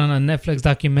featured on a Netflix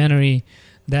documentary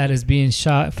that is being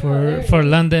shot for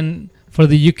London for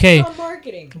the UK. It's all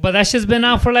marketing. But that shit's been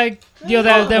out for like that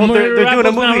Well, movie. they're doing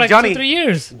a movie. Like Johnny 2-3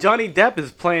 years. Johnny Depp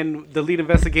is playing the lead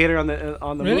investigator on the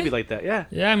Really? movie like that. Yeah.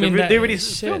 Yeah, I mean they already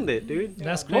shit. filmed it, dude.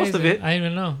 That's crazy. Most of it. I don't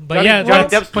even know. But yeah, Johnny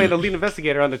that's- Depp's playing the lead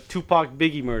investigator on the Tupac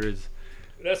Biggie murders.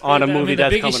 that's on a crazy. movie the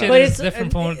that's Biggie coming shit out. But is it's-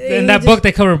 different from he in that just- book.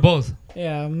 They cover both.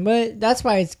 Yeah, but that's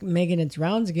why it's making its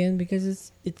rounds again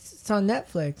because it's on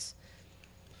Netflix.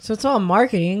 So it's all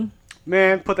marketing.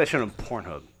 Man, put that shit on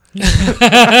Pornhub.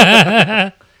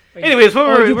 Anyways, what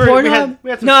Oh, you we Pornhub?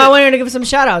 had some No, shit. I wanted to give some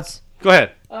shout outs. Go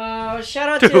ahead. Shout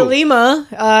out To to who?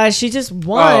 Ilima. She just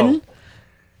won.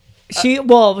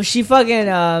 She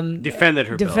fucking Defended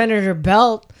her belt. defended her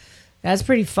belt. That's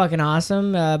pretty fucking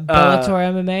awesome. Bellator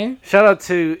MMA. Shout out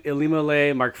to Ilima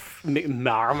Lei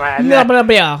Blah, blah,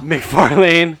 blah.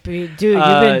 Macfarlane. Dude, you've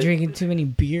been drinking too many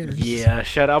beers. Yeah,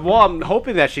 shout out. Well, I'm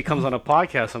hoping that she comes on a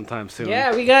podcast sometime soon.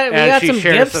 Yeah, we got And she some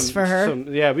shares gifts for her.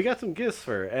 We got some gifts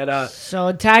for her. And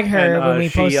So tag her when we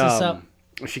post this up.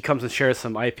 She comes and shares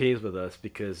some IPAs with us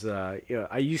because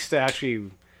I used to actually,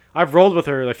 I've rolled with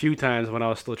her a few times when I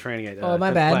was still training at Oh,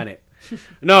 my 10th bad. Planet.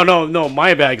 No,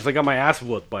 my bad, because I got my ass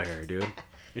whooped by her, dude.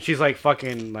 And she's like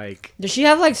fucking like Does she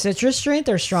have like citrus strength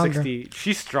or stronger? 60.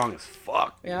 She's strong as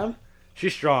fuck. Yeah.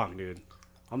 She's strong, dude.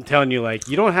 I'm telling you, like,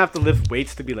 you don't have to lift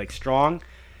weights to be like strong.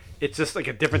 It's just like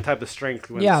a different type of strength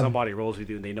when Yeah. somebody rolls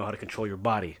with you and they know how to control your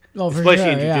body. Oh, for Especially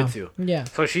sure, in yeah. jiu-jitsu. Yeah.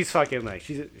 So she's fucking like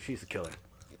she's a killer.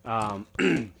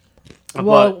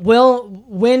 Well, But- will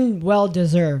win well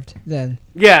deserved then.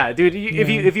 yeah, dude.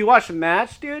 If you watch the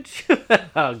match, dude.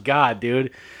 Oh god,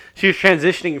 dude. She was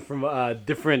transitioning from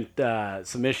different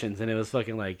submissions, and it was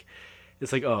fucking like,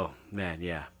 it's like, oh man,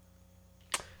 yeah.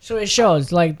 So it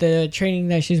shows like the training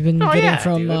that she's been getting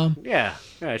from dude. Yeah.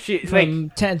 She like, from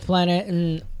 10th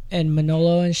Planet and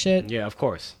Manolo and shit. yeah, of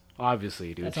course,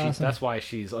 obviously, dude. That's That's, awesome. that's why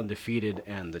she's undefeated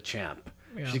and the champ.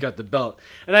 Yeah. She got the belt,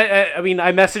 and I mean,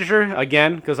 I messaged her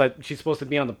again because she's supposed to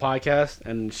be on the podcast,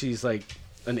 and she's like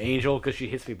an angel because she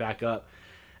hits me back up,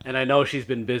 and I know she's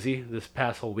been busy this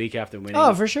past whole week after winning.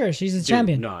 Oh, for sure, she's a Dude,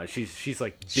 champion. No, she's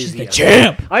like busy. She's the as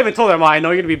champ. hell. I even told her, I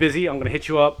know you're gonna be busy. I'm gonna hit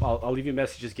you up. I'll leave you a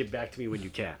message. Just get back to me when you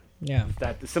can. Yeah.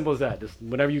 That as simple as that. Just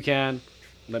whenever you can,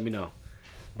 let me know.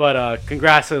 But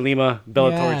congrats to Ilima,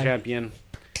 Bellator Yeah. champion.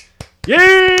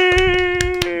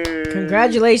 Yay!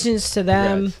 Congratulations to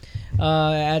them Congrats.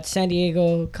 at San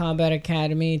Diego Combat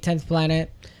Academy, 10th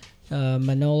Planet.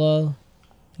 Manolo,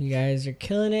 you guys are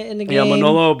killing it in the game. Yeah,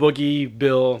 Manolo, Boogie,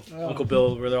 Bill, Uncle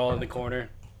Bill, where they're all in the corner.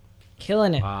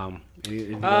 Killing it.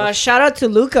 Anything else? Shout out to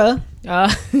Luca.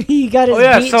 He got his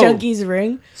yeah, Beat so- Junkies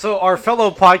ring. So our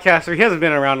fellow podcaster, he hasn't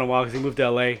been around in a while because he moved to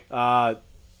LA.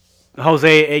 Jose,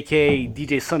 aka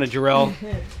DJ Son of Jarel.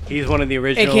 He's one of the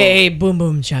original. AKA Boom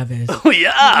Boom Chavez. Oh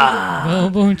yeah.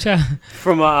 Boom, boom, cha.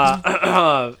 From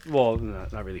well,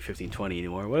 not really 1520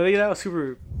 anymore. What are they now?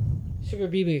 Super Super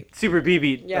BB.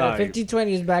 BB. Yeah,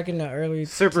 1520 is back in the early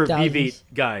Super 2000s. BB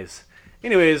guys.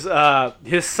 Anyways,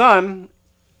 his son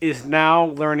is now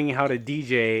learning how to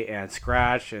DJ and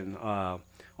scratch and all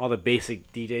the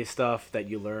basic DJ stuff that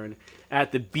you learn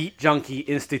at the Beat Junkie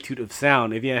Institute of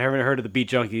Sound. If you haven't heard of the Beat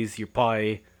Junkies, you're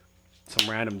probably some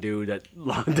random dude that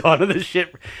logged onto this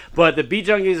shit. But the Beat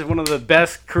Junkies is one of the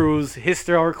best crews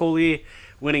historically,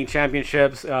 winning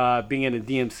championships, being in the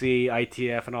DMC,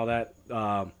 ITF, and all that.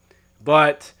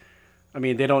 But I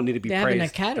mean, they don't need to be They have praised an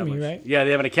that academy, much. right? Yeah,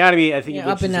 they have an academy. I think Yeah,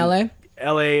 which up in is LA.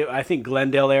 LA, I think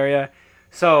Glendale area.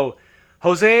 So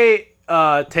Jose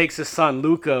takes his son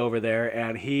Luca over there,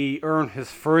 and he earned his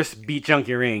first Beat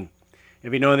Junkie ring.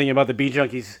 If you know anything about the Beat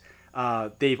Junkies,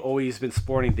 they've always been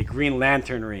sporting the Green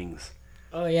Lantern rings.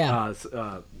 Oh yeah.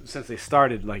 Since they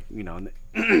started, like, you know,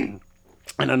 in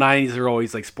the 90s, they're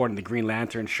always like sporting the Green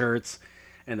Lantern shirts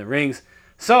and the rings.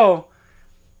 So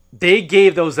they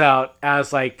gave those out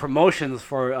as like promotions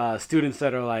for students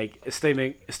that are like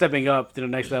stepping up to the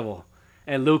next level.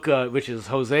 And Luca, which is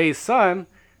Jose's son,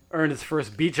 earned his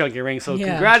first Beat Junkie ring. So Yeah.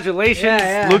 congratulations,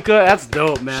 Yeah, yeah. Luca. That's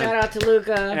dope, man. Shout out to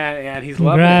Luca. And he's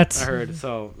Congrats. loving it, I heard.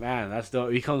 So, man, that's dope.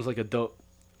 He becomes like a dope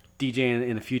DJ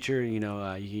in the future. You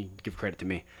know, you can give credit to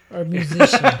me. Or a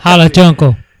musician. Holla at your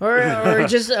uncle. or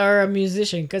just a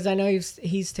musician, because I know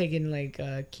he's taking like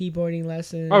keyboarding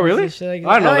lessons. Oh, really? and shit like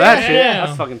I don't know Oh, that yeah, shit. yeah.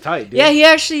 That's fucking tight, dude. Yeah, he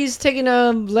actually is taking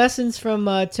lessons from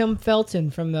Tim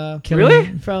Felton from the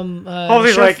Really? from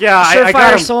Jose's like, yeah, I got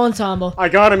Surefire him. Soul Ensemble. I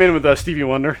got him in with Stevie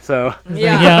Wonder, so.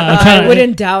 Yeah, Yeah, I'm I trying-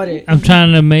 wouldn't doubt it. I'm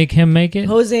trying to make him make it.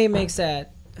 Jose makes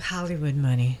that Hollywood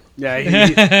money. Yeah,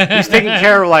 he's taking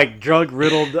care of like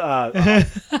drug-riddled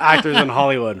actors in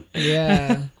Hollywood.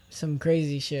 Yeah, some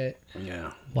crazy shit.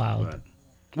 Yeah. Wow. But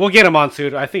We'll get him on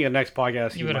soon. I think the next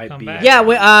podcast You he better might come be. back.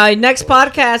 Yeah, next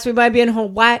podcast we might be in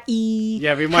Hawaii.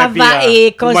 Yeah, we might Hawaii,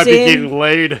 be. We might be getting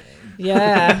laid.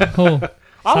 Yeah. Oh.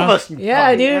 All of us. Yeah,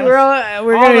 fucking dude, ass. we're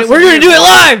All of gonna us we're are gonna do it getting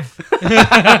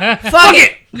live. Fuck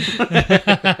it.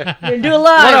 We're gonna do it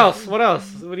live. What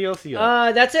else? What else you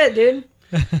got? That's it, dude.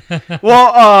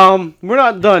 Well, we're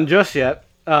not done just yet.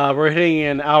 We're hitting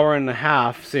an hour and a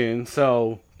half soon,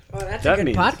 so Oh, that's that a good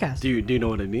means. podcast. Do you know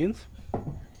what it means?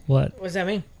 What? What does that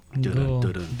mean? Google.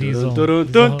 Diesel.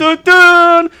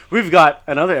 We've got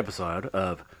another episode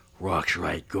of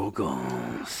Roxrite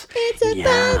Googles. It's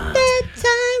about that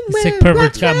time Sick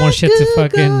perverts got more shit to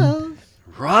fucking.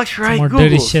 Roxrite More Googles.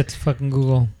 dirty shit to fucking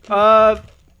Google.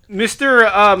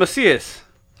 Mr. Macias.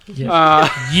 Yeah.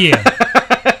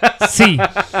 Yeah. C.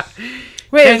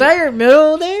 Wait, is that your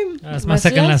middle name? That's my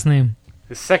second last name.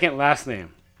 His second last name.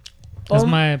 That's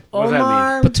my What does that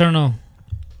Omar. paternal.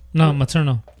 No,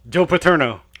 maternal. Joe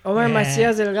Paterno. Omar Yeah.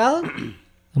 Macias Delgado.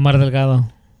 Omar Delgado.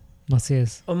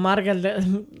 Macias. Omar Delgado.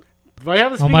 Do I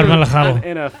have to Omar speak Malajado.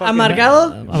 in a fucking...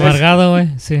 Amargado. Amargado,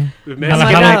 güey. Sí.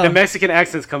 Amargado. The Mexican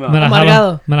accents come out.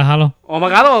 Amargado. Me la jalo. Oh my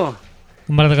god.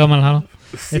 Omar Delgado me la jalo.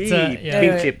 Sí, yeah.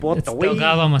 pinche It's puta, güey.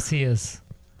 Delgado Macias.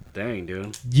 Dang,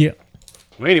 dude. Yeah.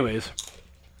 Well, anyways,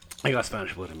 I got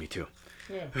Spanish blood in me too.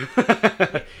 Yeah.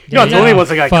 You're not the only ones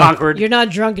that got Fuck. conquered. You're not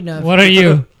drunk enough. What are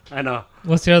you? I know.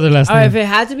 What's your other last Oh, if name? it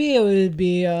had to be, it would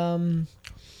be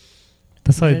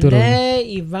That's how you do it.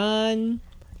 Rene Ivan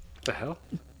What the hell?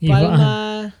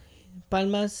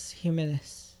 Palmas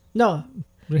Jimenez. No.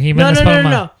 Jimenez no.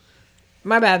 Palma.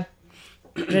 My bad.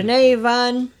 Rene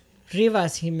Ivan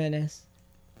Rivas Jimenez.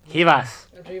 Rivas.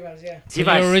 Rivas, yeah. So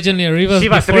you're originally a Rivas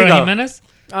Chivas before Rigo. Jimenez?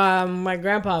 My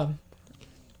grandpa.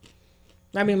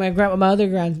 I mean, my other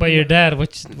grandpa. But your dad,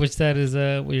 which dad is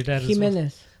your dad is?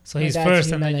 Jimenez. So My he's dad's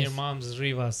first, and then Jimenez. your mom's is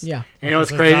Rivas. Yeah. You know what's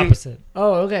So it's crazy? opposite.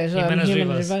 Oh, okay. So Jimenez I'm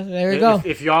Jimenez Rivas. Rivas. There you go.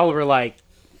 If y'all were like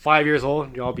 5 years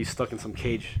old, y'all be stuck in some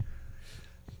cage.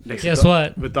 Next Guess to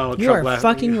what? With Donald You Trump are laughing.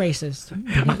 fucking racist.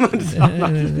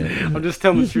 I'm just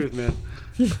telling the truth, man.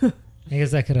 I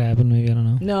guess that could happen. Maybe I don't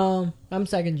know. No, I'm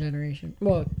second generation.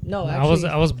 Well, no, I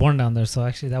actually, was born down there, so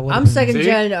actually that would. I'm second See?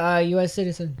 gen U.S.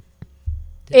 citizen.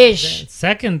 Ish.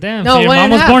 Second, damn. No, so your one mom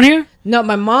and a was half. born here. No,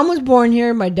 my mom was born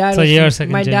here. My dad. So was you're from,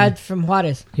 second my gen. dad from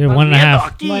Juarez. You're one and a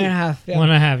half. 1.5. Yeah.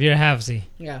 1.5. You're a halfsy.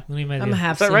 Yeah. Una y media. I'm a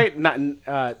half. Is that C. right?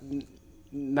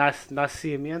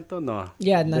 Nacimiento? No.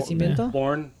 Yeah, nacimiento.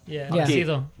 Born Yeah. Yeah.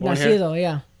 Nacido. Born here? Nacido.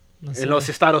 Yeah. en los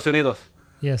Estados Unidos.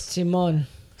 Yes. Simón.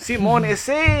 Simón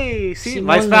ese. See,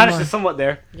 my Simón Spanish Lemon. is somewhat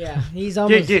there. Yeah, he's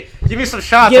almost. Give me some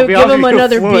shots. Give- I'll be give honest him with you,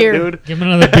 another fluent, beer. dude. Give him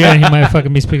another beer, and he might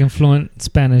fucking be speaking fluent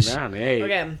Spanish. Man, hey.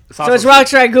 Okay. It's So it's awesome.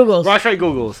 Roxrite Googles. Roxrite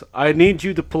Googles. I need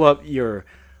you to pull up your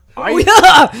Oh,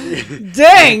 yeah.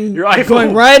 Dang. Your iPhone.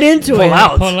 Going right into Pull it.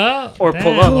 out. Pull up. or Damn,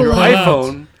 pull up your Pull out.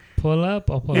 iPhone Pull up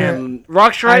or pull up. and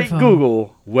Roxrite iPhone.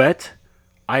 Google wet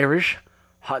Irish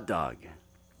hot dog.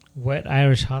 Wet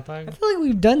Irish hot I dog. feel like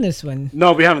we've done this one.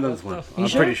 No, we haven't done this one. You I'm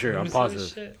sure? pretty sure. I'm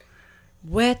positive.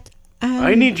 Wet.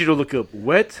 I need you to look up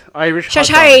wet Irish hot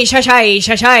Shashai, dog.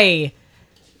 shashai,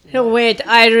 shashai. Wet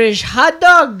Irish hot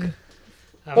dog. Is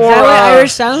that Or, what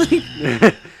Irish sound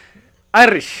like?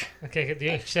 Irish.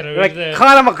 Okay, should I Like read the?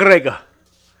 Conor McGregor.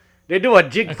 They do a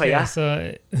jig for Okay, ya.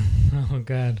 so, oh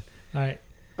god. All right,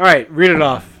 All right, read it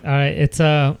off. all right. It's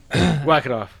Whack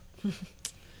it off.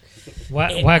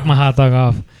 whack my hot dog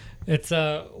off. It's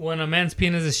when a man's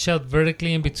penis is shoved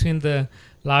vertically in between the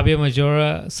labia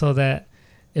majora so that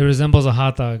it resembles a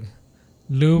hot dog.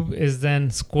 Lube is then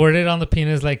squirted on the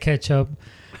penis like ketchup.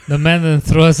 The man then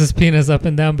throws his penis up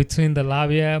and down between the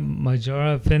labia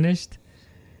majora finished.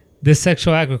 This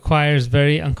sexual act requires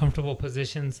very uncomfortable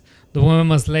positions. The woman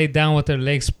must lay down with her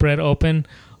legs spread open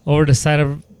over the side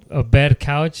of a bed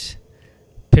couch.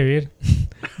 Period.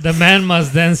 The man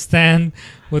must then stand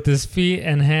with his feet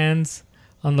and hands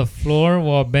on the floor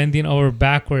while bending over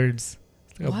backwards.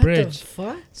 Like a What bridge. the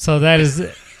fuck? So that his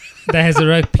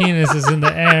erect penis is in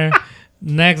the air.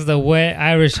 Next, the wet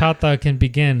Irish hot dog can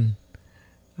begin.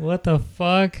 What the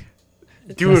fuck?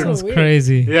 That Dude. sounds weird.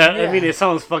 crazy. Yeah, I mean, it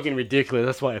sounds fucking ridiculous.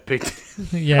 That's why I picked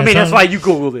it. Yeah, I mean, that's why you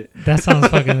Googled it. that sounds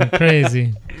fucking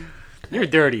crazy. You're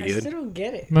dirty, I dude. still don't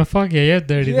get it. Man, fuck yeah, you're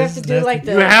dirty. You have to do like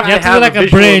the. You have You to have to do have like a a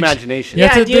visual bridge. imagination. You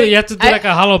have Yeah, to do. dude, You have to do I- like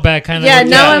a hollow back kind of. Yeah,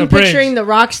 with now a I'm bridge. picturing the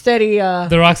Rocksteady.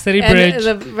 the Rocksteady and bridge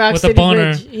the with a Rocksteady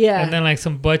boner. bridge, yeah. And then like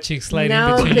some butt cheeks sliding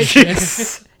Now between. I'm your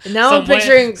picturing- Now Some I'm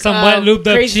picturing wet- some wet lubed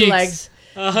up crazy cheeks. legs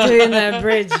doing that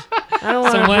bridge. I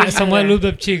don't want some wet lubed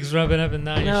up cheeks rubbing up and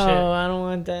down No, your I don't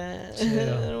want that. I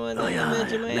don't want that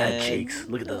image in my Mad head. cheeks.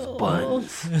 Look at those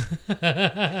buns.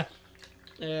 shit.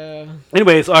 Yeah.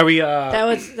 Anyways, are we? That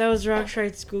was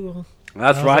Roxrite's Google.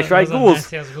 That's Roxrite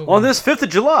Googles on this 5th of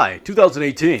July,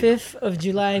 2018. 5th of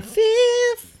July,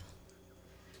 5th.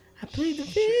 I plead the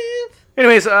 5th.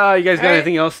 Anyways, you guys got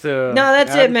anything else to? No,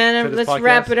 that's it, man. Let's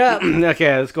wrap it up.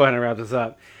 Okay, let's go ahead and wrap this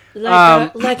up.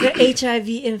 Like a HIV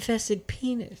infested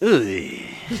penis. In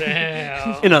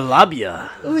a labia.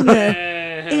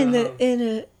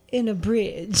 In a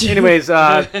bridge. Anyways,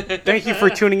 thank you for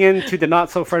tuning in to the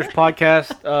Not So Fresh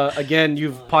podcast. Again,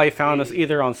 you've probably found us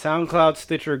either on SoundCloud,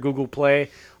 Stitcher, Google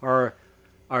Play, or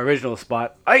our original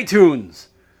spot, iTunes.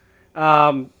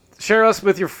 Share us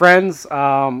with your friends.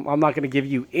 I'm not going to give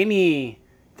you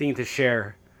anything to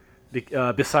share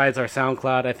besides our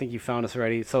SoundCloud. I think you found us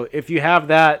already. So if you have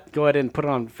that, go ahead and put it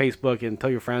on Facebook and tell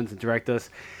your friends and direct us.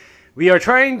 We are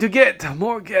trying to get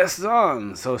more guests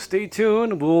on, so stay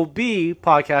tuned. We'll be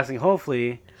podcasting,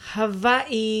 hopefully,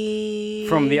 Hawaii,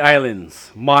 from the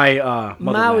islands. My motherland.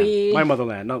 Maui. My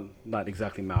motherland. No, not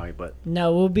exactly Maui, but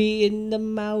no, we'll be in the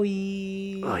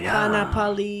Maui. Oh yeah,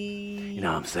 Hanapali. You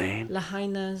know what I'm saying?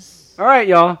 Lahaina's. All right,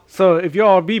 y'all. So if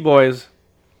y'all are b-boys,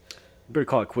 you better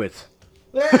call it quits.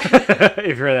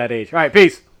 If you're that age. All right,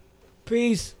 peace.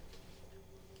 Peace.